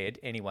both dead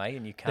anyway,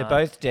 and you They're can't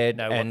both dead,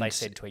 know what they and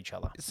said to each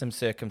other. some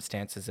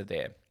circumstances are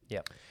there.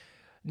 Yep.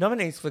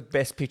 Nominees for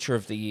Best Picture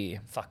of the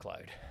Year.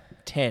 Fuckload.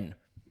 10.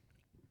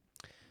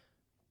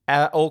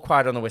 All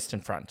Quiet on the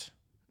Western Front.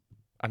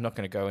 I'm not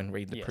going to go and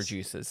read the Yes.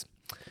 producers.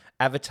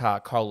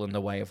 Avatar: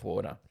 The Way of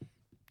Water.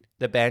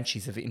 The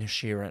Banshees of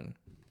Inisherin.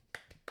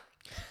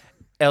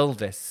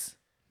 Elvis.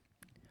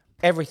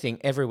 Everything,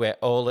 Everywhere,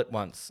 All at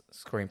Once.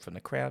 Scream from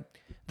the Crowd.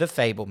 The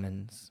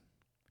Fablemans.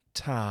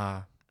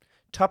 Tar.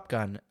 Top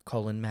Gun: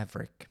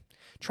 Maverick.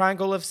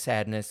 Triangle of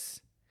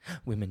Sadness.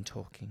 Women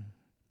Talking.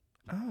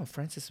 Oh,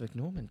 Francis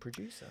McNorman,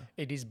 producer.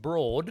 It is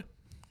broad.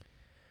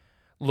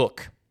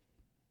 Look,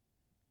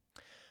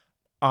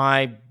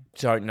 I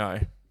don't know.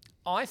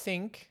 I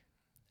think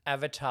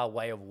Avatar: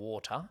 Way of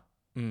Water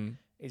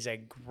is a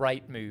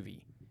great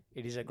movie.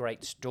 It is a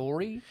great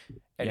story,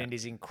 and Yeah. it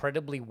is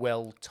incredibly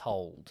well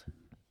told.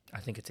 I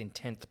think it's in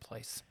 10th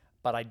place.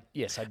 But I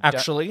don't,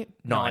 Actually,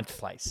 ninth 9th.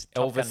 place.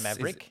 Top Gun Elvis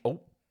Maverick.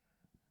 Oh.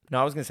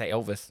 No, I was going to say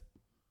Elvis.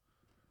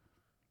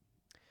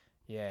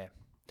 Yeah.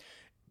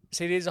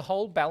 See, there's a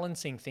whole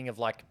balancing thing of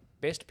like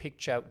best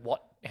picture.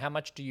 How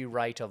much do you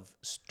rate of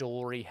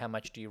story? How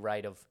much do you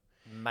rate of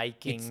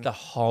making? It's the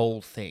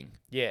whole thing.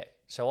 Yeah.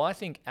 So I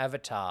think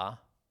Avatar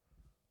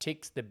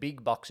ticks the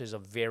big boxes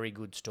of very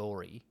good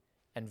story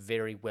and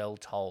very well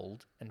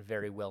told and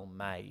very well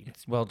made.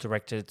 It's well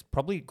directed. It's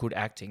probably good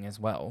acting as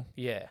well.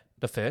 Yeah.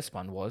 The first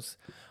one was.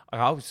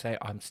 I would say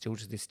I'm still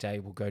to this day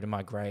will go to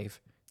my grave.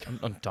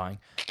 I'm dying.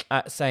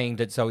 Saying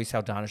that Zoe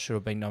Saldana should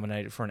have been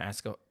nominated for an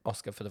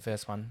Oscar for the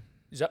first one.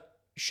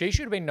 She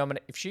should have been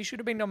nominated. If she should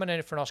have been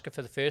nominated for an Oscar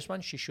for the first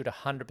one, she should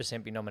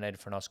 100% be nominated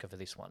for an Oscar for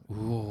this one.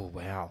 Ooh,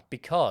 wow.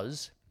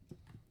 Because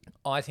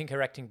I think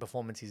her acting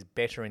performance is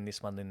better in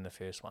this one than the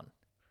first one.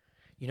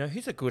 You know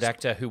who's a good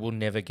actor who will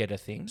never get a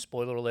thing?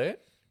 Spoiler alert,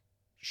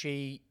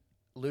 she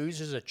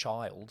loses a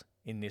child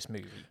in this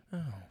movie,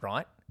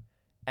 right?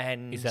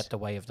 And Is that The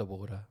Way of the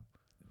Water?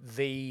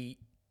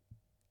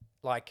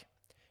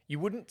 You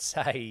wouldn't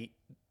say,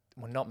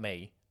 well, not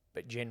me,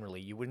 but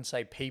generally, you wouldn't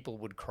say people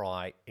would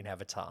cry in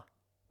Avatar,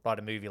 right?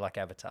 A movie like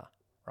Avatar,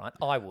 right?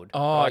 I would.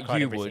 but I cried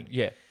you everything. would,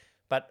 yeah.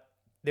 But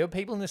there were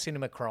people in the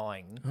cinema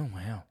crying, Oh,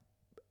 wow.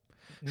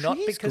 not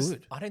She is because,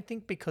 good. I don't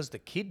think because the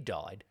kid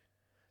died.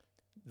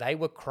 They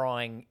were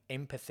crying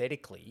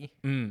empathetically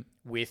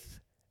with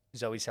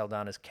Zoe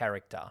Saldana's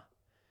character.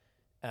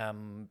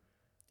 And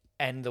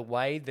the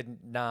way the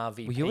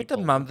Na'vi Were you at the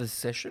mother's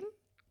session?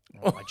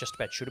 Oh, I just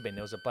about should have been.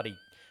 There was a bloody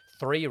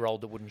 3-year-old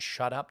that wouldn't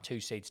shut up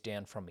 2 seats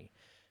down from me.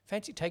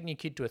 Fancy taking your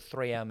kid to a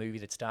 3-hour movie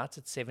that starts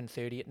at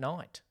 7:30 at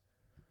night.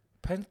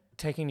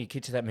 Taking your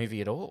kid to that movie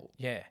at all?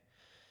 Yeah.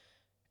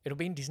 It'll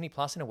be in Disney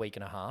Plus in a week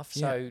and a half,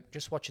 so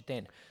just watch it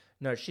then.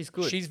 No, she's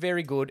good. She's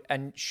very good,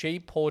 and she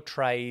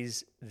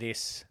portrays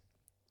this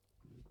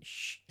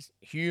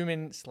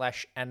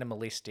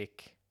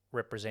human/animalistic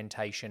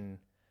representation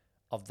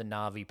of the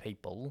Na'vi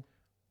people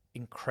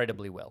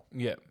incredibly well.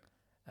 Yeah.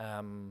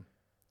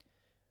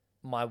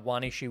 My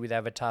one issue with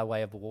Avatar: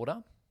 Way of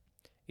Water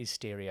is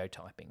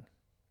stereotyping,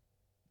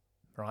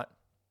 right?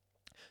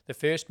 The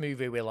first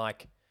movie, we're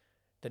like,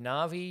 the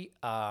Na'vi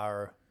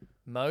are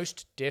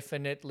most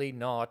definitely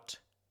not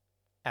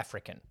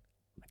African.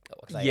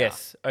 They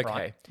Yes. are, Okay.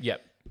 right?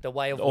 Yep. The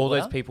Way of All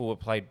Water. those people were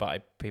played by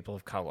people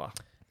of colour.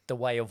 The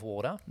Way of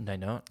Water. They're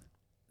not.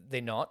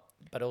 They're not,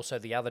 but also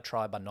the other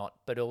tribe are not.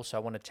 But also,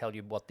 I want to tell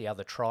you what the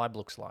other tribe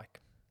looks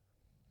like.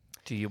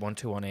 Do you want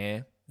to on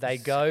air? They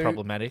This is go-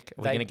 problematic.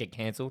 Are we they- going to get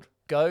cancelled?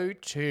 Go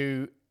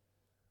to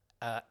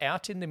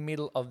out in the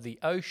middle of the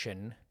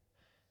ocean,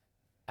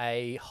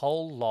 a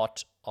whole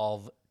lot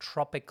of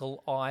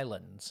tropical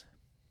islands.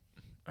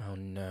 Oh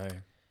no.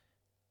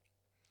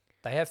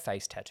 They have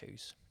face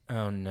tattoos.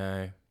 Oh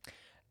no.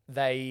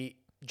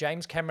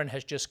 James Cameron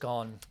has just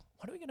gone,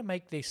 what are we going to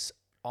make this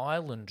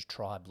island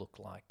tribe look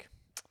like?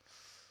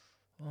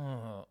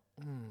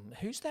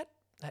 Who's that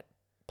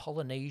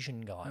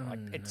Polynesian guy?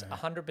 It's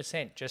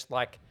 100% just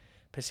like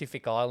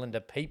Pacific Islander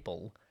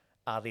people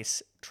are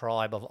this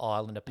tribe of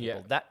islander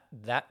people. Yeah.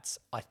 That's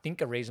I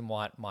think a reason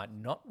why it might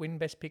not win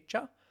Best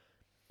Picture.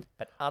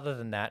 But other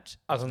than that,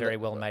 it's very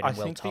well made and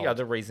well I think told. the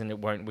other reason it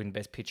won't win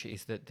Best Picture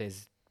is that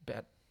there's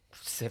about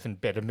 7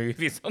 better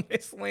movies on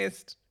this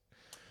list.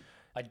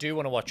 I do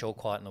want to watch All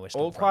Quiet on the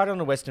Western All Front. Quiet on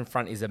the Western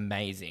Front is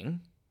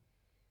amazing,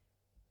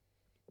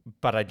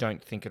 but I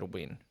don't think it'll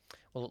win.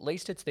 Well, at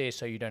least it's there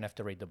so you don't have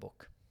to read the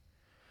book.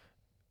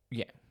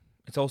 Yeah.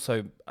 It's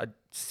also a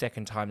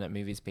second time that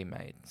movie's been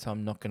made, so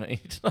I'm not going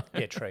to...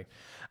 Yeah, true.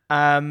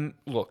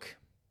 Look,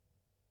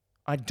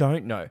 I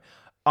don't know.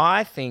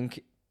 I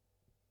think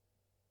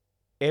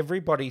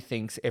everybody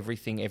thinks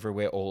Everything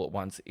Everywhere All at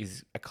Once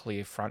is a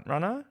clear front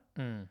runner,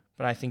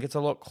 but I think it's a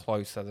lot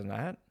closer than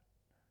that.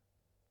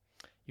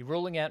 You're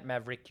ruling out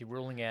Maverick. You're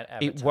ruling out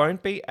Avatar. It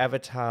won't be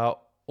Avatar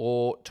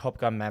or Top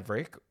Gun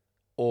Maverick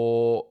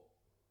or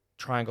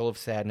Triangle of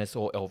Sadness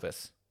or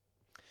Elvis.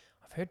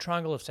 I've heard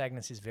Triangle of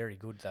Sadness is very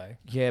good, though.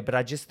 Yeah, but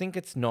I just think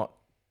it's not...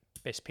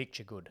 Best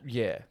Picture good.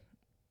 Yeah.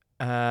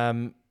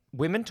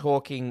 Women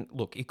Talking...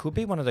 Look, it could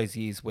be one of those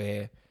years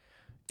where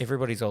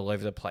everybody's all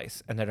over the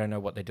place and they don't know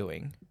what they're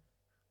doing.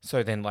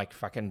 So then, like,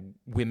 fucking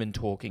Women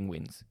Talking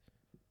wins.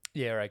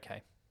 Yeah,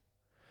 okay.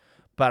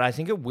 But I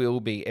think it will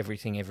be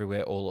Everything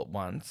Everywhere All at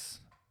Once.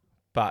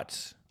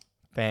 But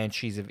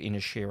Banshees of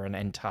Inisherin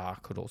and Tar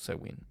could also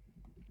win.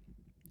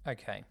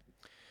 Okay.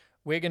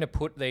 We're going to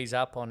put these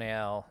up on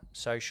our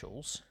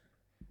socials.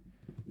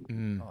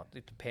 Oh,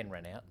 the pen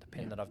ran out. The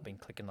pen that I've been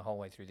clicking the whole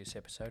way through this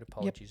episode.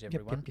 Apologies,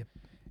 everyone.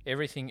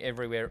 Everything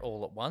Everywhere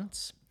All at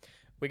Once.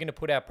 We're going to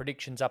put our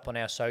predictions up on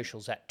our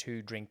socials at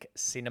 2 Drink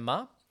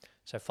Cinema.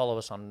 So follow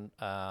us on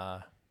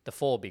the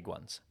 4 big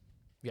ones.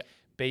 Yeah.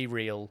 Be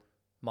Real,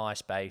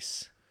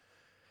 MySpace,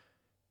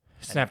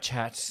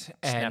 Snapchat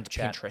and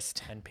Snapchat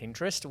Pinterest. And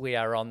Pinterest. We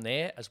are on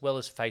there, as well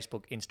as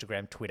Facebook,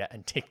 Instagram, Twitter,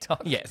 and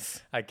TikTok.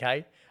 Yes.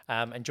 Okay.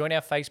 And join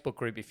our Facebook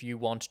group if you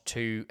want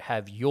to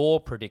have your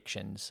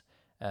predictions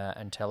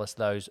and tell us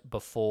those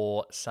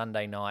before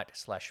Sunday night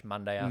 /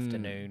 Monday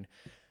afternoon.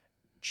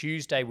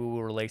 Tuesday, we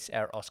will release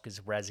our Oscars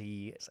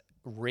Razzies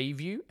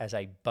review as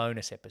a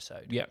bonus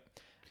episode. Yep.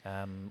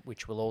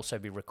 Which we'll also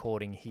be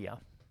recording here.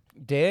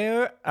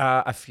 There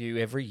are a few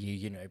every year,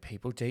 you know,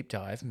 people deep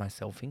dive,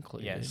 myself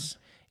included, Yes.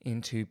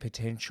 into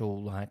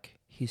potential, like,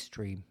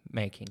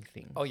 history-making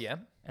things. Oh, yeah?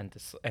 And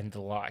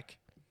the like.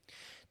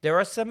 There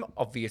are some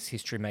obvious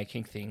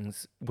history-making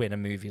things when a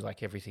movie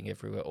like Everything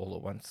Everywhere All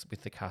at Once,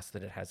 with the cast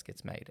that it has,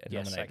 gets made and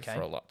Yes, nominated okay.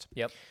 for a lot.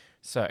 Yep.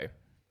 So,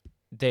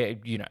 there,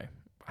 you know,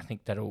 I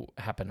think that'll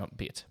happen a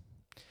bit.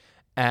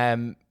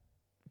 But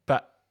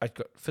I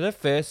got, for the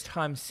first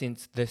time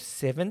since the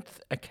 7th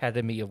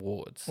Academy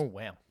Awards, Oh,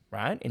 wow.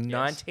 right, in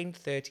Yes.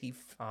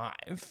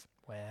 1935,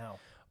 Wow.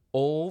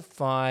 all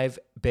 5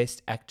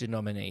 Best Actor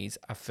nominees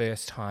are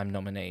first-time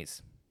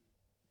nominees,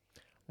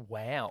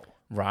 Wow.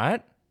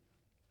 right?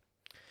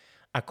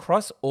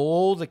 Across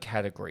all the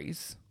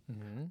categories,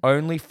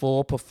 only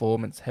 4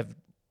 performers have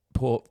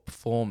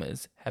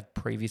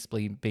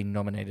previously been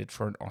nominated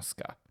for an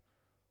Oscar.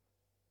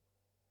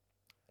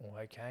 Oh,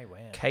 okay,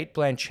 wow. Kate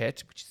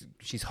Blanchett,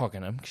 she's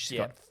hogging them. She's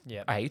got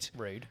yeah. 8.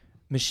 Rude.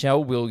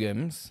 Michelle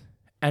Williams,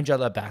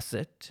 Angela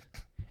Bassett,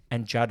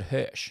 and Judd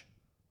Hirsch.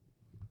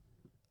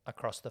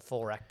 Across the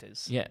 4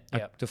 actors. Yeah,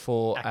 Yep. the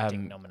 4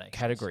 Acting nominations.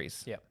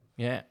 categories. Yep.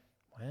 Yeah,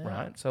 Wow.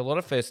 right. So a lot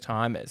of first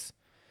timers.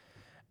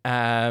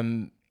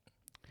 Judd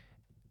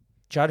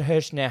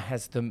Hirsch now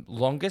has the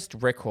longest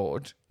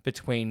record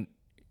between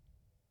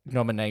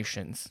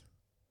nominations.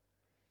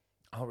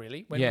 Oh,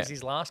 really? When Yeah. was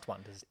his last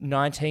one?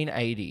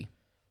 1980.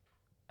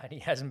 And he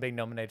hasn't been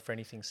nominated for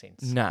anything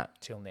since. Nah.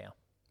 Till now.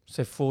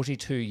 So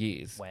 42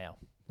 years. Wow.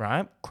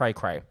 Right? Cray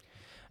cray. And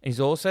he's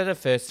also the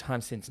first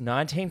time since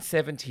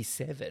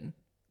 1977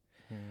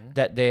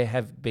 that there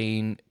have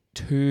been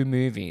 2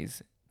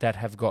 movies that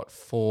have got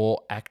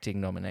 4 acting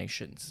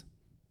nominations.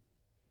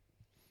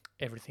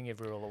 Everything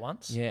Everywhere All at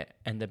Once. Yeah,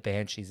 and the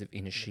Banshees of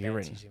The Inisherin.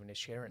 Banshees of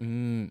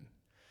Inisherin.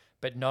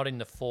 But not in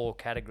the 4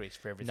 categories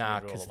for Everything Nah,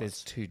 Everywhere All because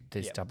at Once.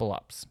 there's Yep. double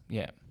ups.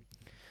 Yeah.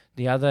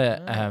 The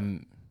other,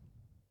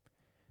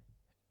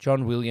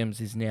 John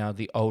Williams is now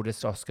the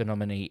oldest Oscar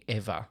nominee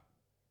ever.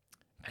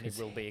 And he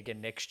will be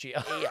again next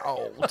year.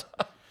 Old.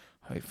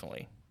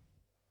 Hopefully.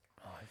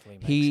 Oh, hopefully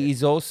makes He it.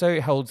 is also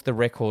holds the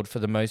record for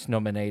the most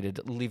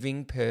nominated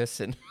living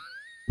person.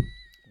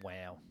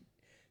 Wow.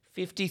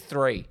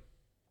 53.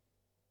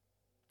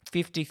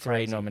 53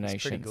 Crazy. It's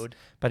nominations. pretty good.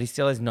 But he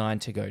still has 9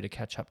 to go to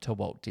catch up to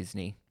Walt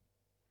Disney.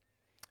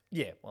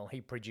 Yeah, well, he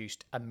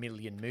produced 1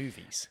 million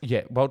movies.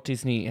 Yeah, Walt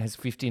Disney has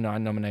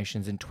 59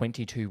 nominations and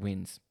 22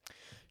 wins.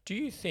 Do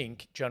you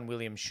think John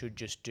Williams should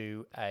just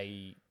do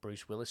a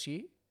Bruce Willis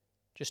year?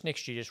 Just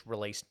next year, just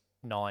release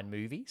 9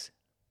 movies?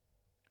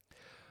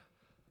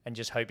 And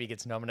just hope he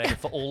gets nominated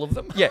for all of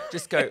them? Yeah,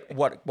 just go,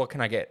 what can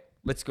I get?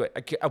 Let's go.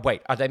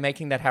 Wait, are they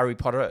making that Harry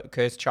Potter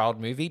Cursed Child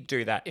movie?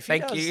 Do that.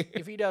 Thank you.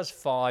 If he does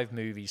 5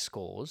 movie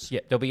scores Yeah,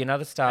 there'll be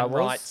another Star and Wars.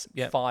 writes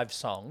Yeah. 5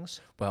 songs,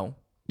 Well,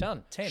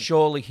 done. 10.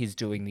 surely he's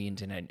doing the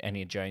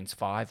Indiana Jones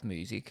 5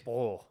 music.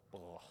 Oh.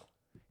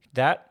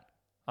 That,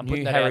 I'm new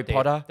putting that Harry out there.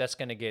 Potter, That's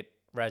going to get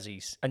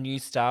Razzies. a new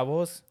Star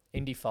Wars.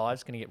 Indy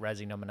 5's going to get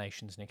Razzie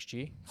nominations next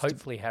year.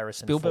 Hopefully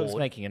Harrison Spielberg's Ford.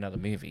 making another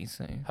movie,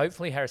 so...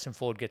 Hopefully Harrison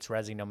Ford gets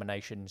Razzie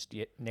nominations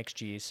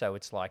next year, so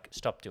it's like,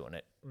 stop doing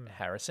it,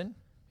 Harrison.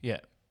 Yeah.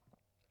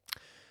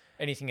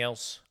 Anything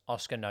else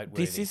Oscar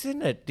noteworthy? This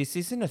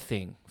isn't a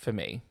thing for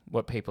me,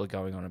 what people are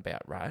going on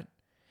about, right?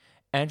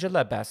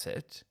 Angela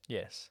Bassett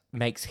Yes.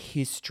 makes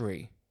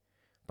history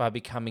by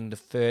becoming the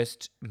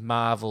first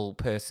Marvel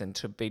person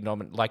to be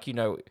nominated. Like, you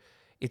know,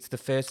 it's the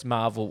first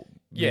Marvel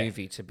Yeah.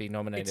 movie to be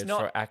nominated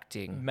not for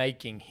acting.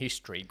 Making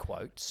history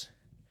quotes,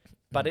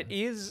 but it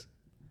is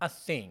a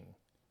thing,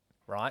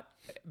 right?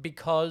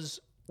 Because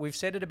we've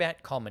said it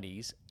about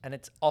comedies, and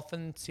it's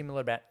often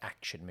similar about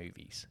action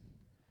movies.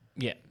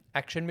 Yeah.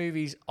 Action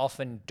movies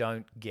often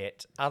don't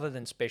get, other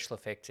than special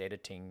effects,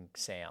 editing,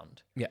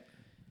 sound, Yeah.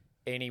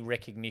 any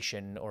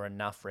recognition or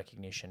enough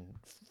recognition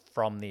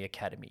from the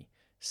Academy.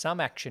 Some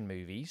action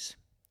movies,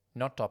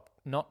 not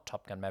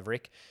Top Gun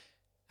Maverick,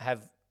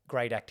 have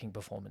great acting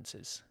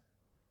performances.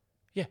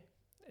 Yeah.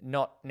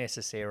 Not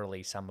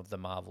necessarily some of the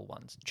Marvel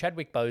ones.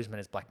 Chadwick Boseman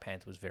as Black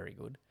Panther was very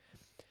good.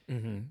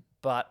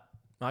 But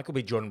Michael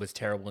B. Jordan was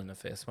terrible in the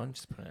first one.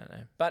 Just put it out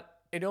there. But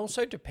it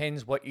also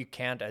depends what you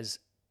count as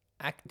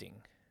acting.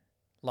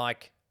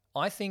 Like,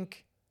 I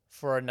think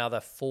for another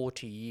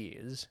 40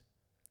 years,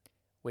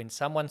 when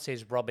someone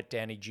says Robert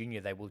Downey Jr.,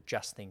 they will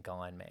just think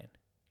Iron Man.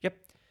 Yep.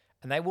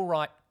 And they will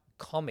write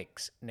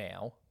comics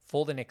now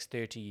for the next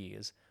 30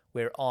 years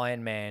where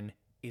Iron Man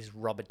is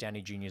Robert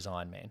Downey Jr.'s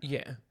Iron Man.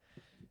 Yeah.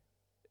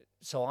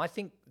 So I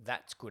think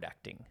that's good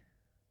acting.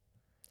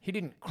 He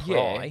didn't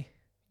cry.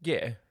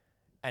 Yeah.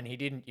 And he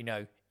didn't,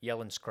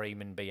 yell and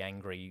scream and be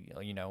angry,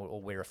 or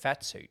wear a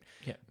fat suit.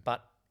 Yeah.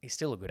 But he's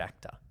still a good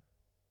actor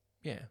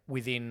Yeah.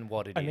 within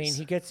what it is. I mean,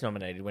 he gets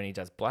nominated when he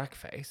does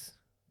blackface.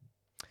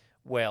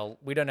 Well,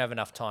 we don't have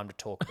enough time to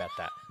talk about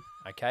that,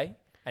 okay?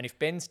 And if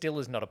Ben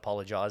Stiller's not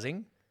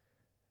apologising,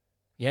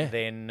 Yeah.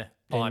 then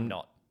I'm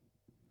not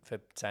for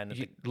saying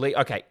that.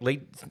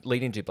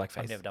 Lead into blackface.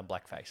 I've never done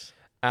blackface.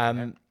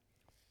 Um,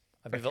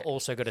 I've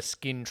also got a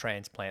skin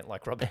transplant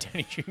like Robert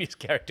Downey Jr.'s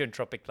character in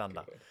Tropic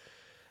Thunder.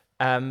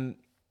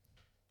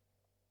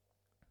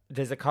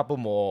 There's a couple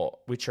more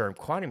which are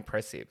quite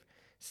impressive.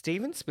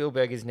 Steven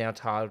Spielberg is now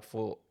tied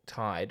for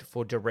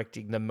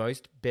directing the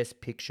most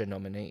Best Picture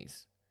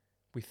nominees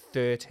with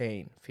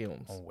 13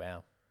 films, Oh,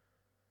 wow.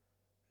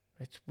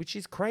 which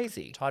is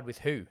crazy. Tied with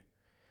who?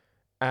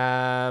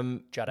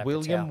 Judd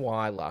William Apatow.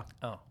 Wyler.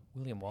 Oh,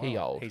 William Wyler.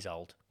 old. He's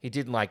old. He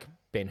did like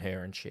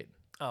Ben-Hur and shit.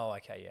 Oh,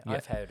 okay, yeah.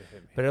 I've heard of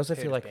him. But I also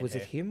Heard feel of like, was it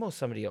Ben-Hur. him or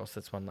somebody else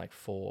that's won like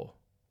 4?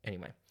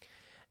 Anyway.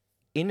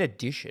 In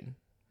addition,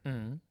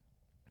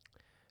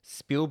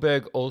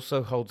 Spielberg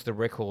also holds the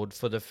record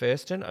for the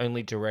first and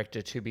only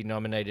director to be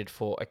nominated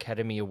for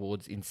Academy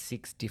Awards in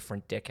 6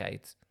 different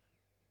decades.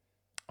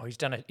 Oh, he's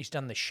done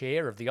the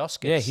share of the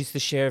Oscars. Yeah, he's the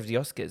share of the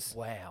Oscars.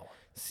 Wow.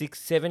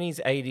 70s,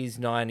 80s,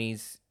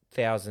 90s,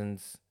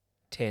 1000s,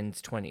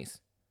 10s, 20s.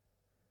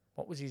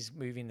 What was his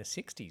movie in the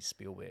 60s,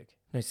 Spielberg?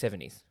 No,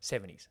 70s.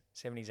 70s.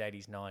 70s,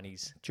 80s,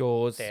 90s,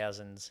 Jaws.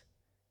 1000s,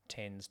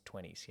 10s,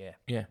 20s, yeah.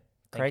 Yeah.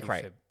 Thank Cray.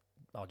 you for-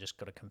 I'll just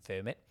got to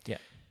confirm it. Yeah.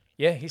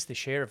 Yeah, he's the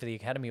share of the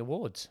Academy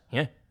Awards.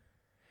 Yeah.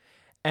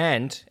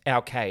 And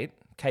our Kate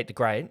the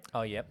Great,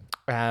 Oh, yep.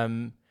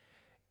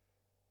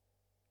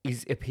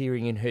 is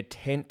appearing in her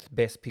 10th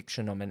Best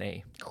Picture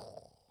nominee,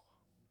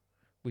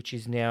 which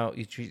is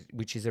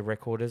a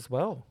record as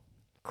well.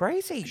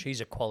 Crazy.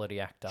 She's a quality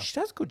actor. She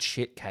does good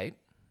shit, Kate.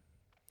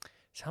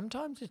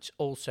 Sometimes it's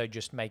also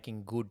just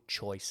making good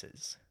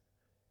choices.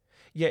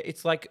 Yeah,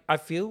 it's like, I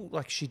feel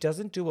like she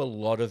doesn't do a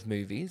lot of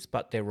movies,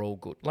 but they're all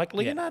good. Like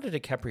Leonardo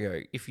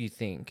DiCaprio, if you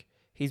think,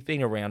 he's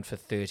been around for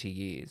 30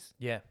 years.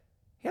 Yeah.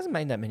 He hasn't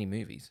made that many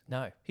movies.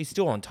 No. He's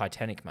still on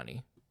Titanic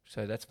money,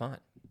 so that's fine.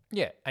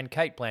 Yeah, and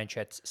Kate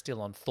Blanchett's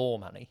still on Thor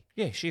money.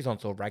 Yeah, she's on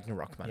Thor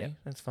Ragnarok money. Yeah.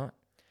 That's fine.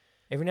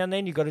 Every now and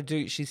then you got to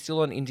do, she's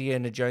still on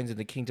Indiana Jones and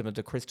the Kingdom of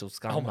the Crystal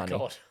Skull Oh, my money.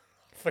 God.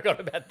 Forgot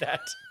about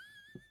that.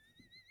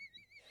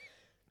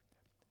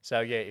 So,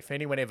 yeah, if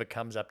anyone ever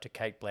comes up to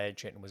Kate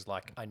Blanchett and was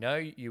like, I know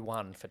you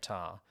won for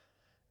Tar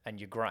and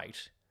you're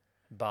great,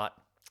 but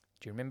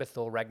do you remember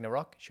Thor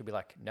Ragnarok? She'll be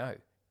like, no.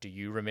 Do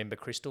you remember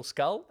Crystal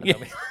Skull? And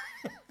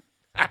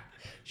Yeah.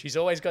 she's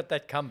always got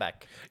that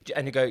comeback.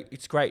 And you go,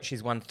 it's great,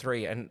 she's won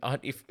 3. And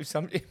if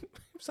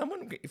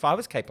I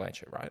was Kate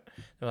Blanchett, right?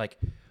 They're like,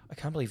 I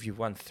can't believe you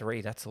won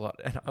 3. That's a lot.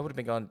 And I would have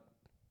been going,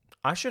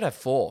 I should have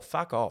 4.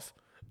 Fuck off.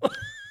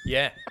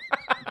 Yeah.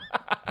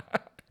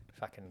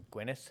 Fucking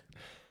Gwyneth.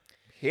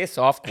 Piss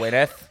off,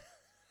 Gwyneth.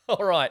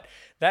 All right.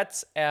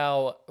 That's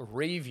our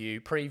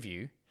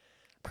preview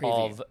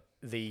of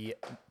the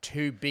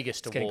two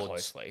biggest getting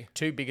awards. closely.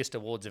 Two biggest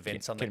awards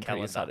events on the Getting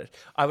pretty calendar. excited.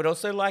 I would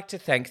also like to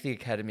thank the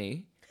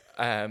Academy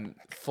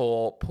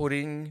for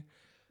putting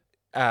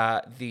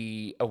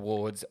the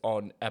awards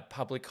on a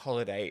public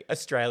holiday,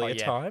 Australia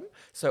yeah. time,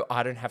 so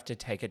I don't have to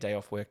take a day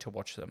off work to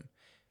watch them.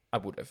 I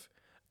would have,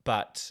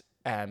 but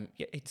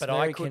it's But very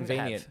I couldn't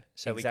convenient. have,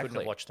 so we couldn't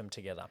have watched them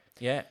together.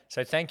 Yeah,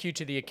 So thank you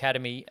to the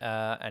Academy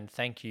and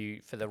thank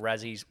you for the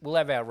Razzies. We'll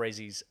have our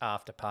Razzies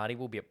after party.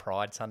 We'll be at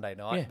Pride Sunday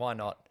night. Yeah. Why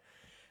not?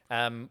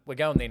 We're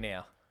going there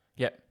now.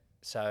 yep,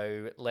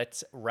 So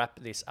let's wrap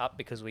this up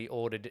because we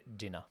ordered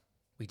dinner.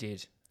 we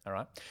did. All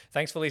right.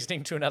 Thanks for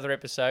listening to another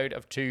episode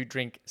of Two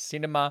Drink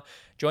Cinema.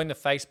 Join the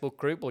Facebook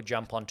group or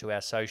jump onto our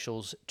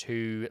socials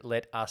to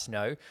let us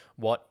know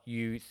what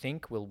you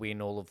think will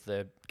win all of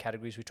the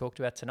categories we talked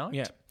about tonight.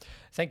 Yeah.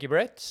 Thank you,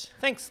 Brett.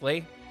 Thanks,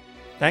 Lee.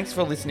 Thanks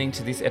for listening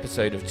to this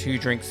episode of Two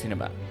Drink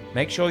Cinema.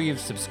 Make sure you've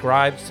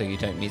subscribed so you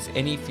don't miss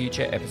any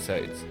future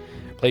episodes.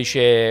 Please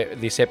share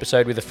this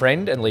episode with a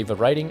friend and leave a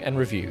rating and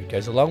review. It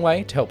goes a long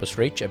way to help us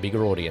reach a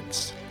bigger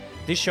audience.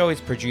 This show is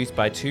produced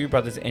by Two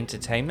Brothers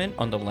Entertainment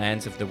on the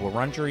lands of the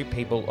Wurundjeri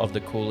people of the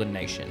Kulin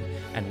Nation,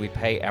 and we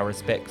pay our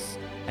respects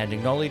and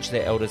acknowledge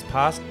their elders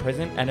past,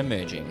 present and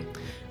emerging.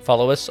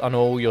 Follow us on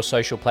all your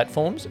social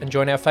platforms and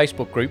join our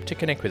Facebook group to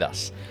connect with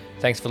us.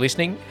 Thanks for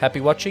listening,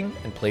 happy watching,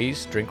 and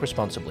please drink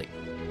responsibly.